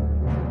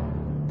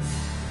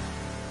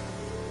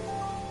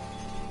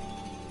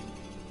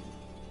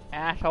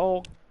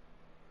 Asshole.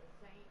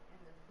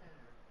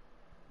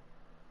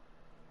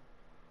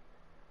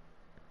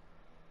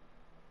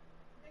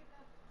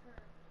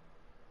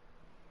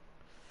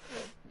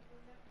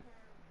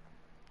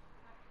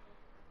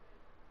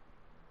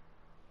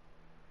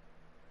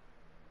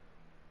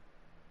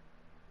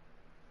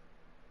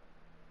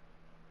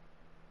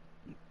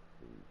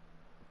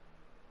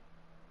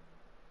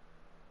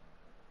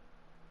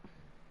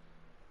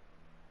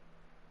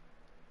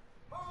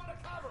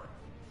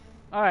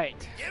 All right.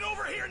 Get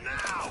over here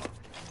now!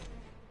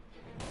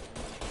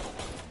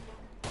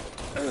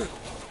 No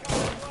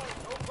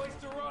place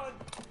to run.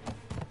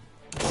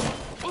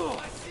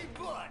 I see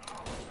blood.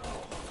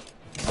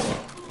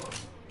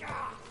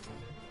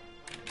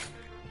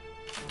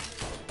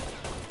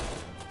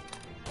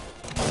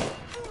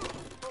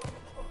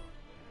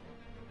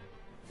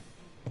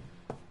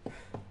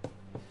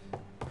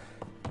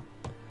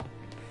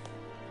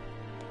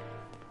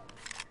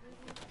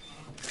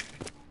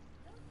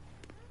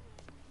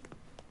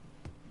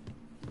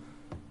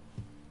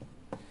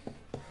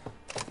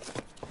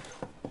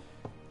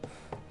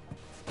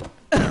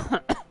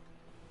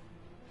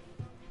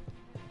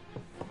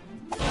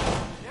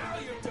 Now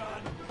you're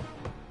done.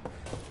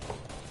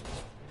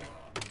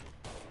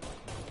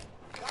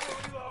 Gotta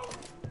reload.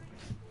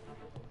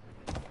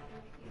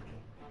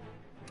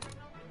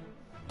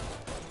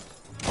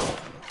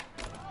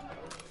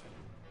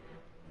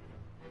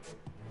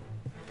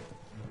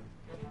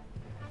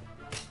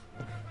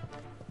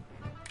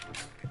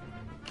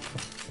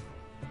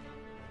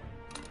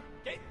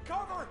 Get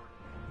cover.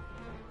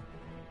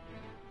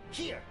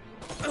 Here.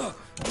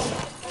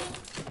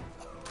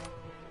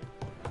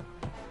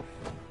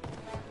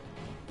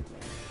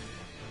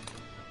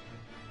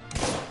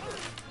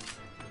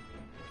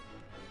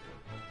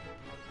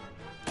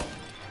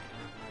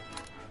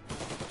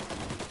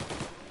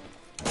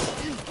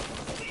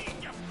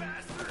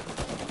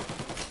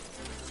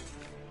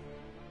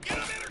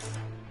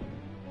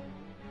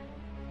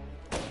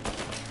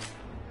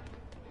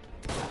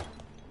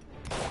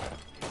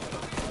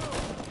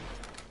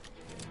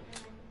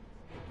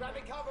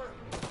 Grabbing cover.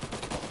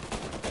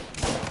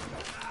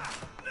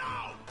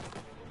 No!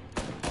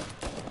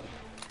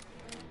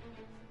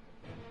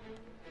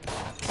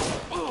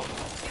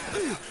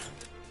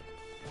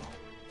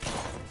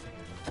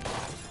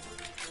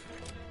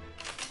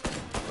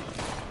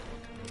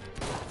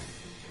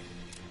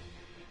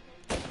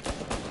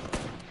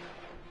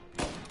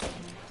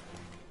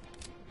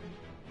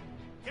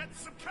 Get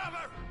some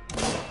cover!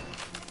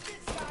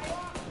 This guy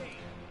off me!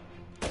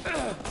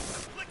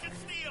 Flick and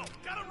steel!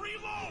 Gotta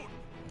reload!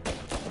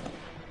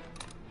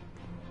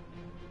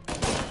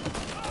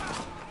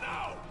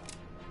 No!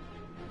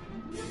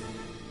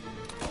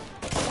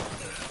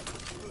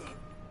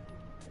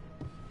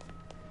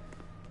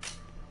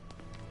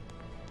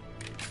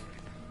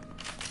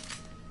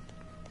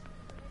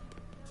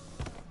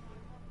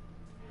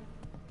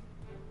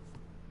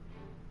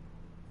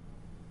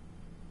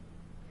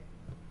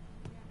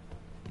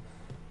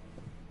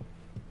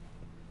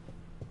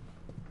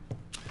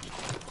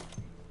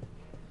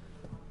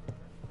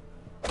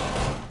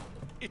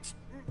 It's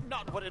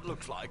not what it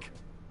looks like.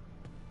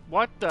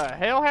 What the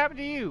hell happened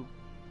to you?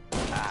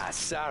 Ah,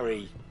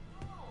 sorry.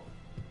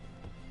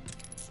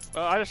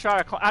 I just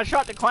shot I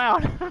shot the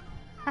clown.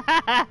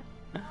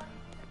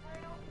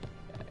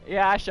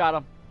 Yeah, I shot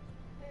him.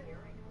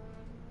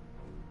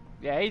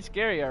 Yeah, he's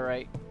scary, all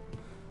right.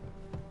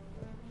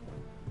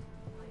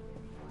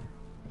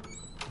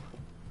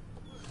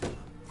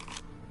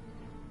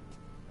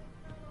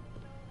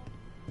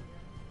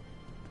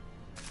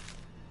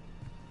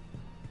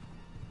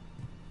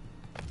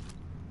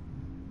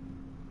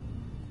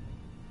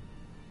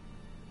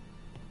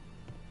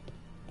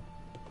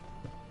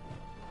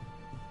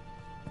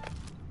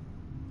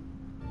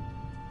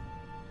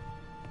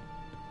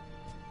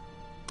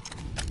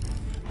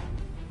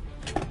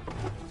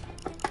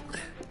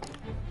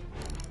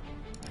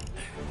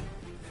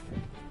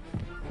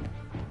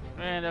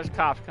 And there's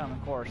cops coming,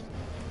 of course.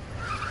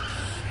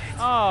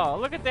 Oh,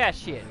 look at that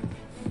shit.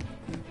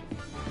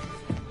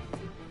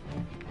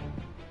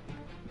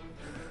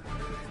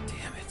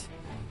 Damn it.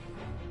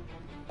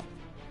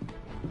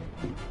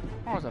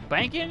 Oh, there's a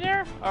bank in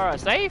there? Or a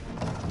safe?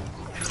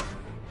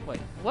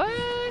 Wait, what?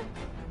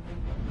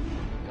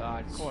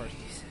 God, of course.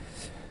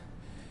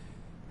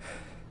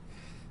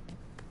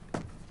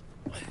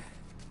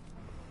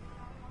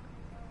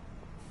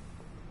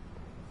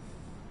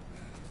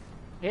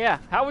 Yeah,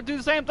 I would do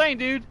the same thing,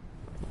 dude.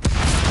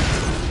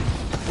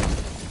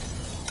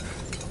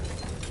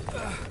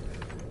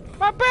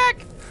 My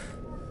back!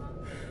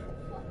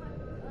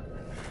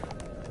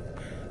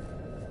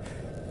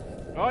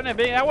 Oh,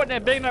 that wasn't a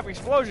big enough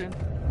explosion.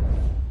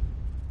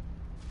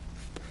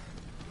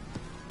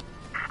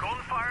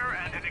 Gunfire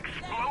and an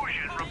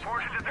explosion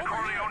reported at the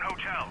Corleone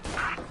Hotel.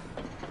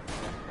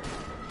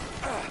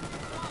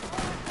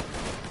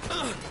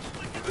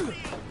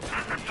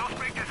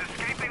 Suspect is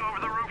escaping over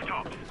the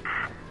rooftops.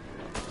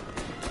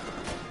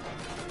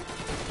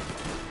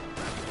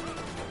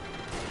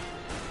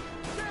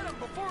 Get him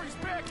before he's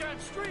back on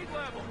street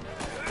level.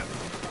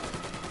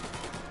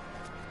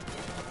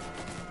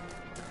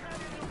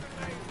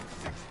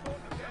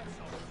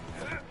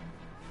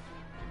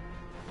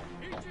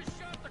 He just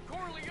shot the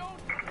Corleone.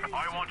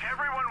 I want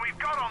everyone we've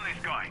got on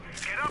this guy.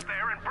 Get up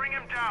there and bring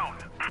him down.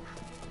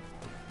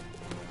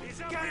 He's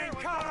getting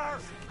cover.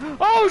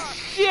 Oh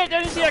shit! I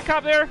didn't see that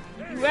cop there,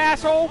 you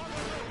asshole!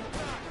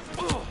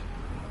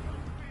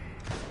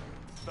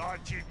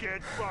 Thought you'd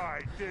get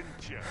by,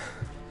 didn't you?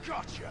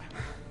 Gotcha.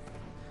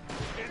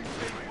 Didn't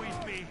think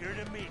we'd be here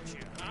to meet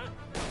you, huh?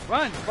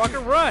 Run,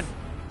 fucker, run!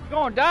 You're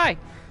gonna die!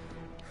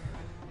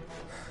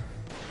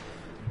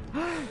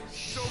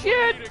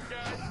 Shit!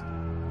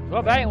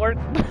 Well, that ain't worked.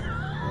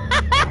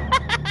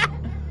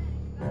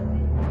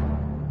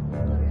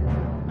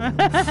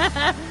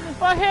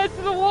 My head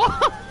to the wall!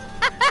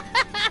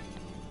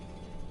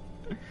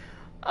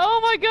 Oh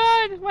my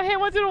god! My head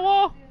went to the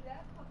wall!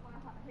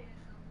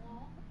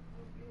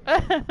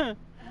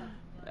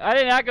 I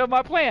did not go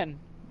my plan.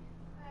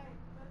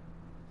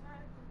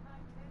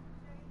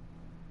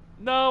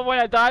 No, when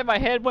I died, my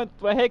head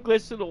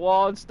glitched to the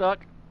wall and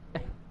stuck.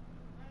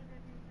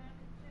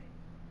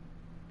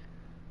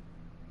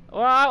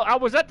 Well, I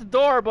was at the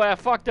door, but I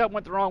fucked up,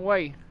 went the wrong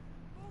way.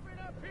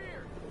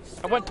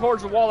 I went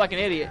towards the wall like an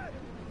idiot.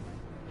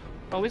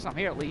 Well, at least I'm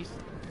here, at least.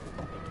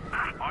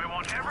 I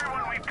want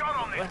everyone we've got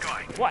on this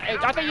guy. What? I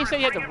thought you said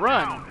you had to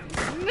run.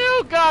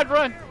 No, God,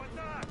 run!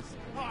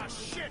 Oh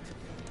shit!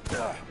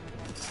 There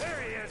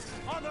he is,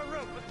 on the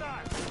roof with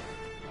us.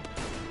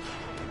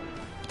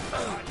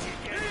 Thought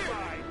you'd get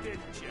by,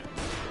 didn't you?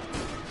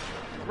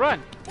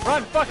 Run!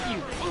 Run! Fuck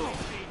you!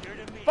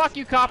 Fuck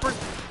you, coppers!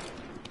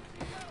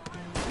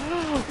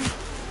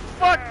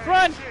 Fuck!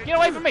 Run! Get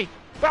away from me!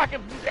 Fuck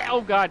him!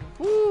 Oh God!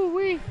 Woo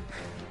wee!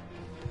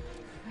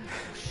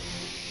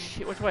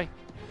 Shit! Which way?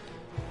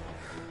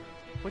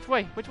 Which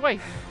way? Which way?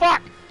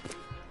 Fuck!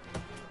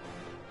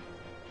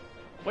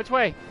 Which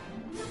way?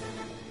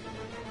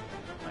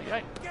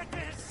 Get to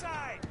his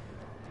side.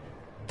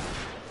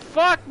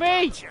 Fuck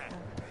me!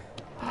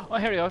 Oh,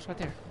 here he goes, right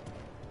there.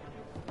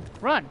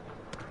 Run!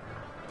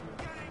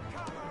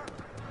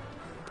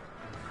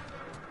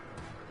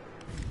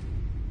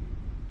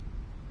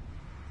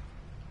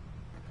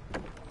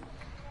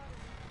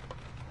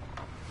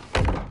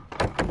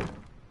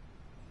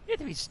 You have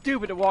to be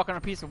stupid to walk on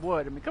a piece of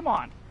wood. I mean, come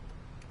on.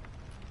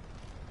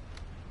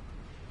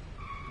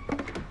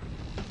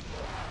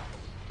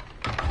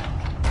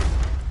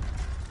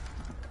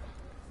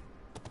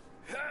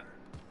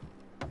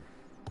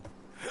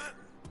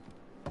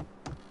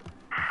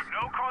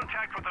 No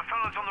contact with the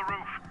fellas on the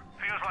roof.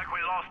 Feels like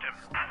we lost him.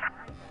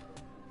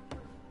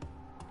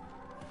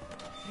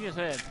 He is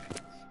dead.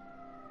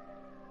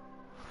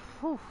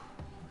 Whew.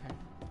 Okay.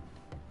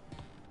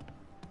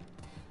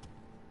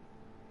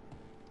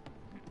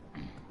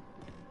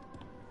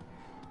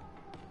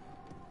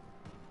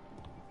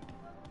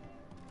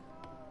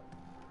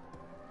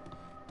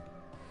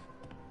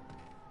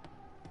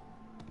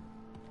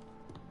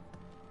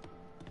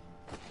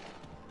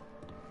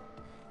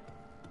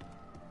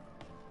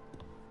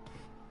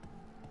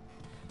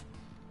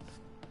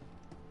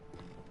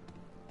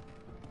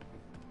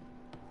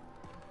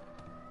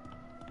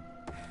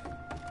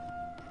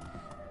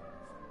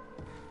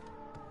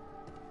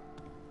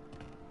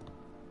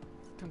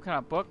 Some kind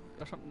of book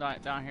or something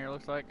down here,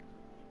 looks like.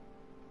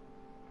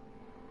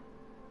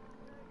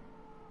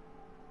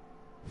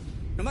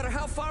 No matter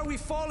how far we've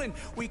fallen,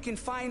 we can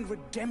find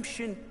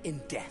redemption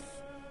in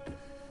death.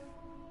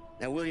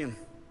 Now, William,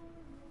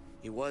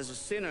 he was a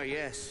sinner,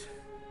 yes,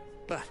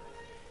 but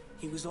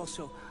he was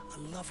also a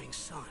loving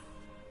son,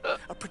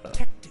 a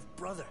protective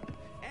brother,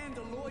 and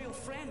a loyal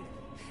friend.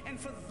 And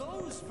for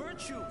those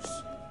virtues,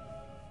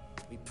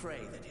 we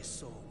pray that his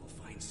soul will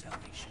find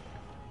salvation.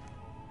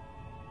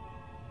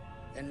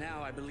 And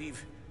now I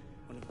believe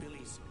one of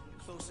Billy's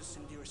closest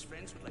and dearest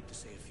friends would like to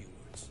say a few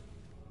words.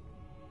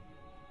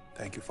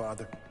 Thank you,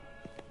 Father.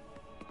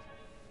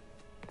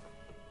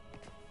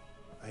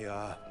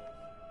 I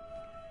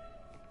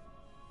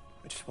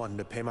just wanted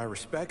to pay my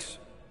respects.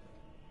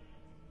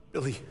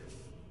 Billy,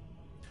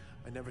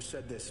 I never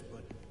said this,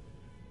 but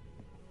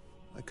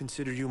I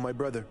consider you my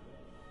brother.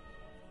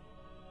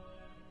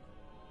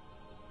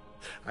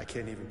 I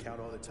can't even count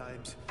all the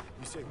times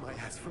you saved my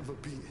ass from a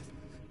beating.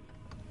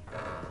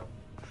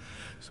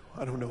 So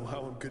I don't know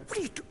how I'm gonna... What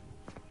are you doing?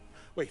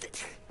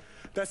 Wait,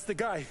 that's the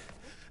guy.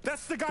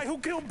 That's the guy who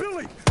killed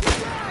Billy!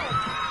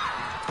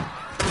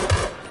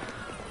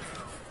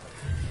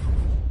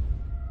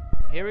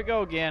 Here we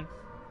go again.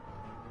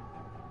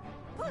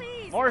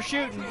 Please! More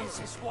shooting.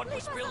 Jesus, what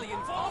was Billy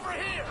involved? Over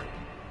here!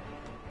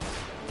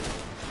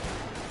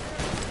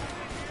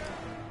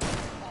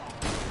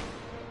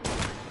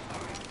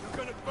 You're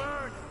gonna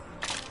burn!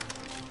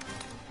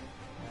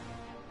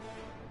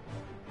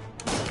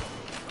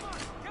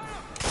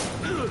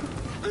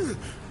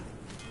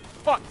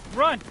 Fuck,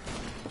 run!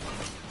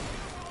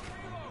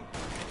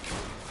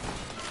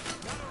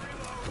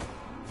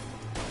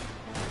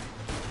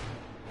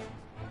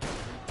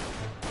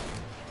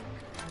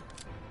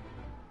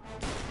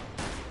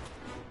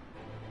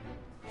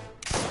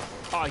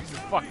 Oh, he's a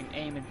fucking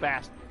aiming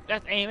bastard.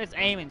 That's it's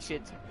aiming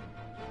shit.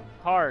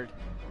 Hard.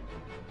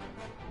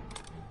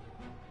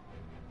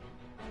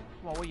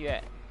 Come on, where you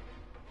at?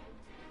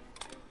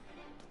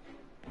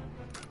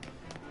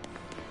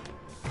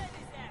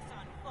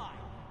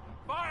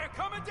 Fire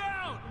coming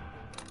down!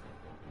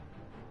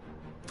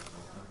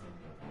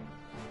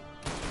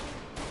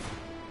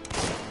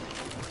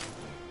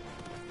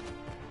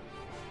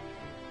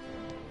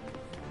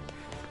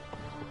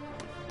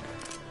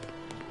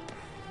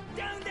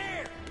 Down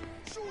there!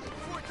 Shoot him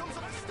before he comes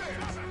up the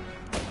stairs!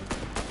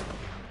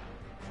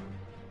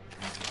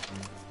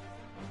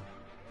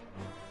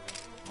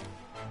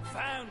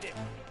 Found him!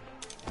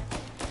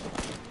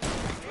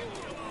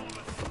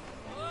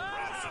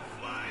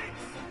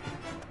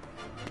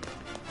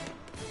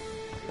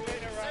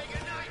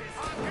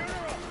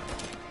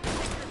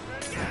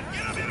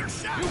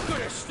 You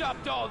could have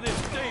stopped all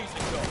this days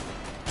ago.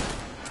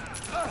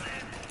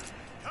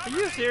 Are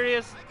you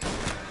serious?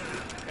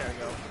 There we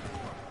go.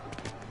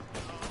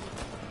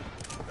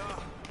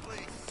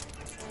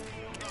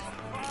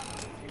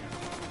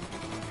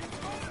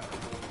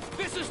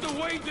 This is the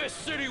way this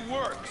city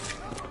works.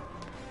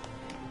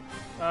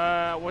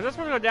 Was I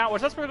supposed to go down?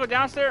 Was I supposed to go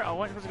downstairs? I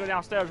wasn't supposed to go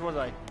downstairs, was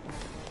I?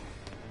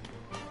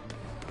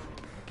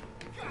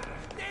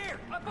 There,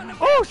 up on the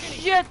Oh balcony.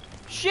 shit!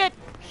 Shit!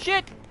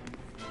 Shit!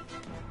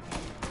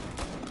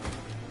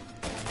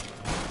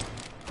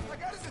 I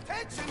got his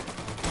attention!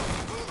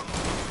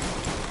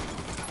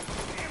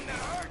 Damn, that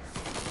hurts!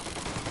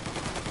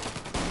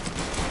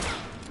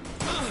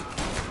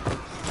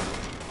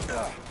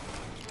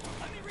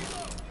 Let me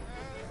reload.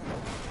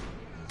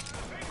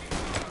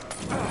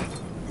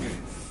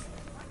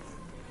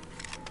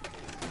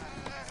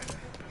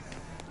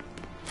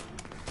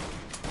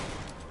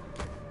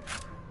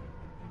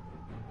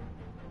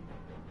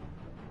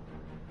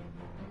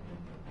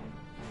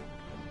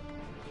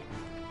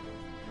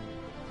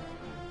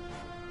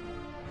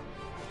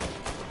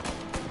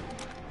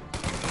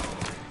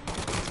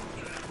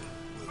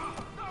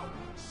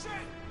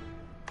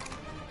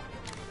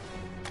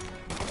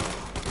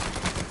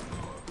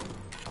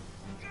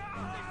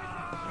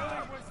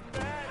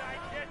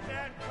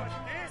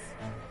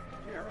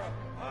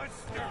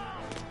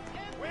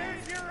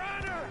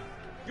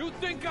 You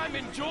think I'm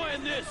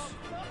enjoying this?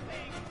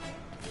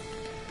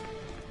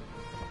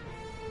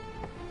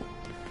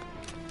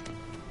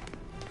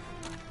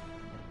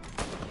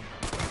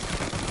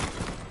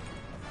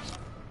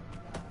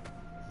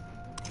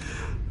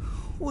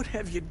 What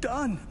have you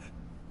done?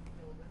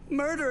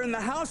 Murder in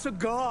the house of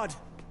God.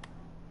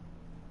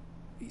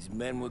 These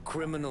men were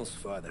criminals,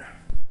 Father.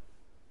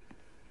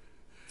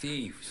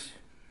 Thieves.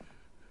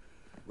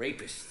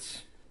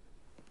 Rapists.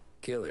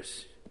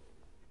 Killers.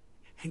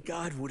 And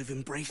God would have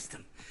embraced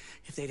them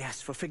if they'd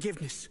asked for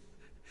forgiveness.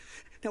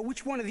 Now,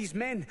 which one of these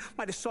men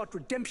might have sought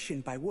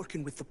redemption by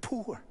working with the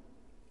poor?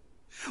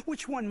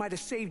 Which one might have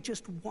saved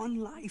just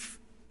one life?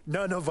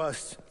 None of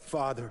us,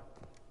 Father.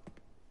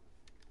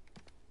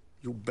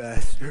 You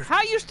bastard. How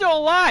are you still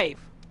alive?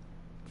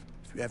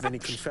 If you have any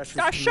confessions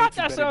I to shot make,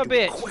 you that son of a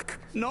better do it bitch. quick.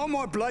 No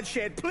more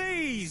bloodshed,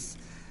 please!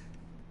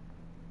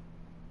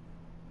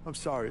 I'm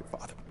sorry,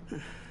 Father.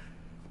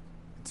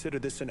 Consider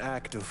this an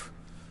act of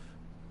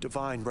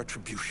divine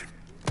retribution.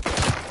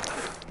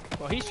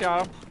 Well, he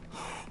shot him.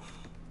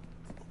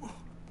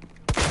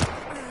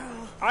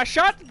 I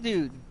shot the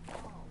dude.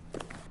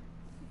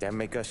 That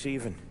make us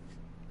even.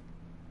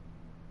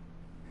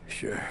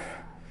 Sure.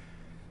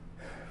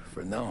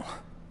 For now.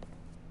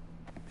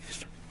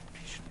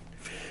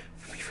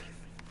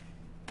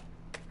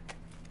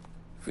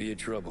 For your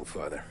trouble,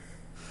 Father.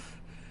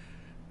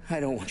 I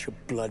don't want your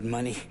blood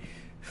money.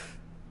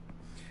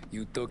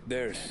 You took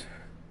theirs.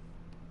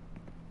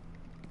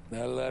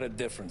 Not a lot of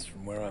difference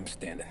from where I'm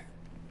standing.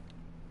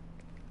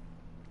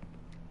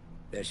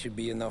 That should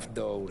be enough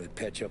dough to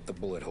patch up the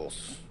bullet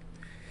holes.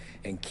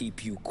 And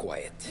keep you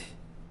quiet.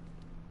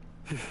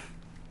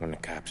 When the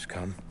cops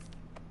come,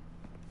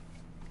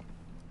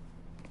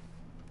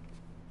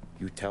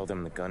 You tell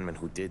them the gunman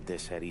who did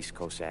this had East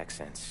Coast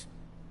accents.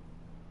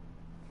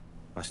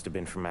 Must have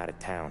been from out of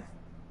town,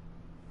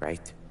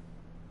 right?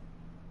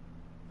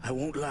 I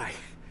won't lie.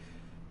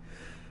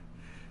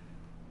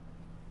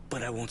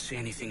 But I won't say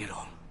anything at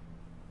all.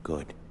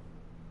 Good.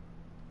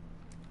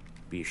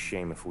 Be a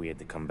shame if we had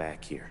to come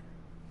back here.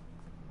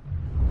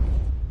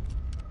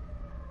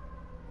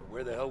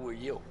 Where the hell were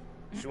you?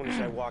 As soon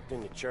as I walked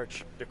in the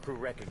church, the crew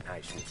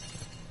recognized me.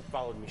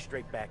 Followed me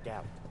straight back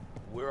out.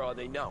 Where are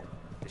they now?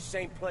 The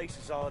same place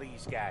as all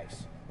these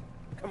guys.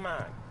 Come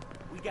on,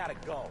 we gotta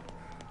go.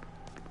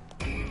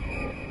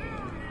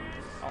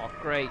 Oh,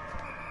 great.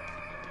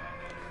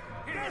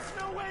 There's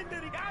no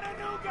ending. Got a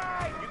new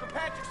guy. You can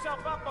patch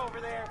yourself up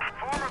over there.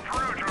 Form a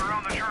perimeter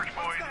around the church,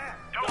 boys.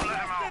 Don't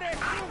let him out.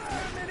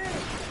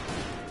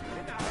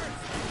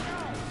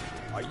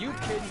 Are you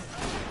kidding?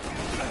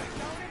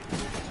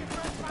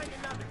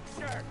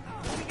 Sure.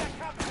 We got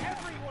cops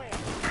everywhere.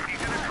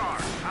 He's in the car.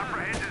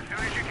 Apprehend as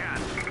soon as you can.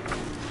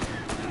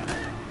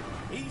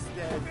 He's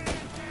dead.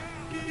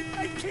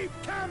 They keep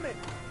coming.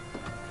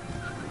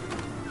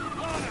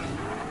 Lana,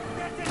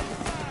 get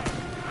inside.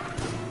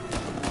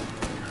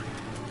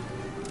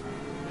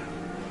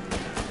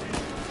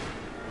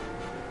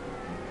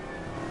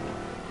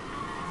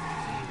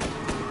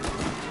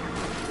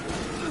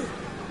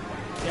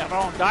 Yeah, if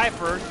I don't die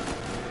first.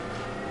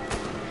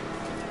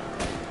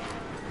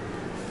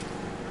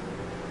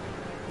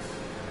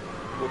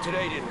 Well,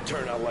 today didn't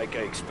turn out like I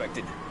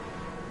expected.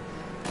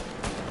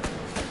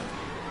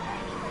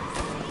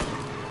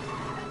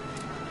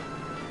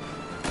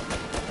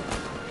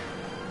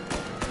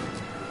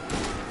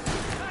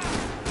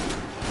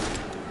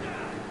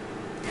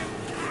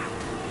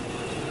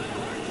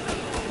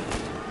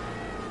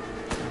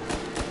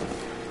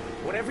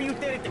 Whatever you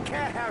did at the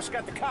cat house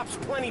got the cops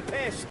plenty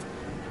pissed.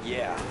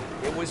 Yeah,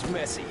 it was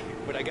messy,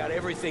 but I got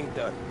everything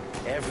done.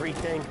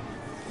 Everything?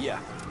 Yeah.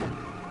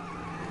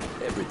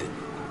 Everything.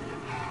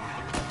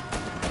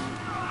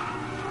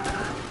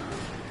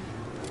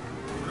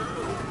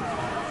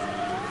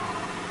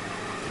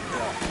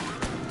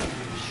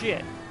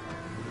 Shit.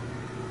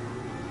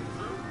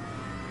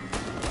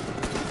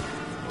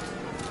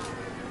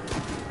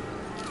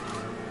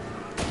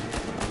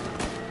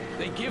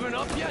 They giving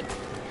up yet?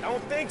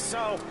 Don't think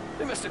so.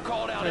 They must have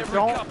called out every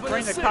Don't cop in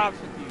bring the the city.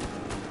 cops with you.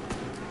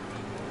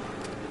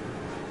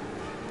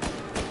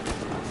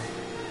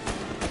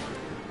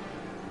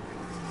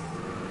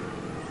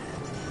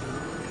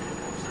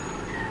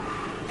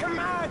 Come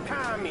on,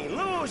 Tommy,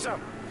 lose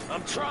him.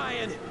 I'm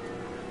trying.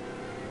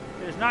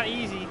 It's not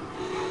easy.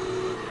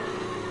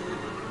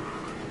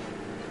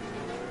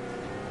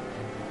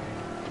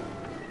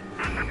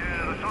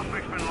 Yeah, the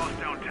suspect's been lost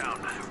downtown.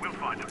 We'll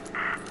find him.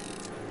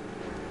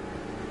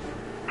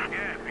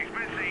 Yeah, he's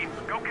been seen.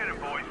 Go get him,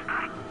 boys.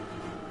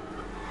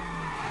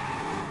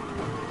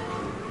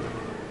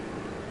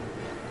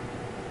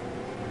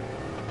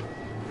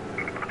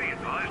 Be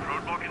advised,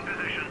 roadblock in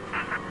position.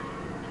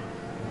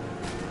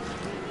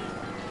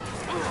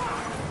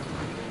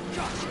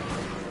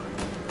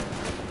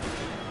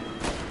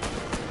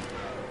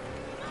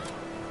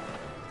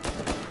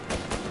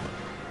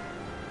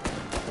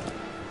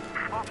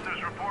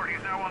 Officers report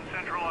he's now on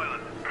Central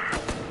Island.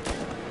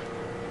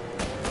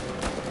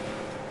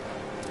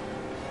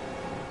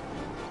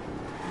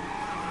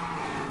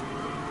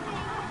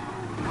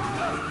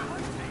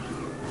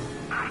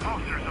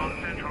 Officers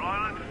on Central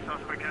Island.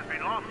 Suspect has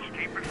been lost.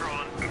 Keep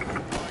patrolling.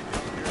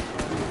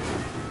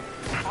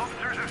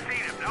 Officers have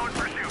seen him. Now in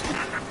pursuit.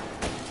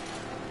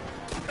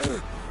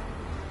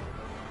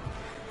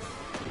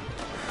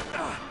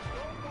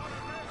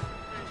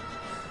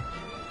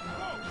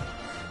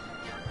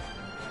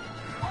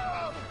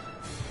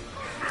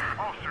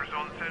 Officers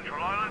on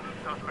Central Island.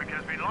 Suspect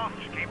has been lost.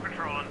 Keep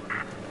patrolling.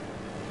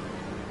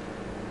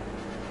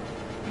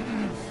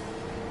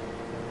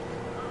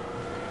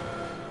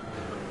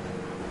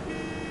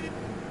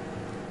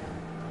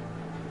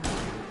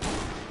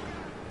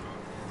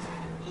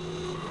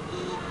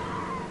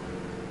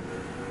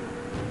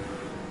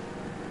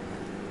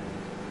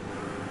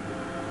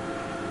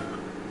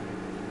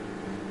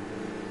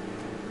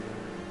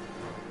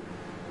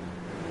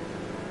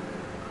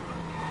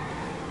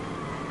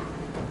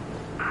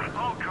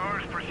 All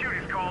cars, pursuit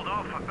is called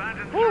off.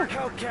 Abandoned search.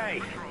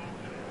 Okay.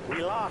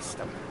 We lost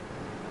him.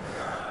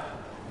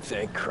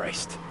 Thank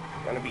Christ.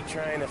 Gonna be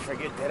trying to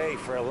forget today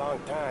for a long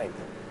time.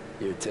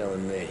 You're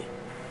telling me.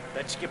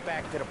 Let's get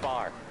back to the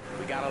bar.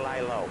 We gotta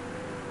lie low.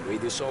 The way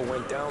this all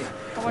went down,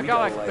 Oh my we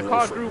god, gotta like lie the low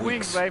car for grew wings,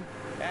 weeks. babe.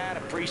 Ah,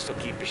 the priest will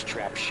keep his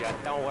trap shut.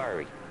 Don't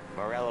worry.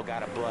 Morello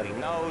got a bloody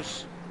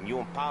nose, and you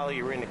and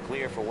Polly are in the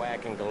clear for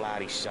whacking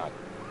Galati's son.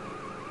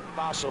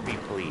 Boss will be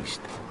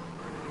pleased.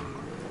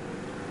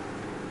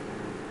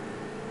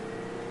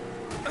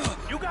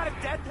 You got a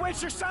death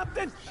wish or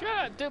something?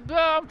 Shut up, dude.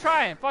 I'm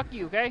trying. Fuck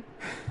you, okay?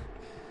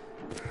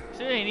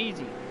 Shit ain't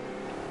easy.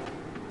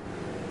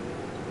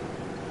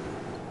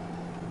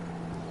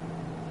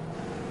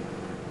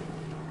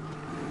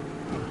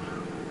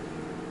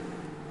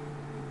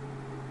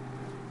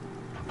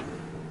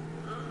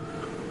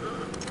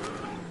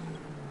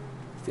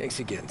 Thanks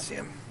again,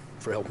 Sam,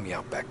 for helping me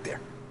out back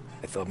there.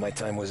 I thought my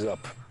time was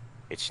up.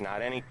 It's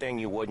not anything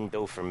you wouldn't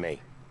do for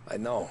me. I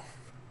know.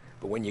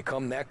 But when you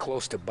come that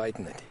close to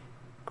biting it,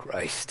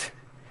 Christ,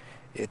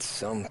 it's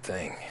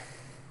something.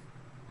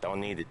 Don't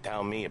need to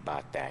tell me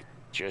about that.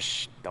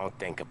 Just don't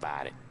think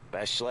about it.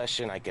 Best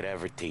lesson I could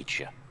ever teach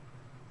you.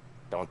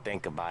 Don't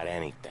think about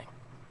anything.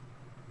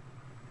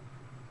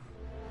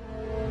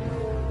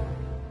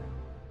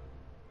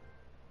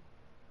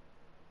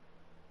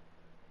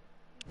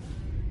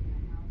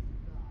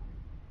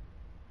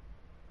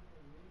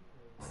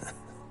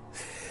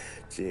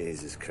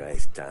 Jesus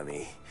Christ,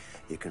 Tommy.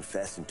 You're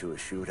confessing to a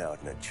shootout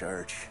in a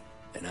church.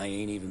 And I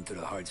ain't even to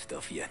the hard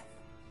stuff yet.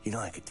 You know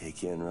I could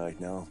take you in right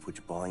now, put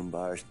you behind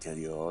bars until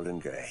you're old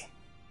and grey.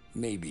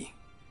 Maybe.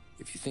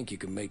 If you think you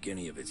can make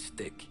any of it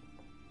stick.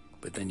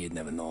 But then you'd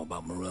never know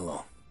about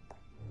Morello.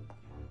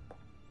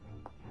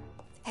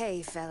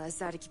 Hey, fellas.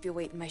 Sorry to keep you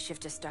waiting. My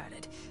shift just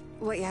started.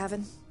 What you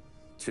having?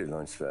 2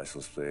 lunch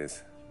specials,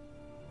 please.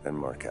 And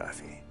more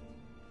coffee.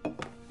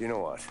 You know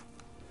what?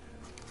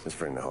 Let's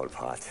bring the whole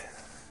pot.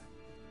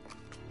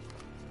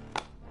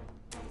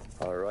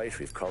 All right,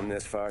 we've come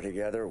this far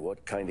together.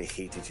 What kind of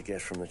heat did you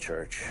get from the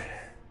church?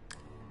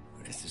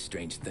 It's a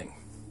strange thing.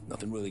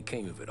 Nothing really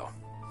came of it all.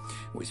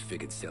 Always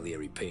figured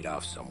Salieri paid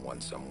off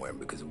someone somewhere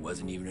because it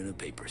wasn't even in the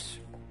papers.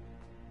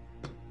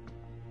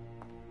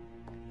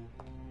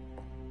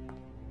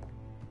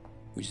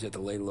 We just had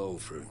to lay low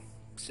for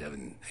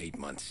 7, 8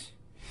 months.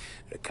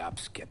 The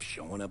cops kept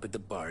showing up at the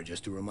bar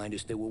just to remind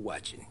us they were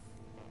watching.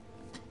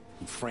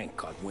 And Frank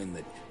caught wind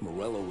that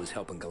Morello was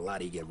helping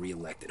Galati get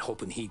reelected,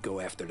 hoping he'd go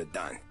after the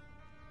Don.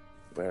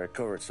 Well, I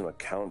recovered some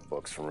account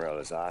books from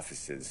Morello's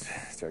offices.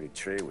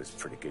 33 was a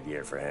pretty good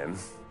year for him.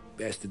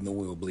 Bastard knew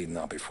we were bleeding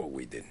out before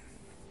we did.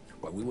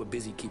 While we were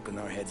busy keeping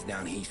our heads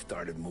down, he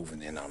started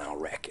moving in on our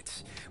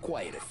rackets.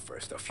 Quiet at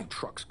first, a few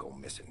trucks go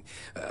missing.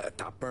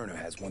 Top burner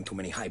has one too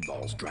many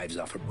highballs, drives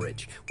off a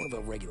bridge. One of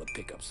our regular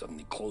pickups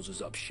suddenly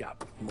closes up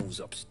shop,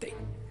 moves upstate.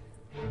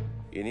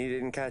 And he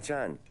didn't catch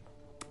on?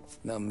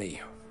 Not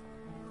me.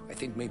 I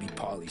think maybe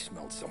Paulie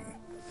smelled something.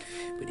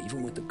 But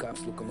even with the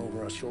cops looking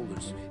over our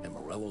shoulders and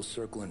Morello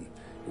circling,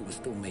 we were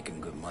still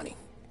making good money.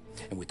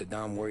 And with the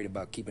Don worried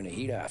about keeping the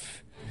heat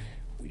off,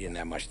 we didn't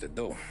have much to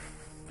do.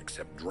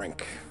 Except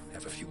drink,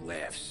 have a few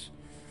laughs.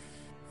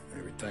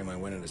 Every time I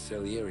went into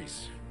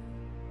Salieri's,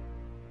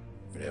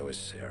 there was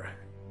Sarah.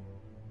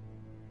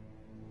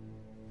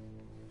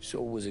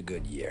 So it was a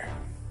good year.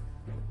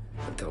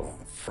 Until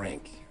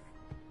Frank.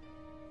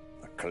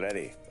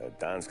 Coletti,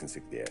 Don's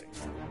consigliere.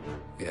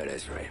 Yeah,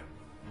 that's right.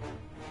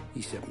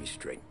 He set me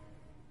straight.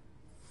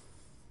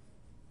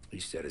 He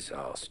set us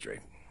all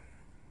straight.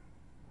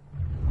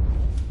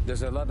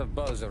 There's a lot of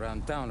buzz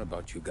around town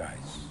about you guys.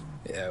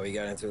 Yeah, we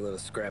got into a little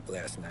scrap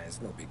last night.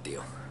 It's no big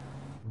deal.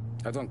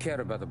 I don't care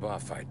about the bar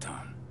fight,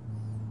 Tom.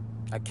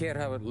 I care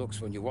how it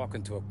looks when you walk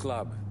into a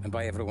club and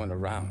by everyone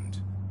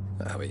around.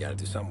 We gotta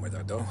do something with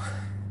our dough.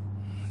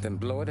 Then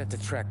blow it at the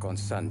track on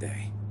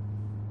Sunday.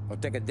 Or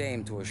take a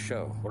dame to a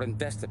show. Or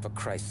invest it for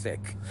Christ's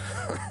sake.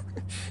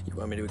 You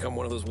want me to become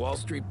one of those Wall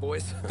Street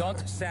boys? Don't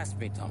sass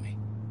me, Tommy.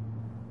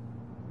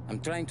 I'm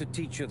trying to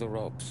teach you the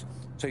ropes,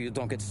 so you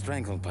don't get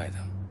strangled by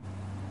them.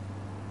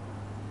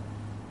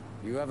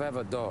 You ever have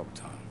a dog,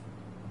 Tom?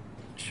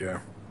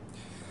 Sure.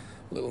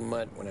 Little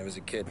mutt when I was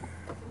a kid.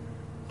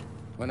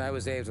 When I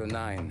was 8 or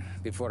 9,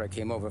 before I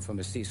came over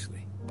from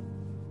Sicily,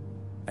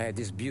 I had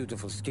this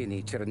beautiful,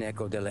 skinny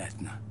Cerneco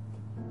dell'Etna.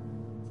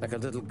 Like a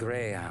little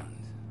greyhound.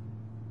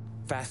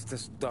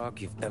 Fastest dog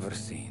you've ever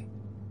seen.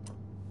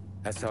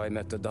 That's how I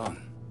met the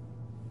Don.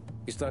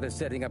 We started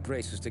setting up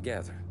races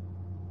together.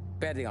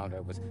 Betting on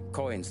her with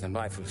coins and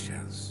rifle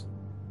shells.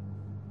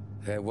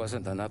 There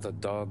wasn't another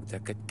dog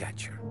that could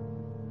catch her.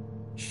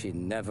 She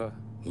never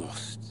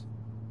lost.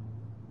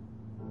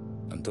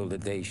 Until the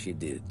day she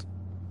did.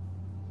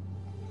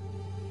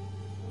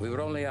 We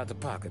were only out a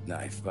pocket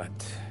knife, but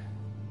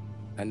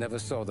I never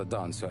saw the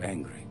Don so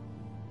angry.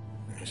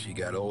 She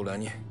got old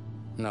on you?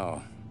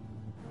 No.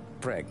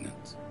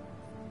 Pregnant.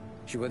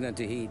 She went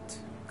into heat,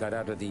 got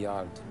out of the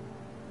yard,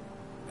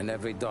 and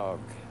every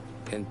dog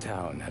in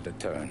town had a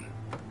turn.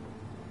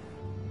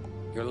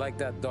 You're like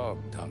that dog,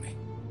 Tommy.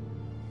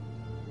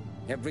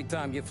 Every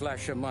time you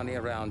flash your money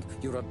around,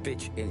 you're a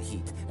bitch in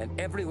heat, and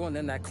everyone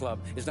in that club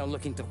is now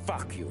looking to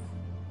fuck you.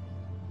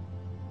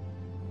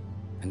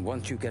 And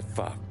once you get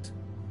fucked,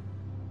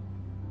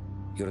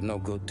 you're no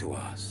good to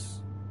us.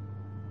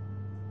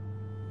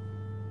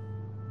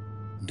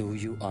 Do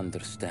you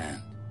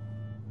understand?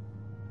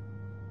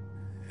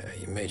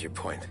 You made your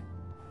point.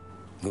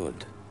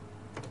 Good.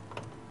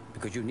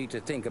 Because you need to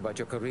think about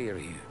your career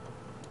here.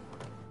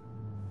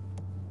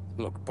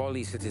 Look,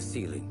 Paulie's at his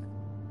ceiling.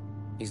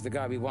 He's the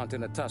guy we want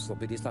in a tussle,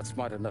 but he's not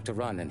smart enough to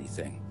run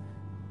anything.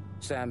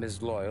 Sam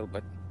is loyal,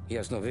 but he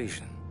has no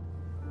vision.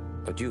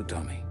 But you,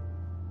 Tommy,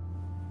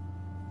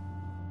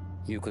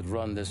 you could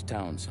run this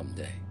town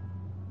someday.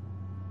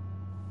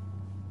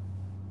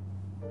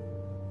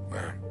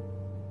 Well,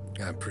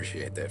 I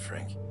appreciate that,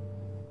 Frank.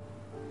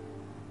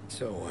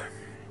 So,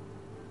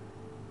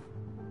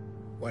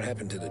 What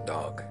happened to the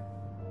dog?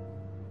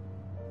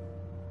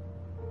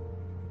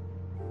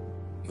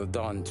 The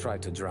Don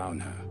tried to drown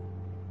her.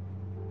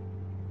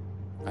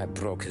 I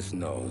broke his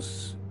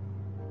nose.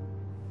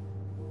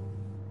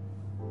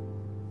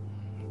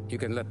 You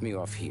can let me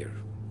off here.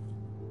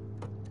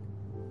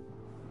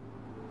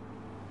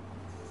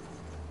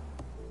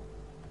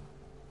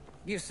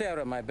 Give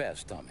Sarah my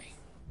best, Tommy.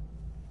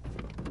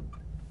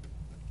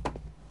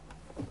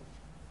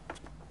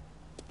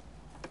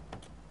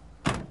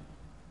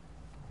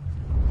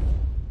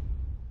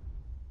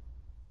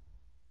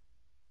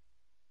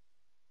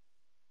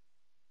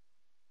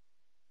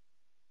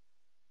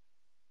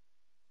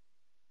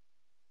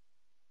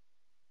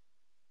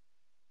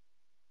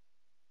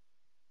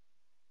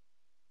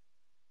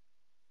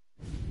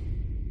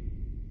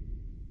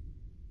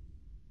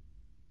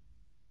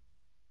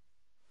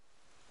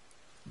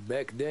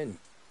 Back then,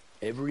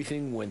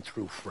 everything went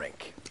through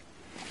Frank.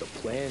 The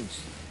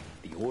plans,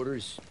 the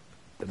orders,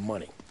 the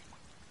money.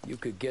 You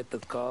could get the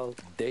call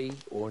day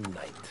or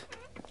night.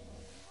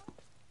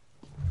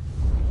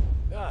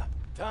 Ah,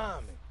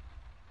 Tommy.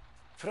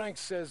 Frank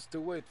says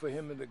to wait for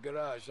him in the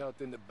garage out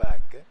in the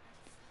back, eh?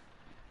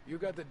 You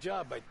got the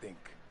job, I think.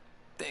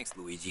 Thanks,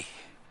 Luigi.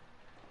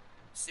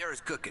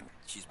 Sarah's cooking.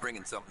 She's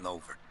bringing something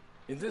over.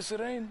 In this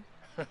rain?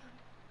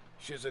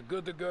 She's a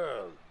good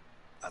girl.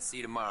 I'll see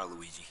you tomorrow,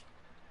 Luigi.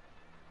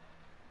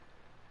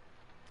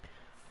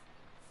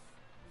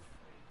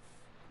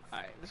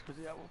 Alright, let's go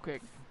do that real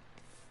quick.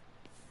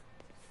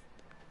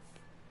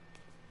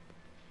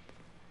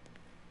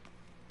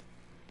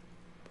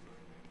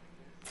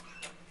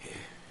 Yeah,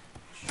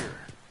 sure.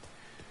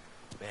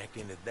 Back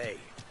in the day,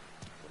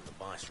 when the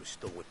boss was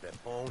still with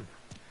that bone,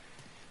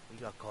 we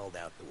got called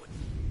out to it.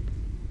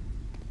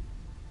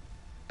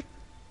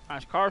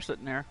 Nice car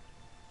sitting there.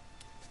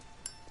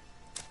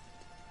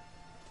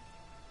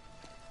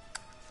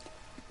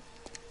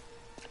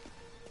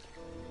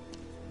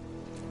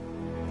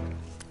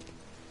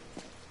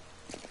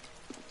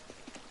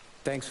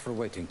 Thanks for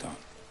waiting, Tom.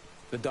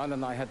 The Don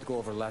and I had to go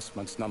over last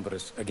month's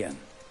numbers again.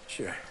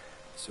 Sure.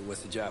 So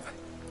what's the job?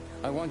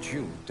 I want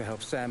you to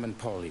help Sam and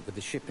Paulie with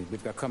the shipment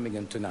we've got coming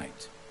in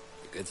tonight.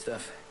 The good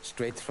stuff?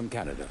 Straight from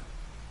Canada.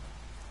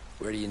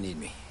 Where do you need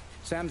me?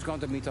 Sam's going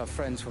to meet our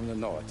friends from the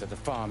north at a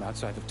farm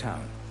outside of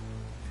town.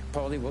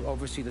 Paulie will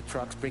oversee the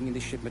trucks bringing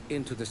the shipment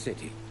into the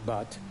city.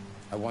 But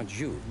I want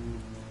you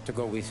to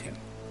go with him.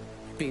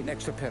 Be an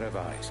extra pair of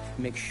eyes.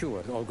 Make sure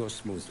it all goes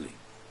smoothly.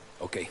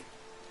 Okay.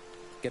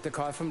 Get the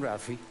car from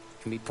Ralphie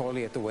and meet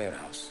Paulie at the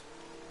warehouse.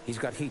 He's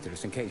got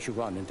heaters in case you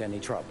run into any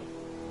trouble.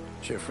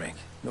 Sure, Frank.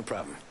 No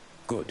problem.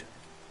 Good.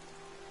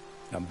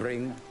 Now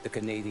bring the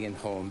Canadian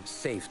home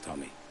safe,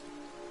 Tommy.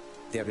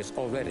 There is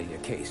already a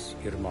case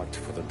earmarked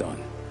for the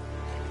Don.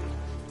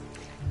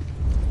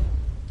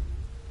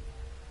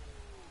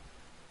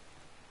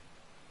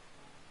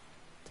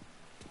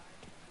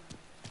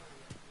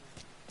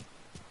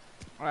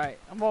 Alright,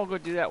 I'm gonna go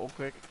do that real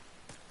quick.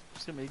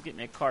 Just gonna get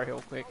me a car here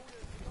real quick.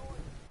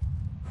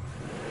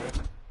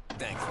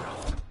 Thanks.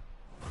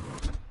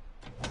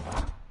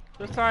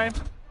 This time,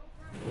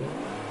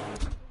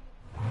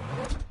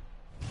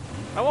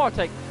 I want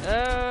to take,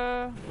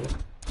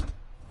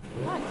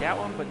 not that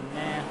one, but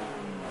nah.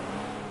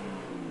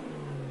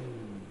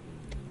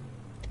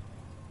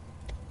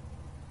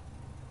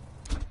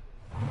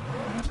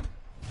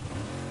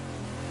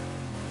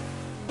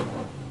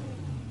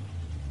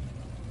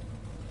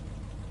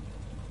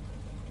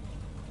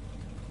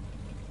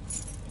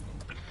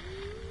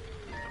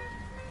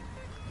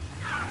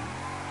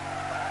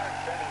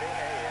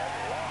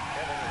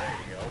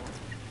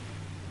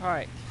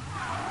 Alright.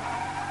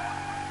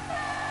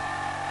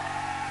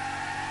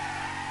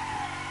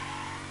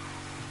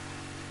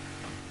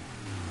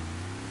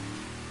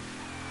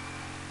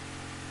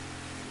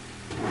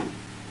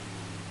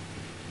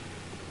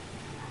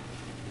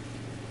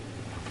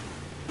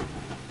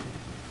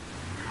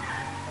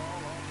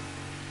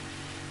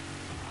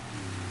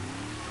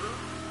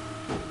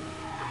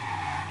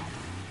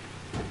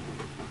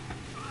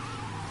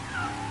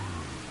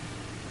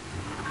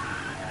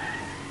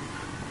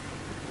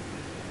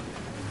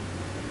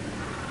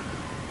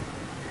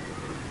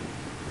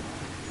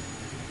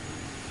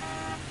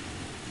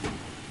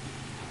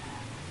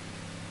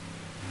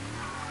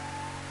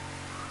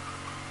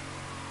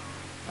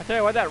 I tell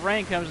you what, that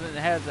rain comes in and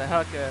has a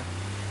heck a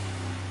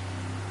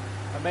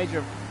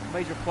major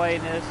play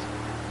in this.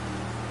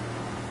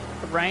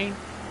 The rain.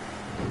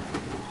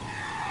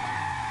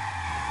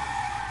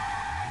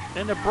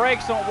 Then the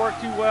brakes don't work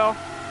too well.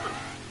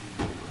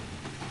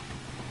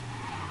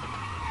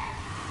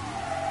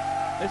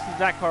 This is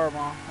that car,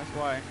 Mom. That's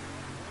why.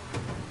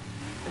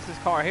 This is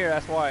car here.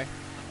 That's why.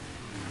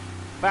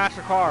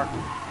 Faster car.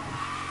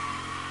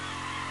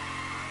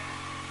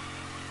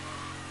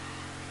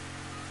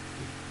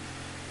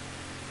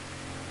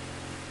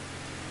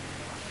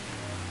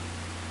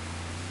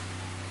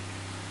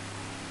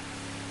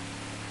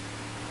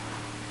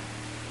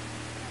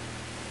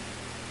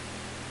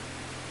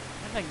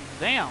 Thing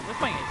down. This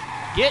thing is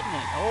getting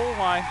it. Oh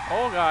my.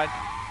 Oh god.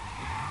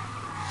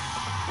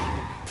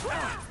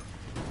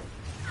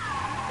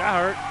 That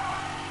hurt.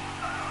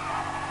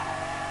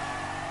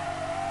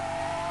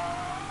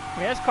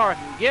 Yeah, this car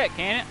can get,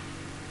 can it?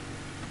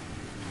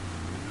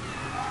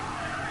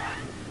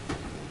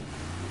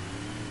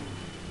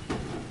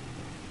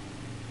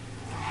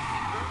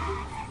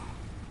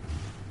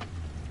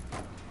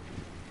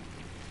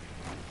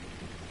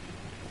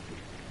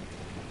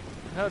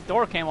 The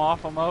door came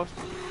off almost.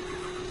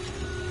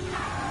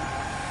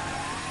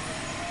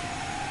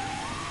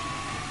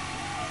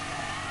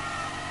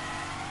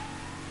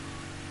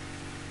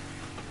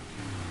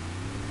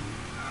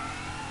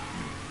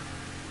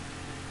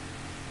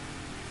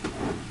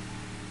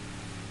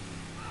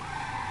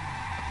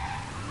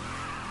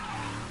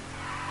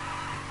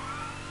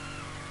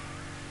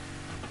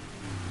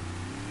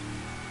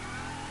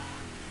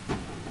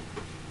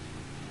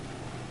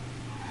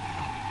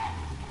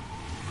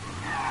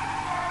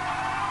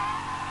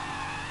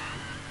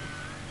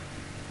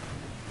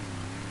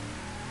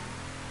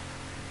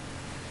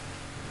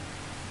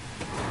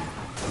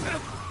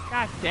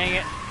 God dang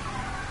it.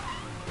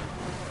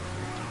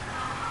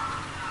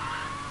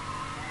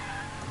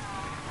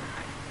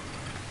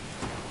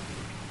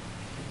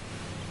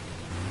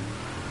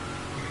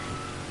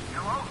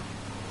 Hello?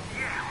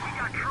 Yeah, we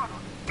got trouble.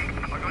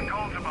 I got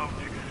calls about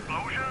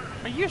explosions.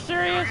 Are you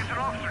serious? Get an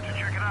officer to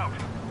check it out.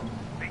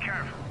 Be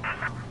careful.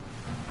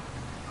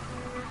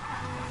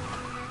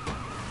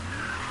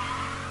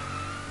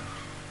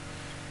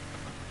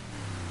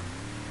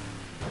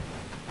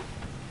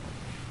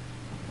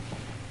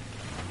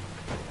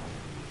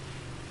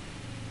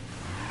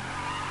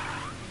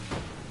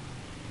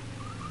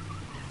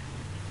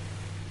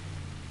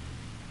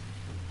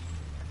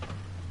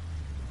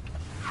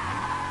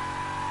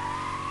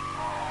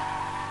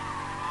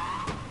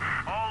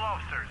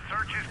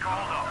 Search is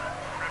called up.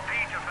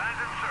 Repeat,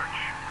 abandoned search.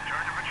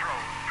 Return to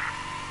patrol.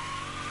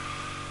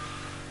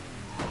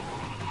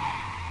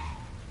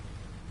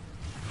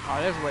 Oh,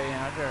 there's way in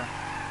right there.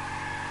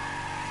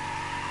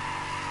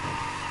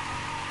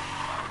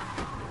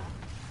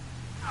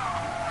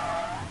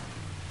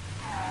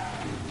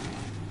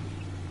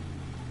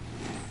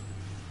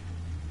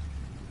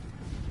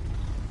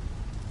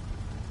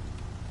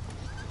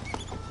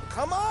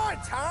 Come on,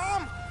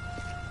 Tom!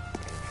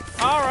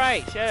 All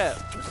right, shut up.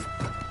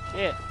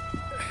 Shit.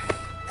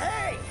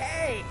 Hey,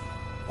 hey!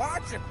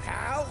 Watch it,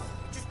 pal.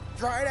 Just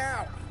dry it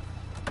out.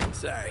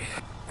 Sorry.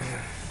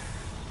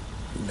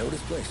 You know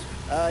this place?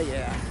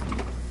 Yeah.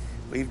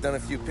 We've done a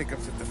few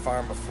pickups at the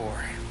farm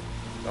before.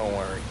 Don't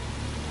worry.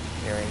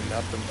 There ain't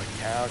nothing but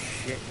cow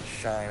shit and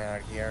shine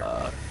out here.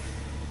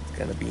 It's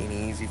gonna be an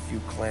easy few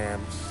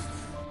clams.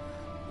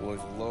 Boys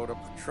will load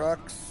up the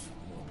trucks,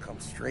 and we'll come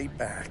straight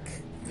back.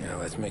 Yeah,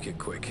 let's make it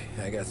quick.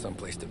 I got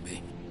someplace to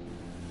be.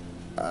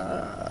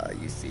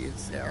 You see it,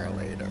 Sarah,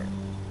 later.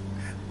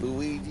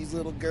 Luigi's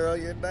little girl,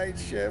 your night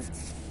shift.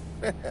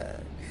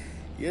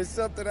 You're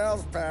something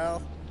else,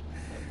 pal.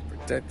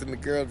 Protecting the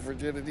girl's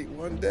virginity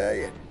one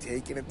day and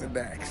taking it the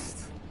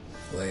next.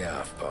 Lay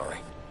off, Polly.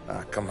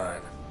 Come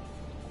on.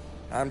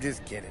 I'm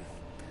just kidding.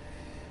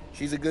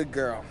 She's a good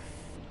girl.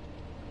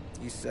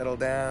 You settle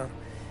down,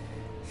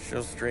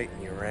 she'll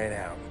straighten you right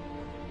out.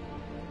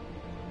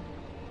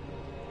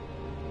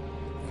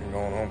 You're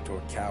going home to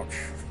a couch.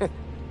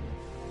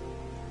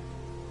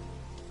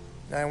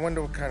 Now, I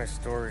wonder what kind of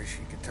stories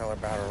she could tell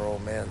about her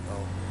old man,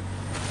 though.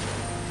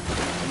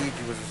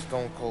 Luigi was a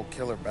stone-cold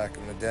killer back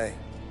in the day.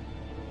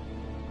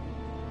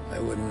 I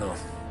wouldn't know.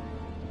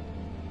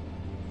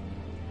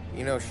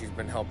 You know she's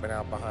been helping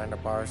out behind the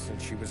bar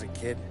since she was a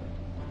kid.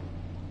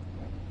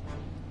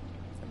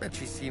 I bet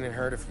she's seen and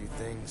heard a few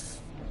things.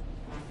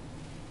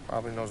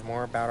 Probably knows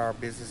more about our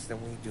business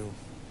than we do.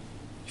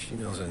 She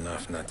knows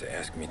enough not to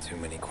ask me too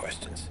many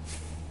questions.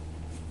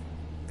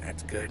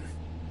 That's good.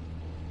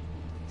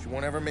 She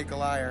won't ever make a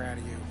liar out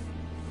of you.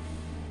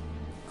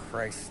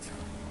 Christ.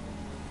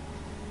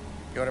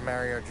 You ought to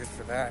marry her just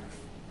for that.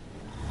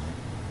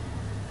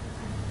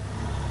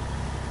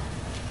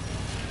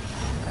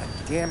 God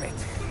damn it.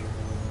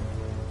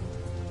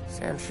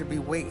 Sam should be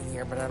waiting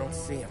here, but I don't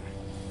see him.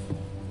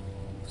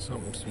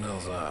 Something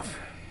smells off.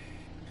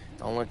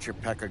 Don't let your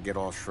pecker get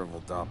all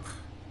shriveled up.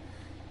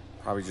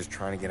 Probably just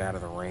trying to get out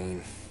of the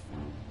rain.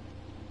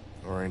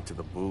 Or into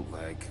the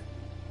bootleg.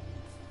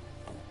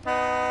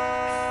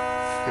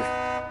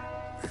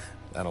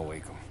 That'll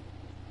wake him.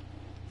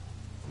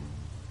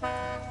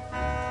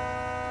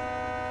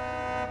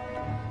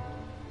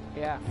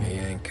 Yeah. He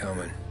ain't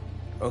coming.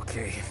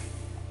 Okay.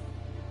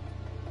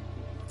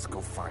 Let's go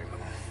find him.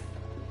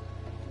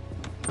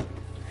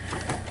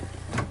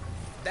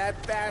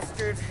 That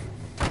bastard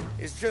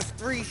is just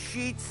 3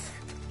 sheets,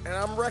 and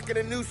I'm wrecking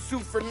a new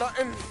suit for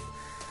nothing.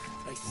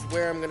 I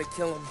swear I'm gonna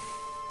kill him.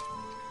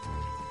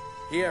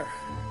 Here.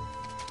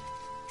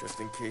 Just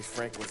in case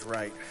Frank was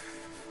right.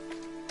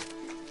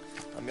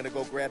 I'm gonna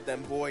go grab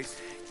them boys,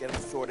 get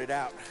them sorted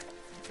out.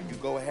 You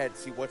go ahead,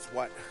 see what's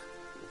what.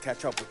 We'll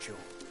catch up with you.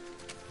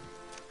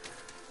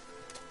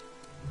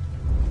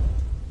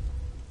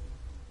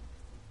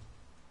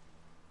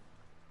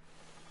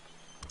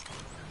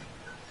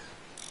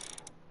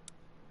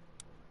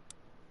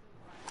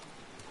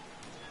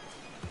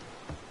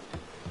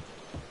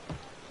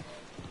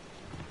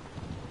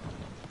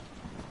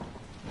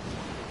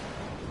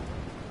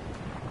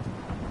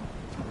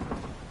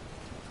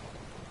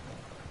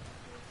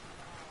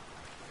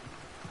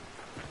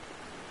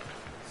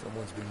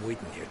 Someone's been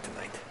waiting here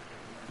tonight.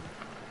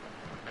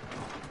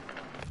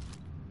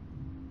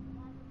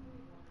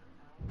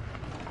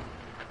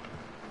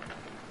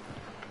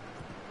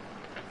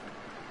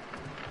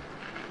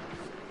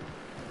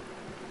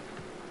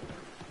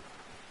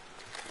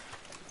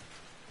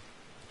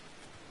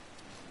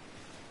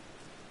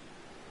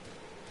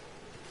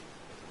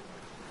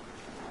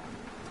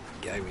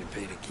 Guy we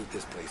pay to keep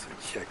this place in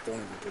check don't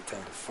even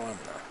pretend to farm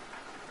now.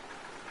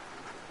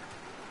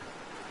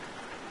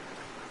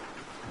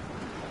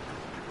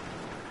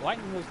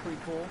 Lightning was pretty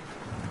cool.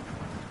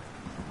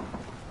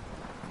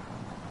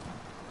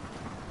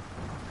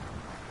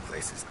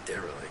 Place is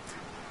derelict.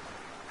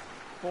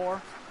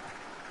 4.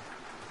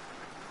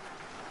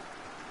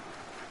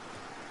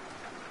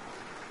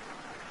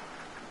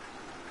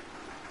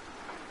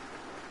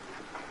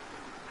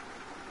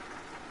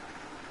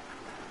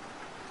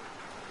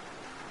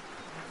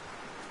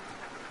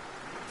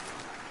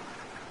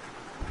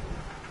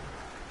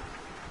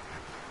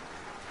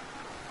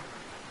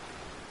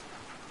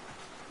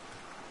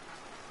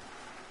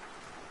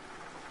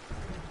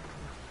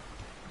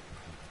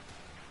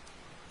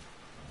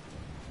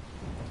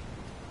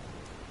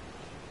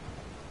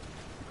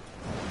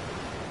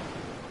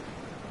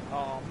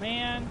 Oh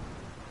man.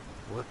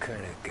 What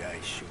kind of guy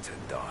shoots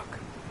a dog?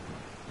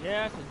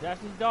 Yeah,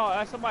 that's his dog.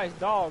 That's somebody's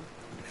dog.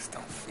 This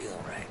don't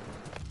feel right.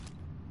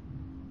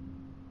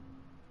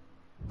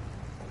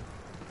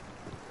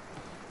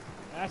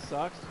 That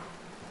sucks.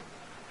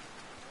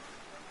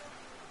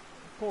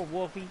 Poor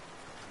Wolfie.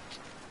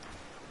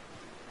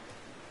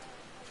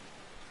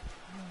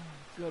 Oh,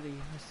 goody.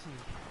 Let's see.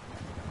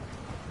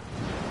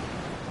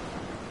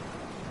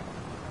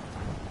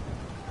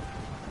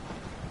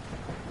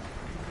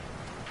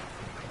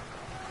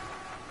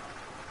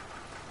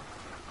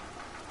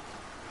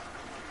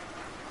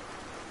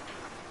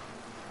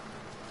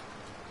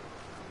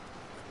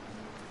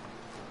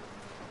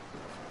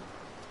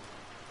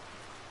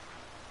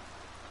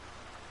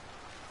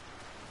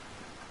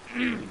 Up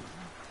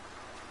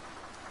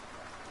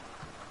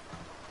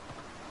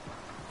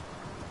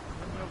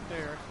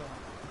there, so.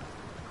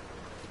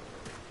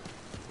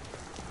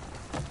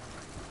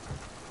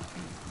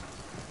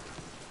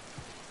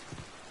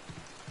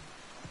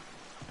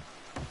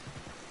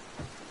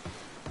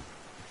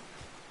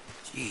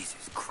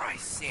 Jesus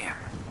Christ, Sam.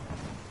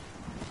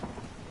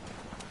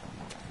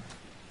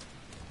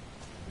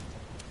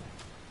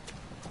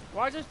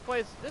 Why is this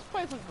place? This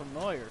place looks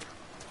familiar.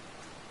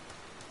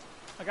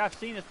 Like I've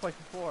seen this place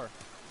before.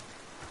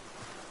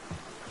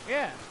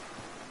 Yeah.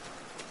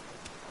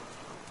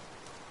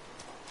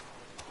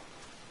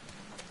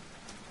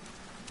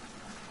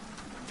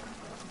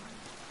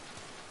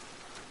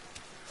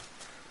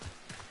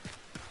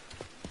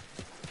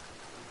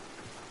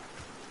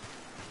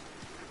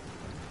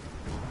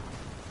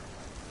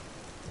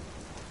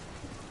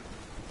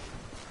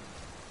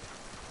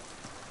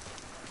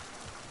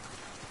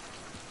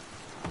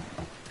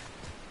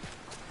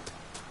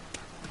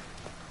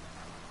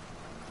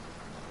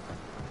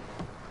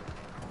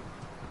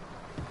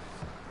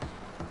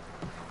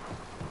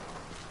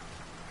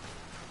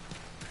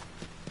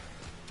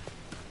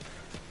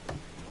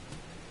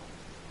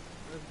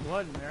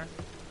 Blood in there.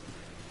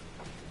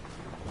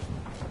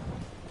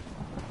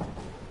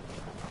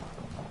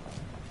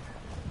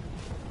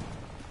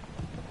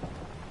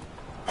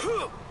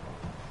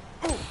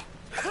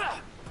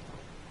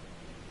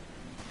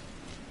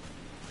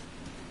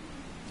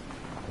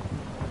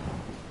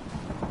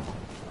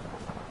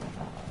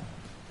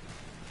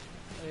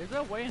 Is there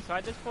a way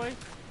inside this place?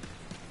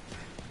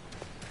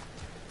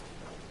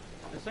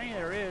 They're saying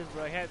there is,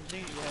 but I haven't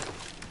seen it yet.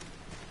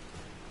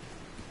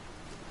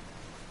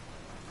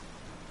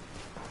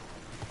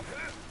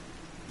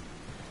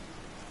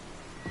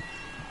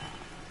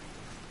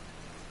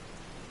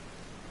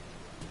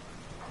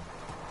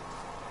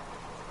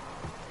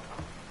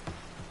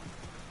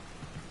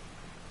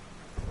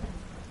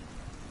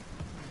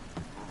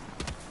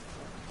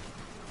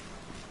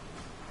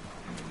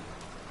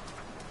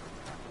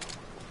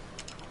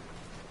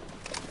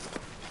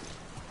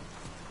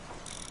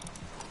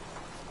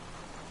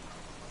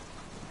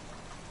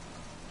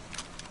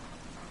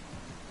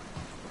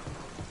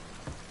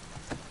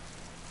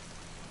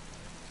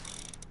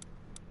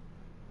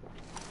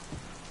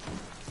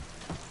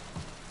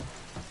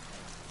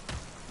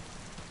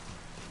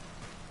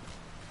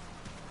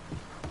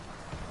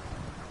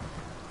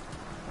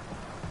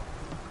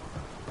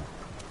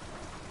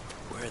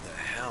 Where the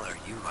hell are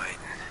you hiding?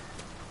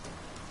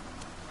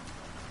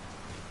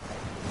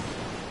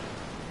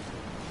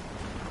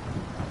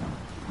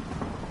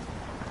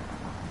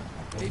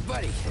 Hey,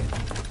 buddy.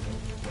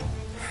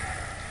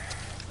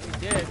 He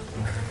did.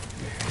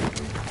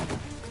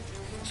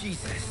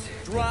 Jesus.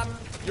 Drop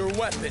your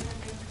weapon.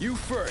 You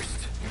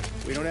first.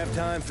 We don't have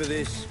time for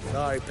this.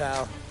 Sorry,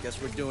 pal. Guess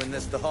we're doing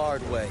this the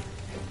hard way.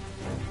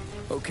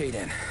 Okay,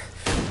 then.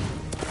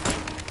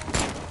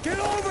 Get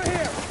over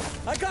here!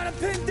 I got him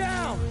pinned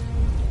down!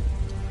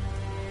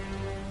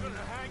 I'm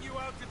gonna hang you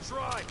out to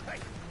dry. Hey.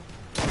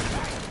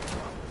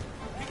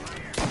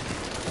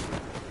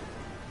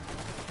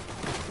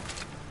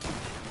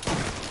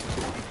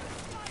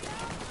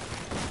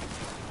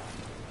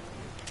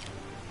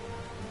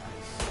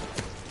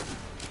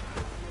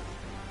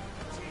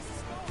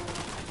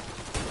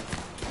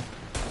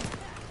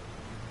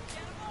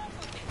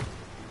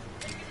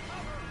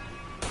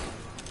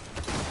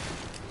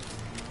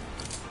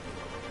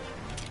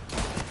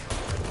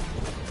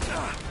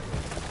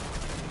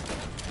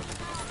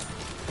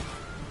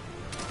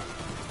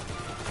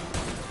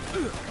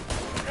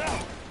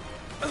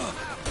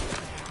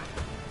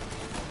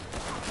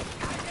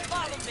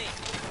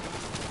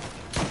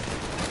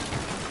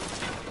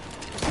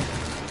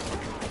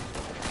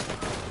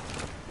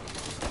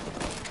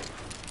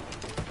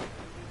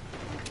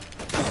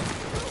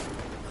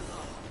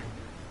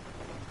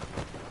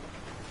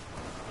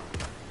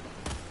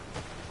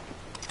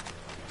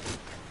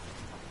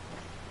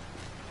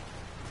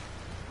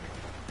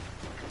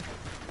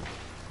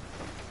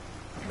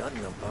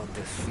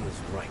 This feels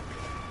right.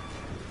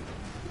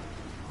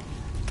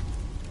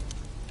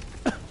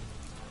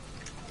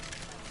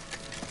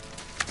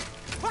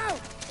 Wow!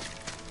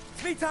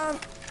 It's me, Tom.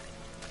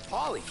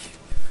 Polly,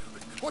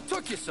 what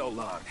took you so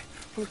long?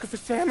 Looking for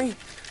Sammy? Did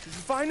you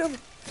find him?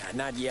 Nah,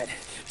 not yet.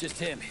 Just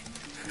him.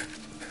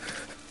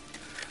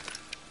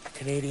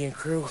 Canadian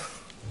crew.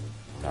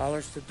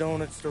 Dollars to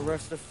donuts, the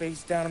rest of the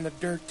face down in the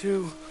dirt,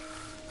 too.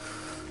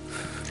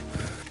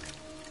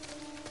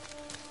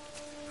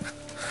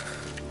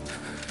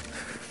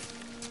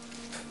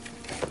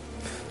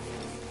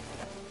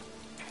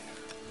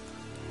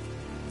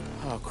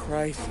 Oh,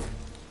 Christ.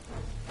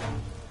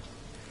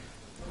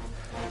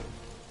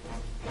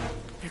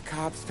 You're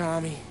cops,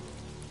 Tommy.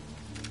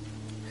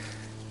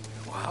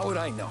 Well, how would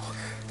I know?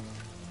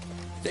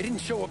 They didn't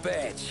show a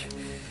badge.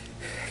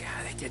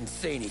 God, they didn't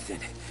say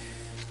anything.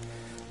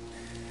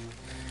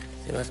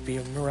 They must be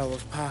in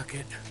Morello's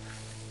pocket.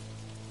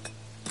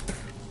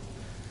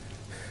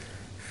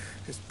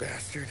 This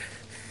bastard.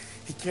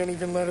 He can't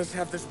even let us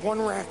have this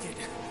one racket.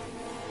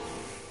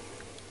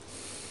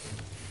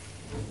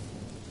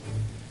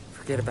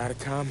 Forget about it,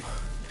 Tom.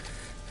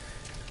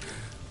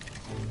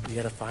 We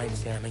gotta find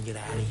Sam and get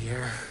out of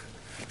here.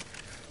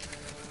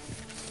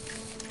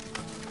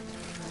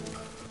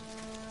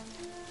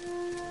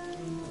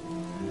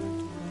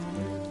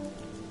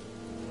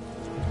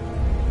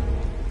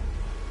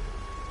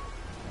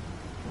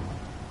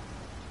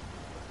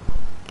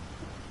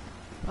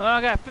 Well,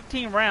 I got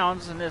 15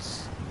 rounds in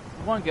this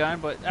one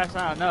gun, but that's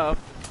not enough.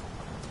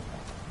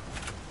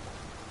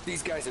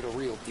 These guys are the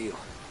real deal.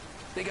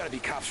 They gotta be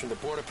cops from the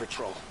Border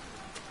Patrol.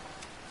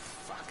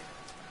 Fuck.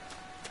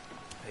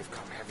 They've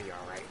come heavy,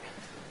 all right.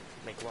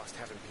 Make Lost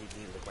Heaven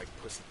PD look like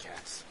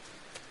pussycats.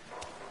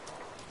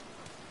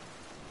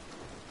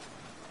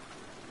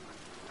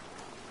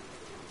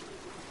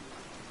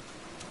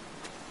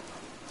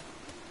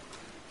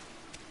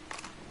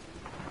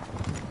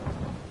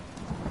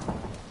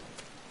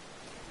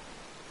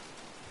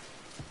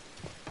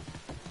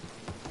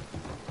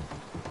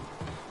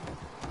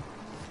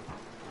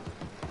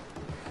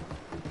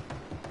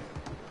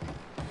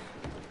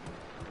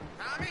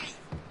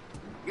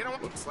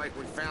 Looks like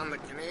we found the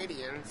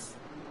Canadians.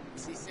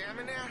 See Sam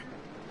in there?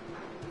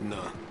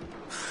 No.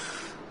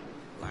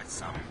 Like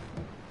some.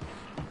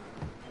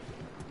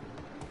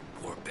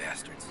 Poor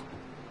bastards.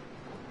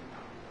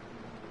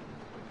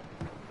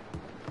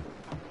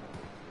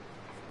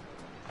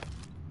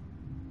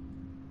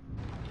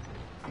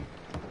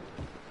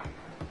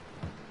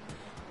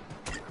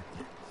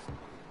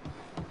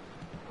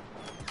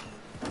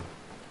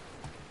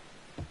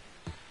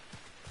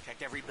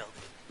 Check every building.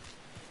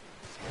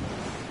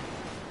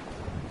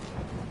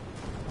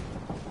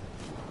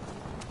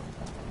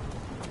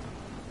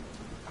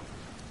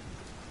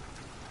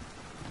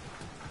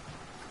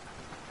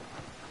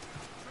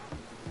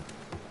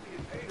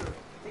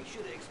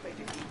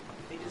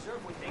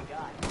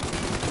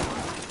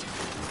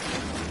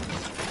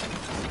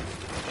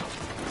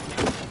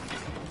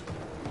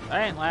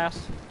 That ain't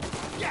last.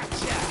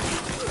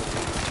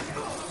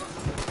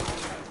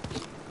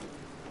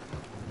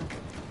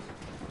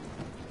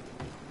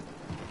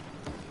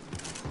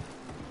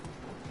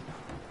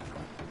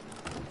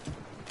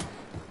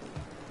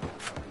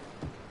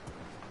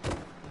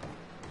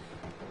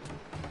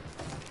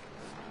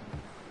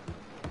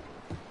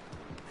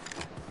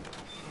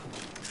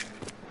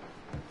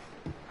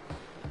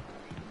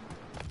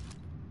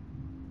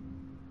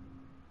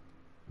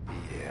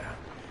 Yeah,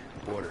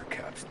 border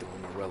cops doing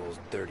Morello's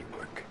dirty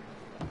work.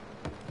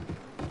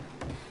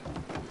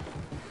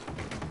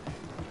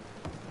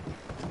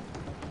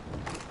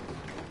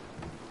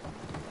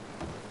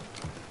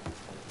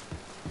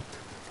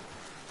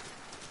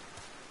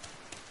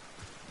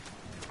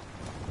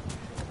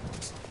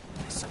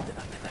 There's something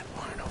up in that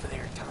barn over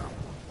there, Tom.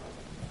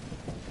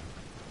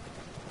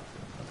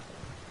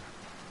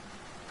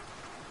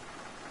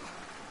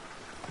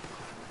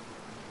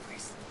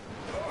 Please.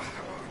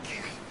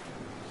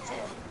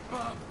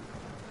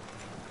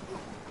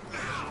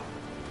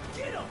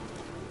 Get him!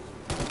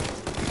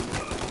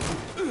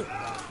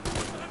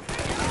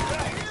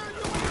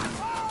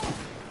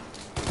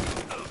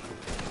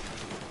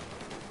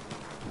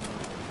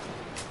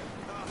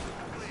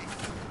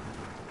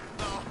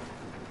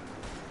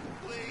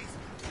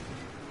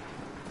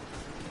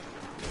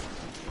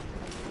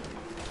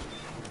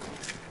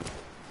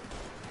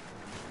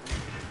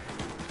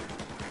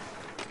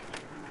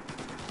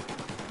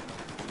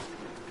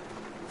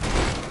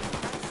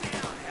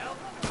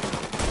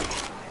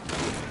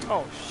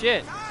 Oh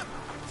shit.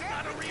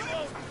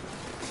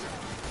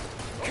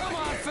 Come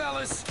on,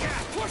 fellas!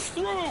 Push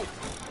through!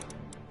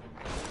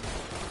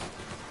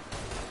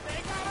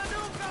 They got a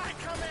new guy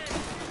coming!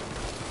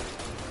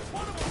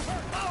 One of them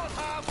hurt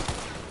Molotov!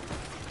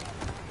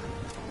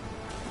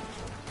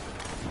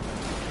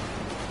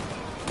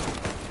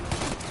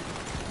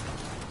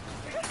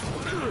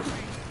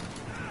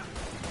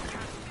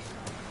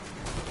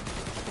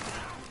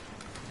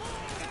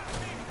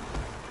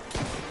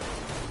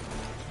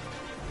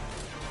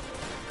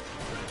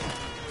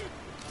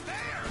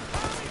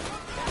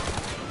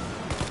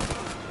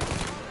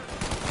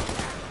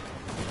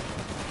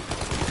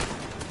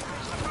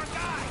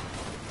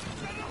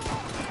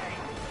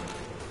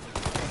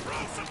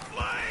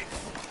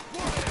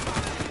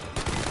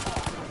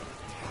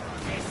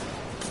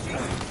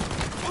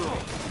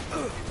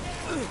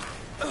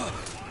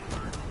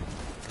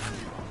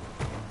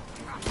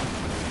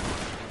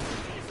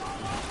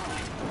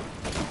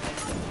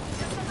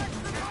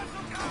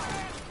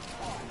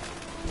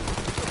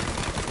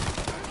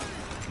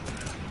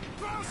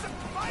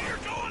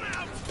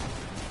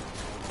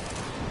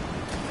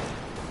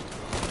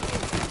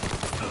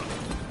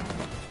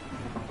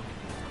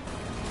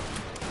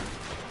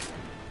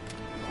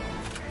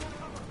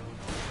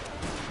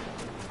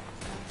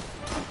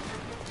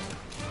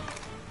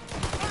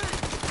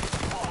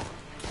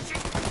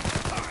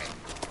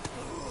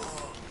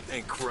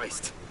 Thank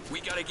Christ.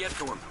 We gotta get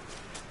to him.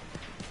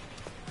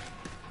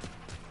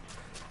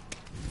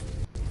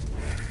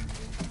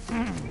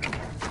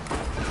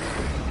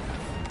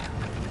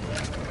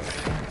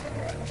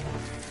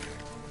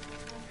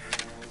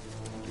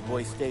 You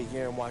boys stay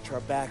here and watch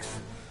our backs.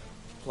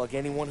 Plug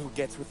anyone who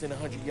gets within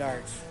 100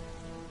 yards.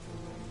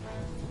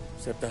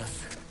 Except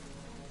us.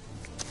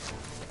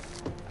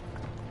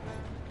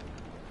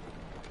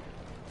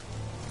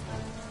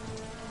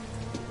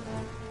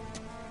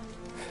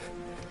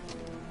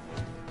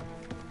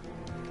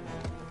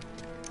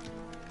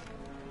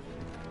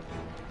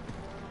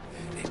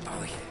 Hey,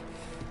 Polly.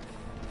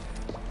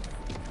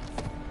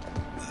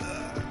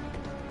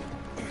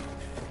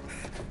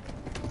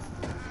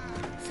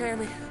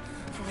 Sammy.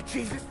 Oh,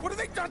 Jesus. What have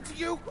they done to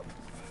you?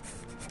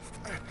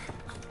 I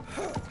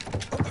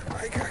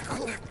got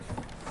clipped.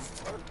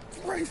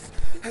 Christ.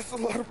 That's a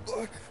lot of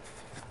blood.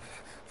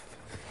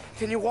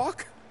 Can you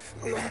walk?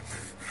 No, I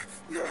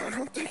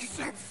don't think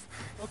so.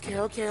 Okay.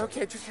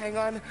 Just hang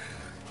on.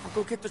 I'll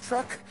go get the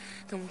truck,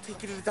 then we'll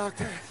take you to the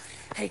doctor.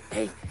 Hey,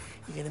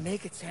 you're gonna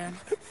make it, Sam.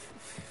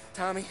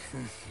 Tommy,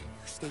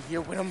 stay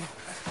here with him.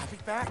 I'll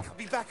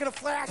be back in a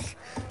flash.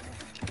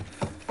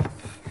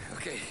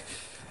 Okay.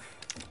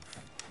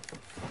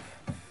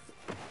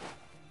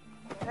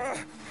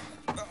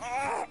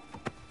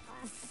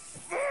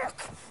 Fuck!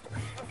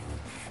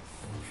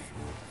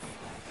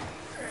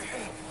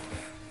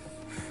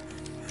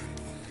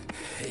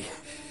 Hey,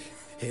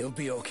 it'll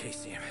be okay,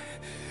 Sam.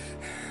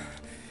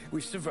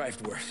 We've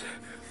survived worse.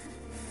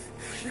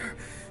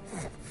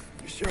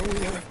 Sure we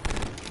have.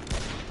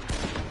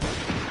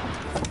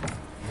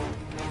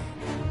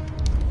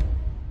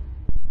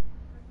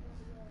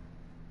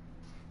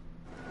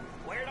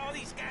 Where'd all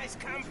these guys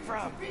come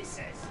from?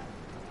 Pieces.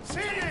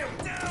 Sit him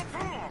down!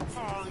 Come on,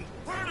 Polly!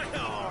 Where the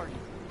hell are you?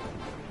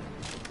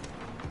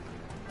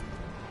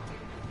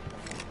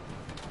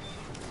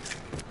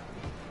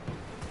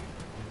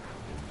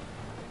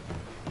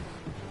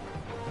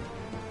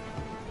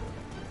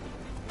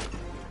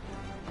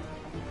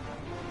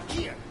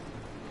 Here!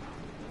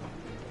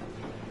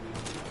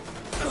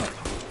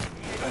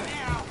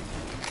 Now!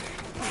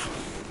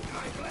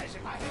 My pleasure.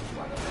 I hit you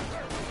out of the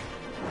dirt.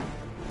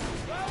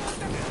 Well, what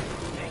the hell?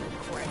 Thank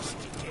Christ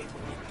you did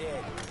when you're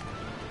dead.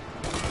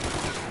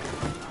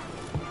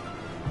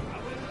 I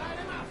wouldn't light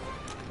him up.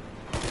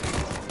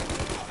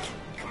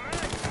 Come on,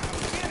 Tom,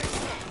 get us.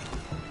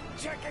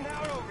 Checking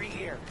out over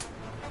here.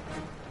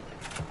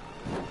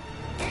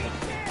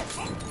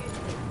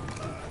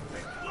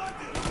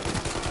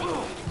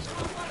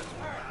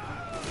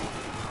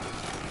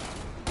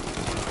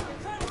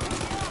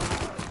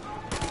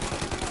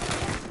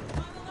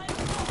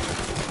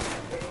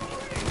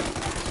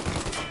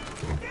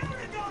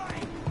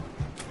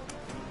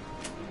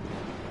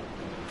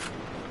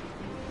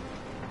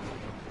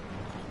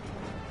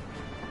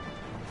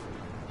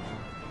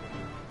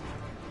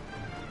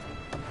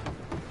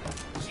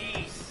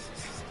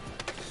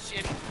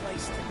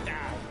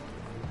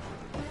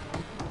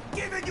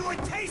 Giving you a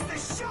taste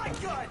of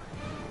shotgun!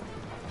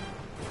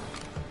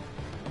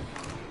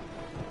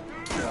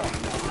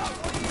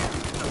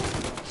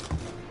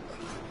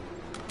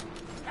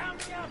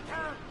 Count me out,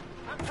 Tom.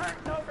 I'm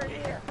hurting over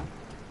here.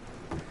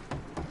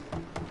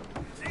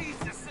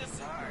 Jesus, this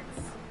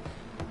hurts.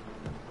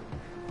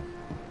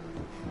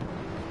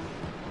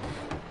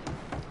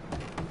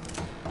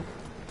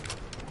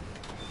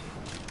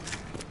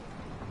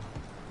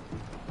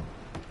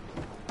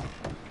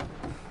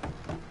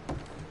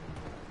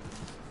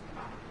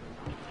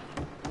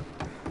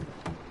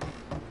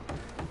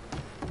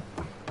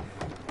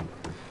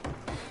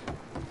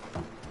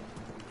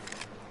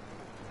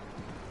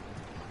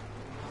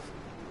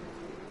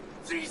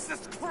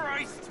 Jesus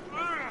Christ!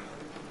 Ugh.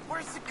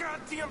 Where's the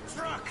goddamn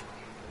truck?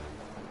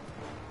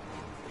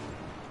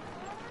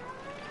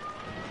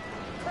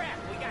 Crap,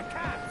 we got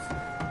cops!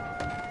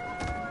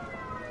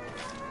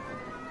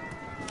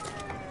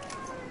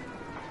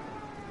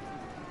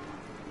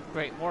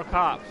 Great, more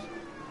cops.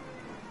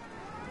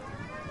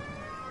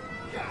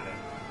 Got it!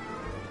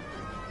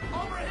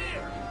 Over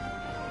here!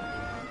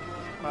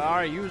 I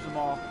already used them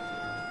all.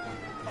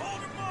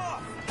 Hold him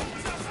off!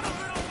 Just a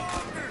little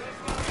longer!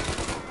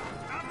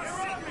 I'm a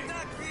second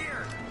duck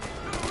here!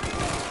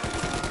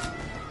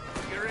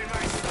 You're in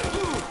my sight!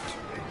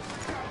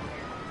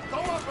 Go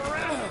up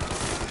around!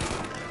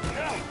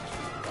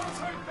 Don't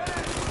hurt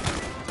bad!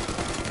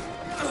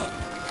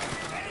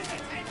 Get his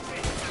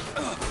attention!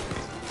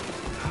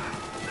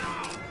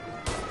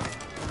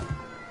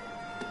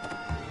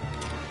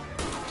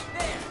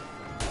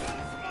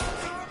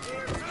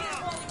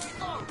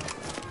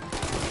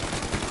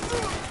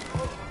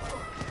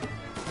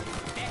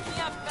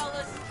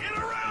 Get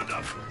around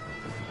them!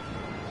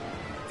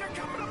 They're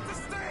coming up the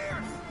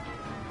stairs!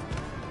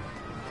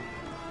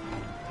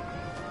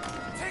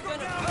 Take them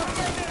down!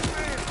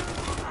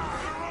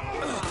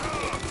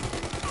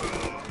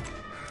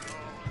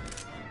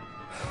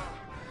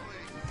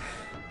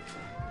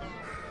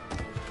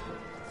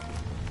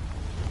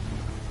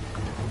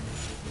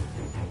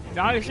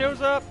 Johnny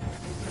shows up.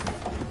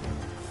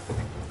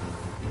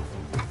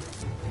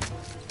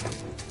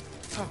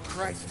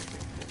 Christ.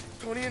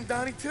 Tony and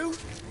Donnie too?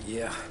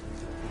 Yeah.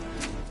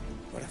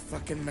 What a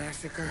fucking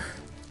massacre.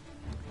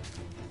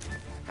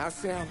 How's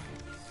Sam?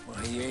 Well,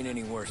 he ain't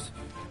any worse.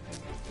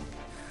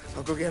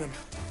 I'll go get him.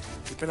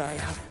 Keep an eye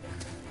out.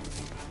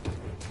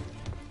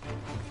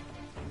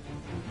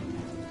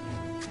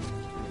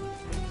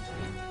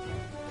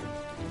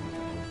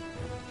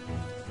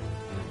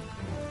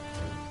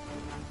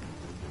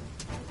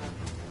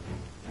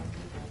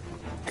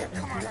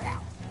 Come on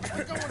now.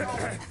 We're going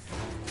home.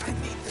 I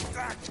need the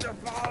doctor,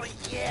 Molly.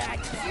 Yeah,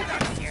 you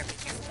got here.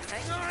 Just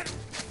hang on.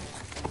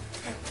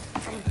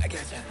 I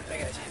got you.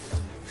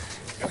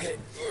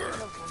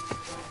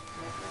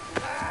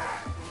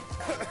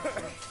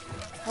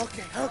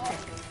 Okay. Okay.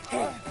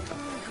 Hey,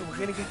 we're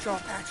gonna get you all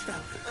patched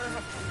up.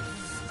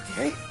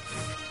 Okay?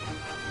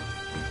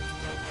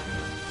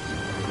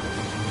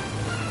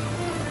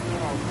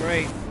 Oh,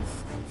 great.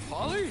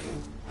 Polly?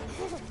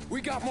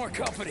 We got more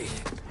company.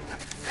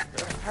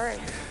 All right,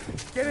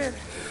 get in.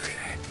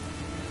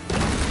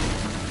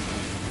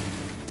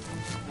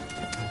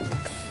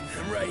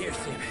 I'm right here,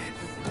 Sam.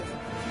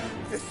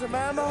 There's some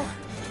ammo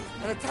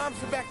and a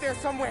Thompson back there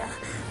somewhere.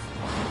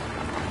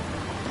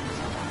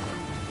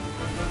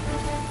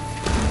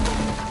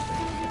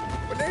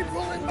 When they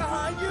pull in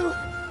behind you,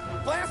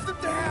 blast them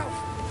down.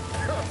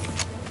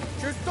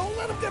 Just don't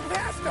let them get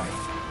past us.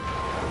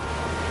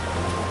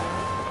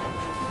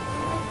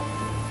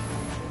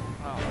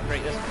 Oh,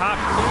 great. This cop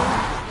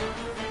too.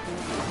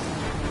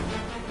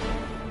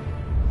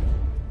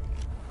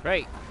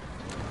 Great.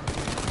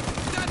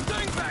 That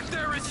thing back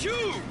there is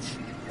huge!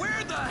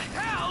 Where the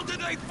hell did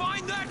they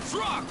find that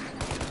truck?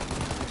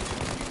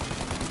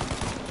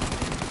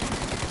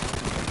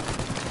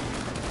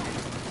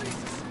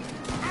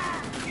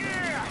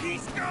 Yeah,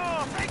 he's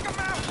gone. Take him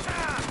out,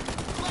 Tom.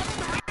 Let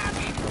him have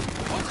it.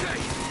 Okay,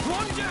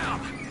 one down.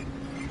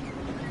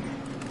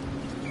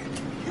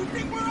 You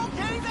think we're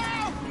okay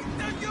now?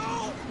 Then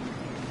you?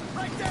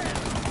 Right there.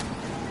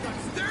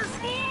 There's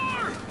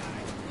more!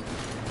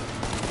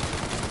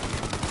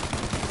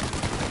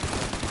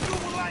 You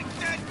like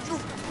that, you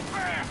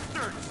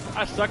bastards!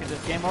 I suck at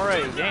this game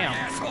already. Damn.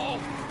 Asshole!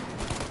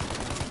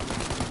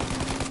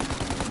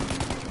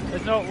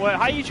 There's no what?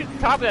 How do you shoot the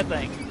top of that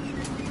thing?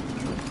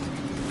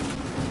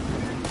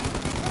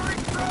 We're in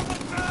trouble,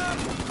 Tom!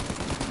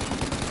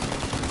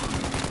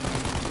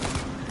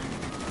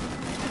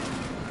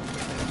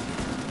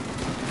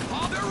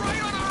 Oh, they're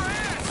right on our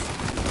ass!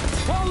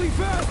 Polly,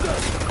 faster!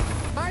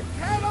 My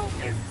pedal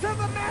is to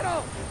the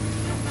metal.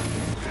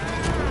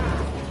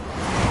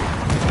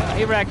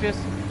 He wrecked us.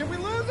 Did we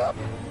lose him?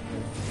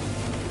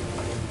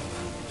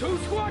 2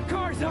 squad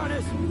cars on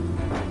us!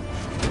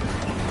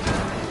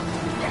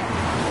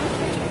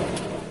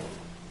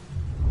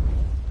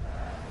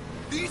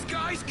 These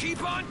guys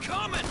keep on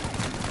coming!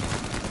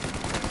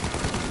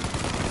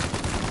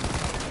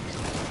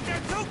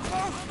 They're too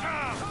close,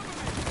 Tom!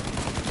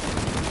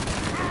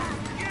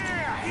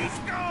 Yeah, he's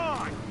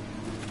gone!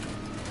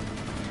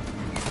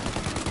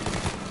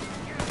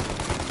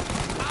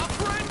 Our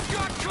friend's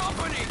got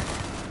company!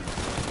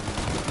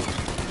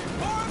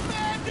 More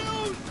bad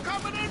news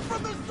coming in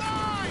from the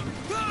side!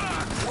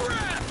 Ah,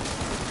 crap!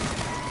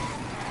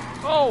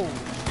 Oh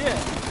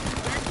shit!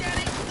 We're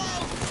getting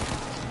close!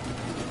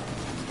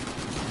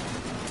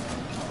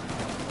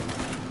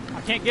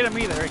 I can't get him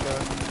either. There he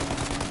goes.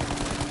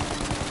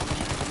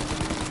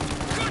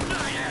 Good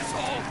night,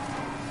 asshole!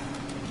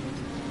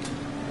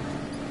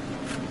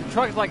 The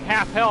truck is like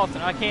half health,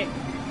 and I can't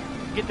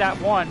get that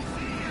one.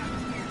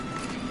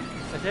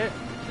 That's it?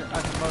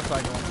 That's a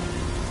motorcycle.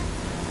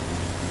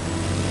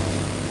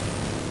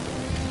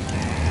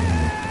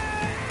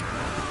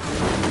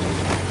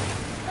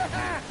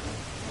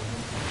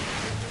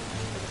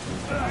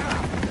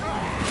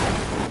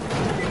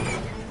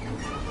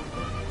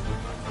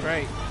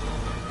 Great.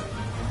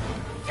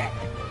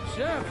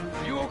 Sam,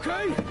 you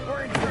okay?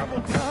 We're in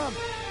trouble, Tom.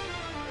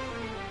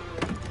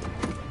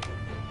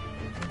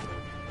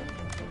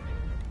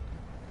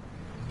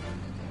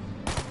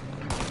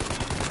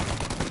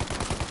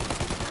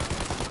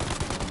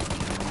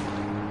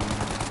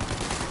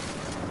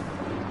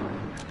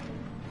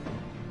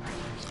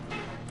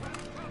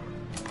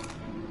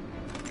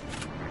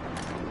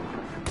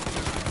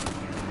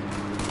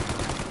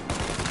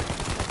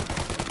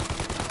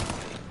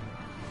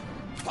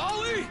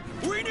 Polly,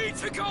 we need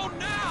to go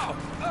now!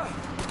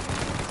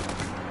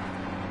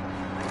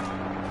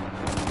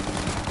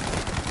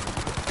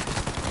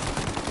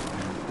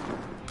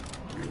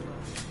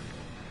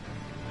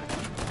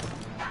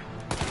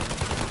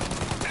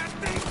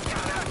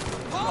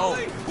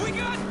 Polly, we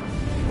got...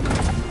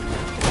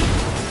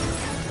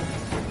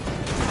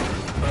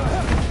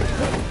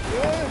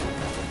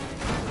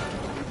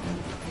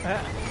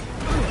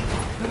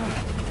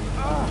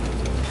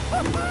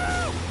 I'm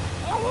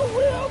a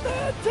real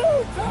man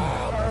too,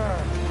 Tom!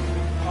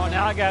 Oh,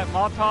 now I got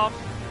Molotov.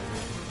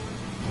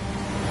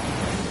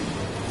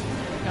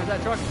 Here comes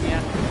that truck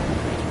again.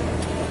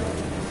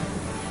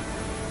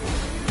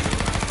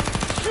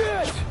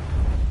 Shoot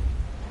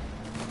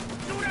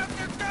out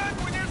the gun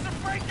when there's a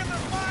break in the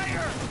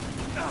fire!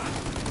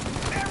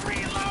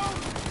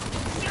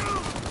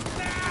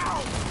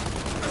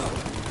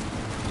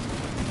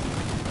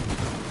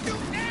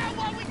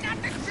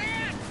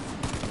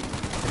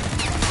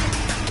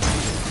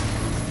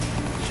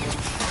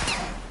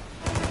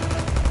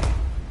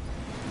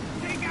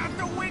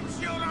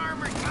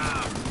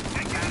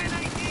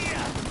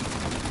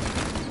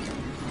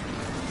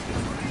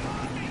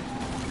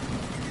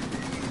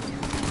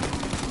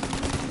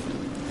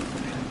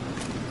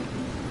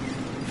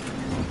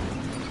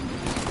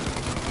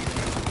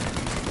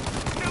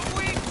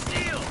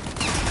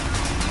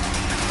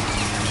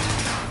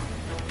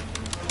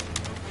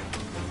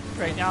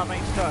 now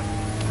I'm stuck.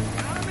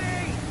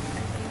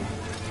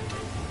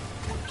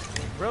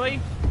 Really?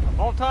 A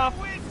Molotov?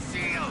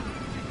 Windshield!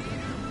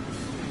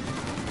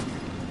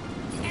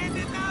 And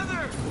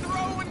another!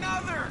 Throw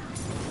another!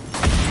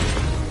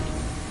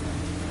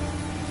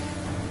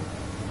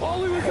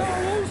 Ollie, we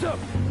gotta lose him!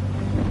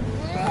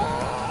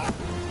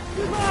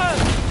 Come on!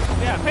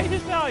 Yeah, pay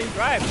this value.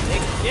 Drive.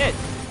 Take shit.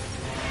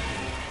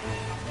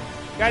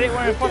 Guy didn't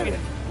want to fucking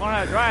learn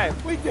how to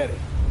drive. We did it!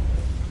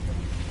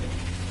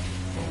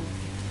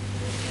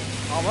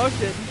 Almost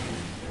didn't.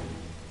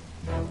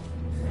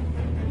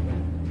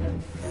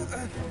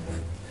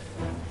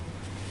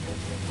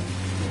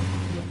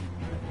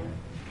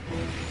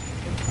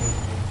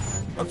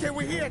 Okay,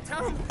 we're here,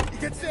 Tom. You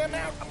get Sam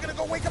out. I'm gonna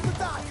go wake up the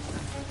doc.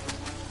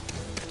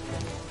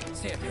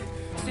 Sam.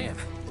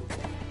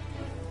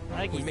 I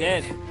think he's We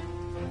dead. made it.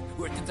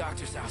 We're at the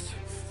doctor's house.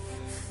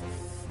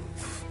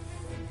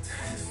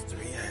 3,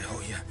 I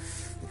owe you.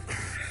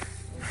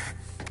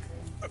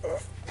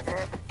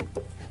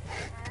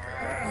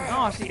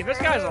 Oh, see, if this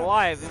guy's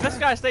alive, if this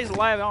guy stays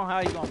alive, I don't know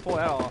how he's gonna pull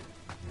that off.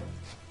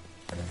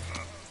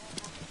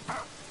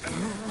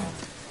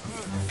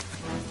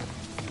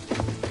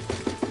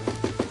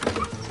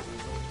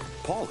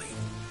 Paulie,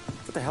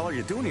 what the hell are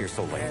you doing here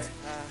so late?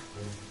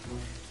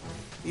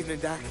 Evening,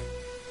 Doc.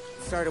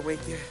 Sorry to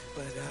wake you,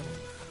 but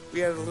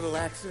we had a little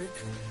accident.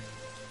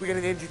 We got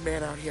an injured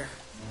man out here.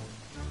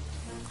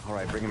 All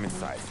right, bring him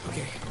inside.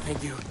 Okay,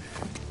 thank you.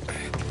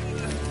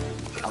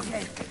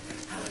 Okay,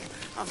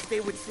 I'll stay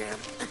with Sam.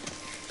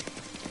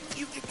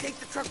 You can take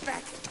the truck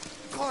back.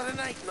 Call it a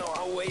night. No,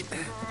 I'll wait.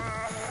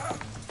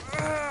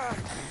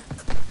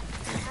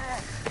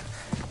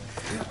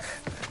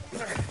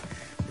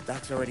 The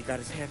doc's already got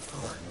his hands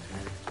full.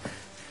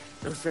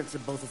 No sense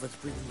in both of us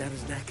breathing down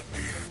his neck.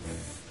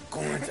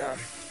 Go on, Tom.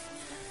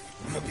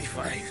 I'm gonna be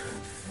fine.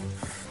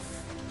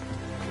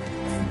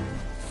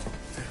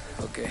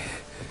 Okay.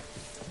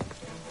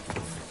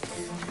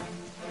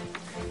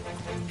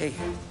 Hey,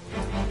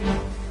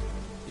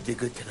 you did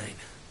good tonight.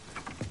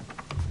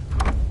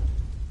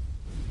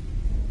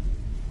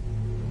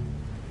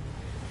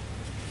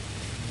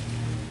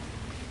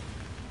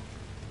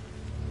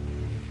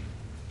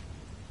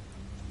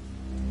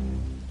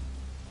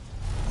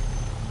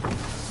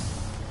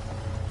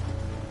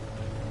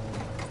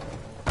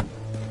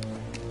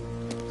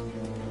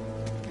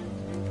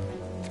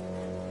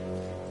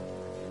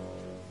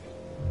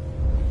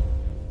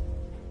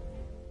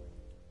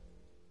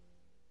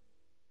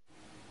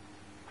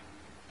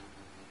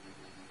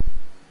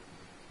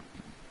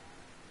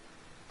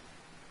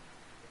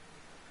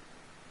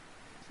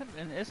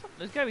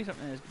 There's gotta be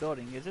something in this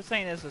building. Is this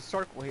saying there's a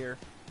circle here?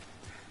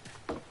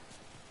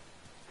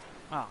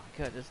 Oh,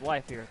 good. There's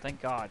life here.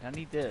 Thank God. I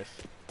need this.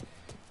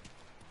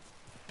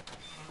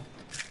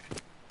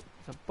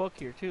 There's a book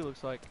here too.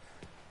 Looks like.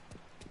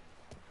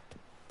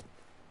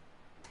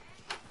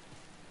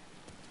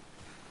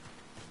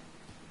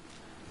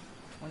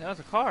 Oh, those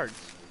are cards.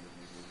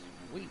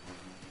 Sweet.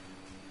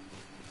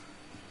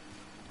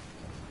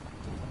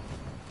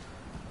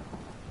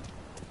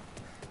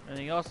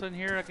 Anything else in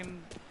here I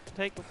can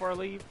take before I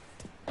leave?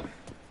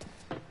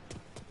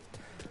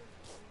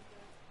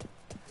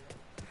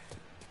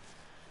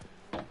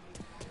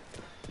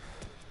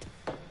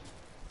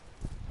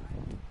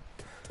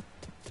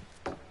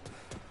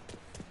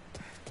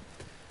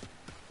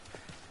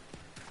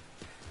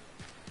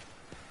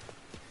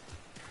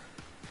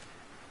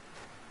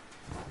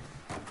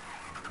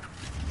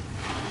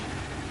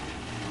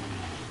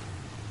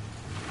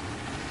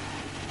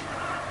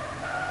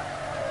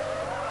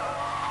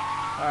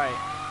 Alright,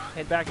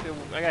 head back to,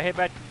 I gotta head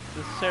back to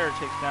the Sarah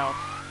chicks now.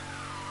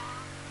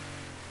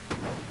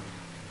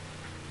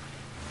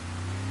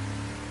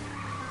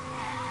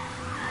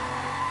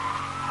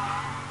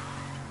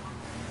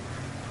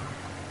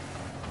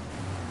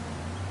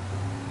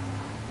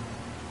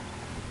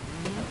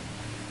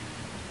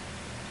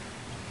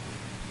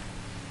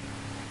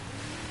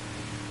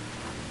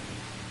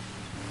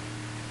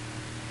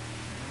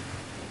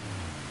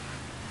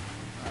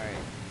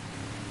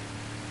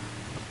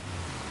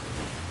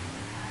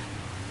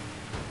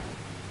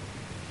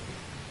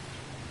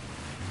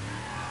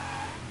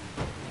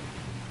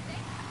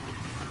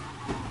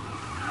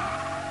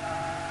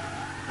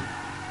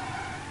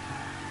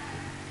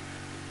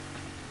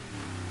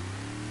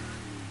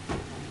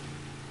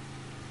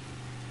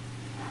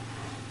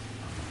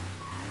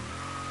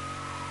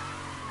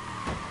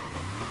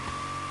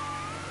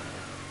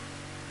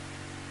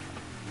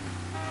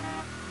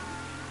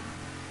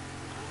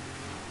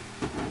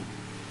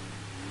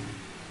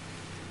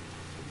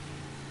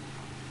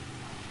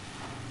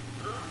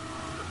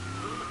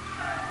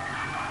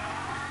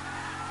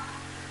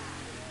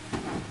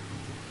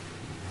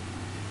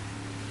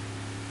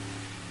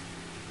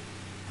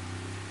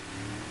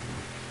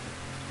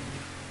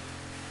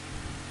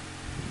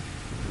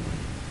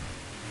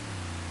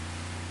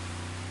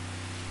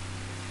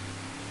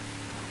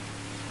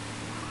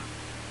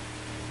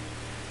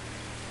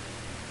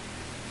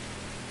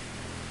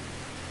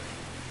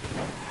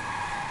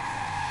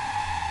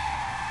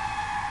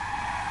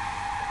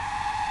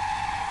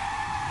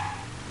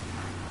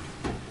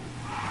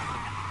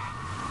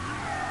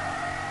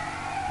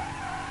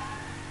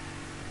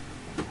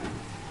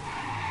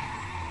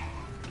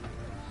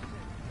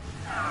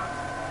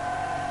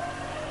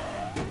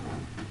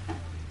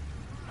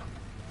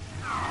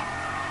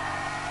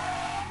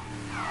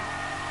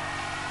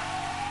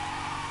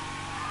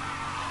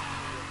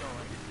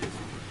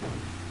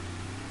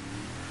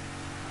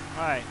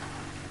 All right.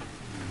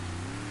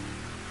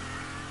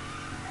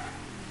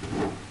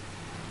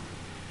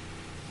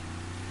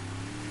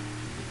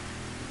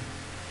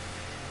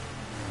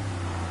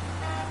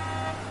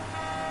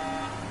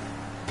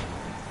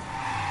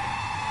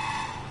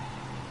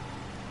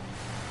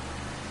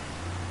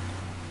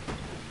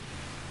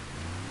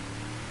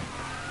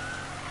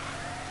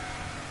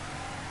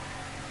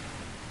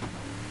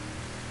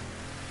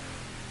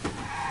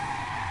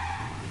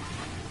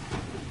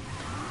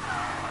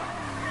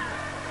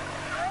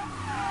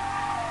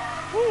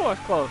 Ooh, that's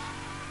close.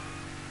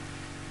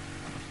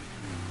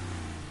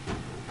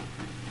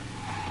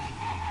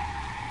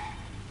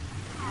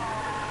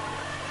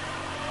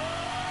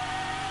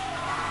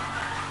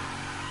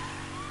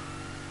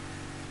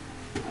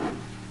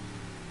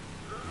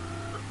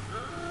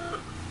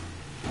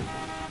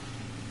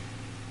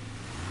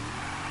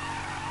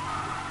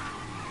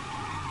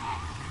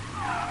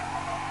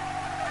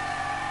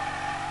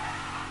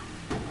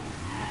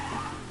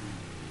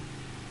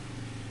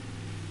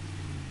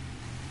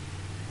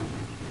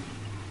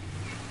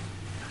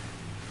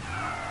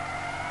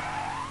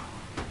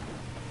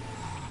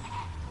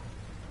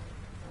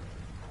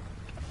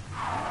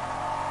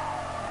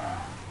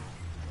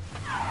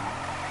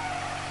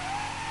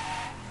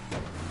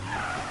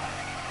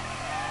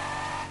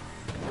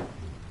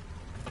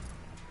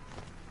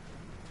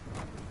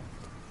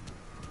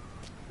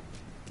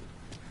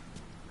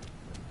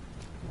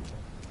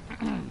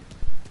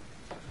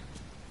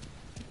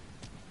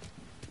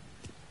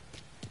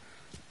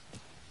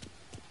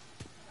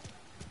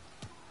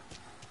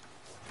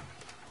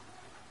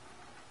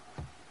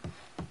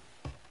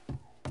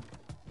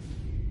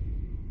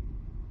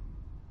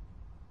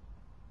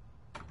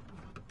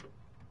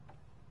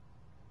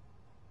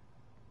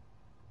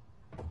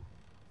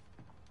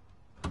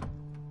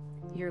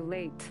 You're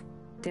late.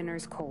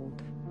 Dinner's cold.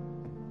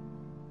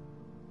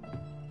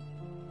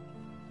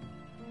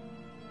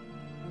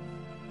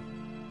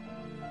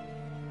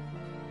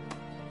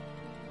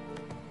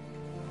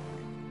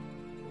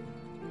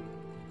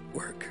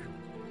 Work.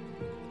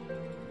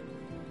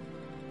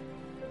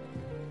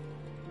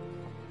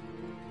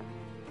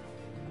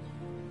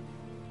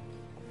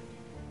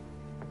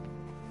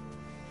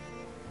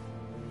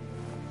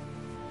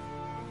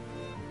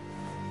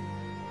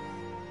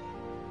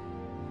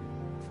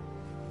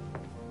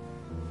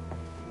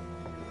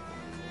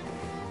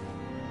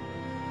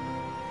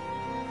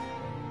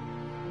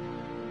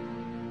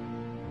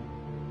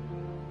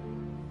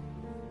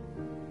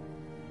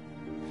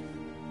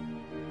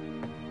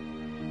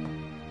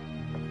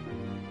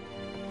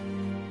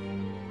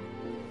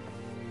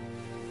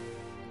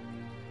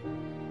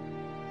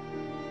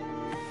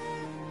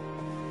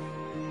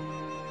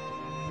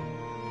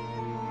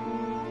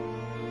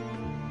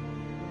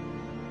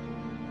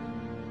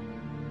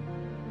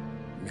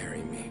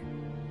 Marry me.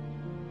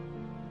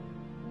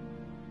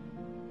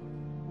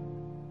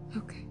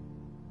 Okay.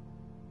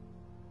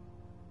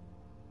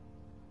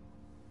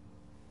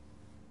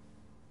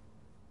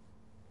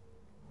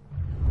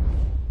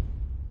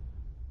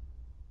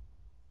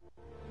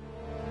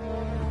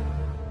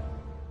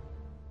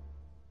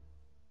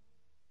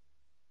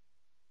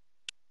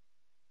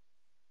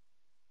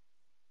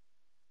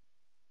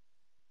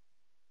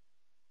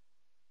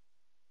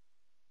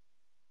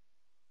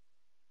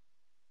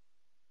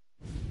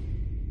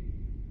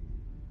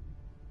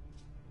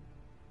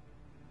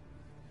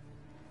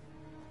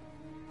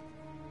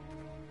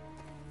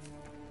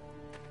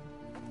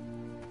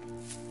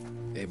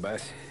 Hey,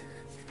 boss.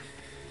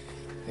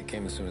 I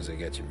came as soon as I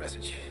got your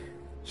message.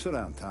 Sit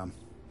down, Tom.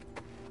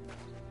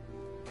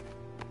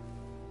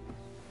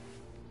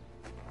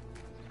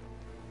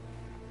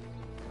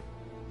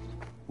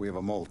 We have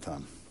a mole,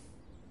 Tom.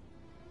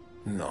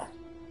 No.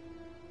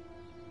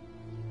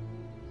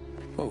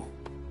 Oh.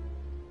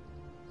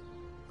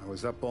 I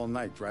was up all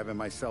night driving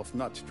myself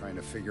nuts trying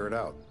to figure it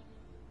out.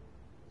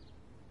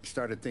 I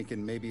started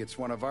thinking maybe it's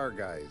one of our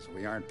guys.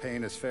 We aren't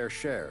paying his fair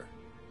share.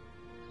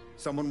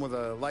 Someone with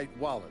a light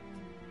wallet.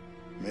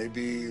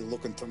 Maybe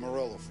looking to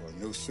Morello for a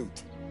new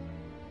suit.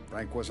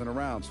 Frank wasn't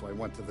around, so I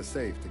went to the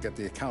safe to get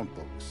the account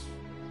books.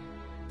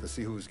 To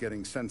see who's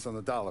getting cents on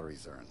the dollar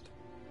he's earned.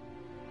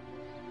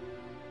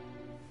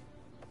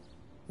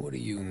 What do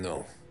you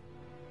know?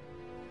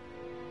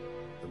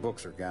 The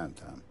books are gone,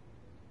 Tom.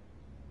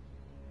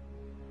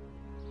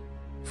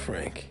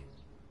 Frank.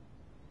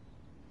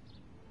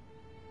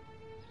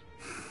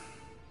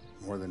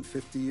 More than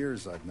 50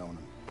 years I've known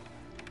him.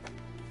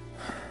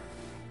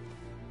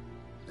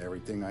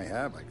 Everything I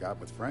have, I got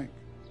with Frank.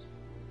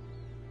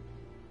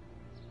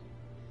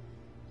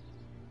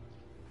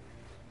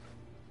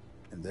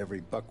 And every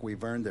buck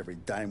we've earned, every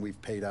dime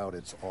we've paid out,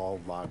 it's all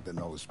logged in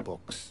those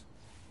books.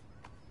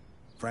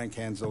 Frank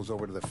hands those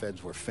over to the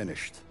feds, we're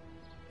finished.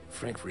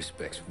 Frank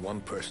respects one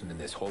person in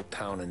this whole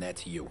town, and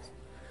that's you.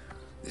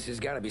 This has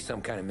got to be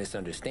some kind of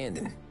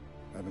misunderstanding.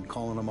 I've been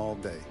calling him all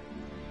day.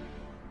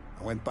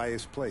 I went by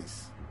his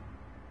place.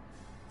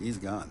 He's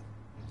gone.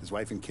 His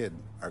wife and kid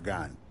are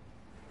gone.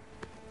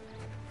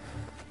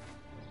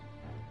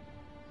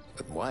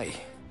 But why?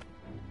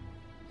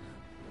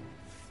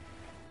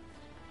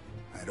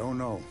 I don't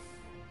know.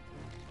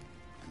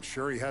 I'm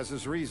sure he has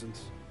his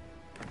reasons.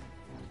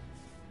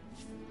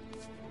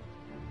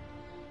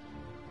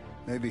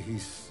 Maybe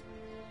he's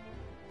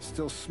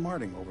still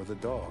smarting over the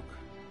dog.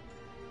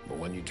 The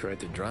one you tried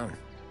to drown?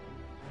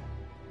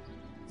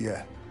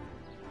 Yeah.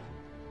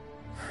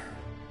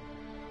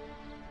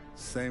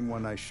 Same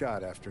one I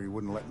shot after he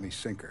wouldn't let me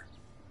sink her.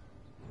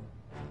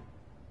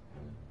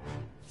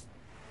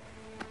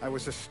 I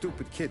was a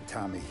stupid kid,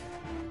 Tommy.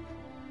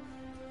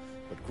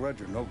 But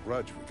grudge or no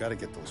grudge, we gotta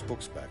get those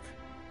books back.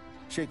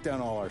 Shake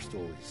down all our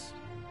stories.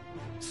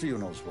 See who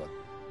knows what.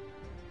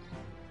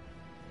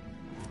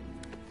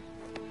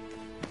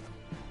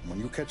 When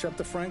you catch up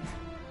to Frank,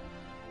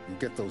 you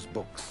get those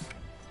books.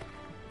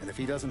 And if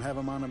he doesn't have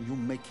them on him, you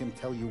make him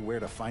tell you where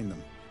to find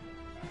them.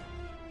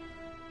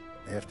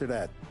 After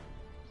that,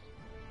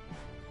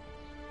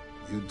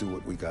 you do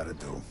what we gotta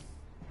do.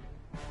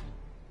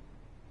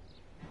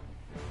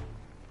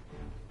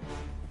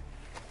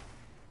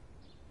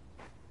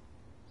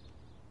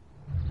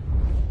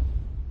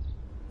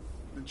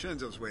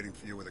 Vincenzo's waiting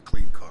for you with a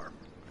clean car.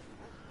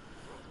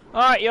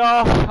 Alright,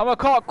 y'all. I'm going to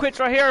call it quits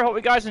right here. Hope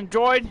you guys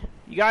enjoyed.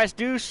 You guys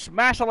do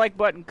smash the like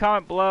button,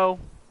 comment below.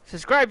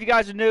 Subscribe if you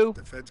guys are new.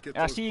 And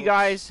I'll see you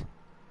guys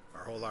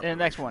in the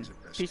next one.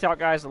 Peace out,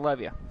 guys. I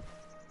love you.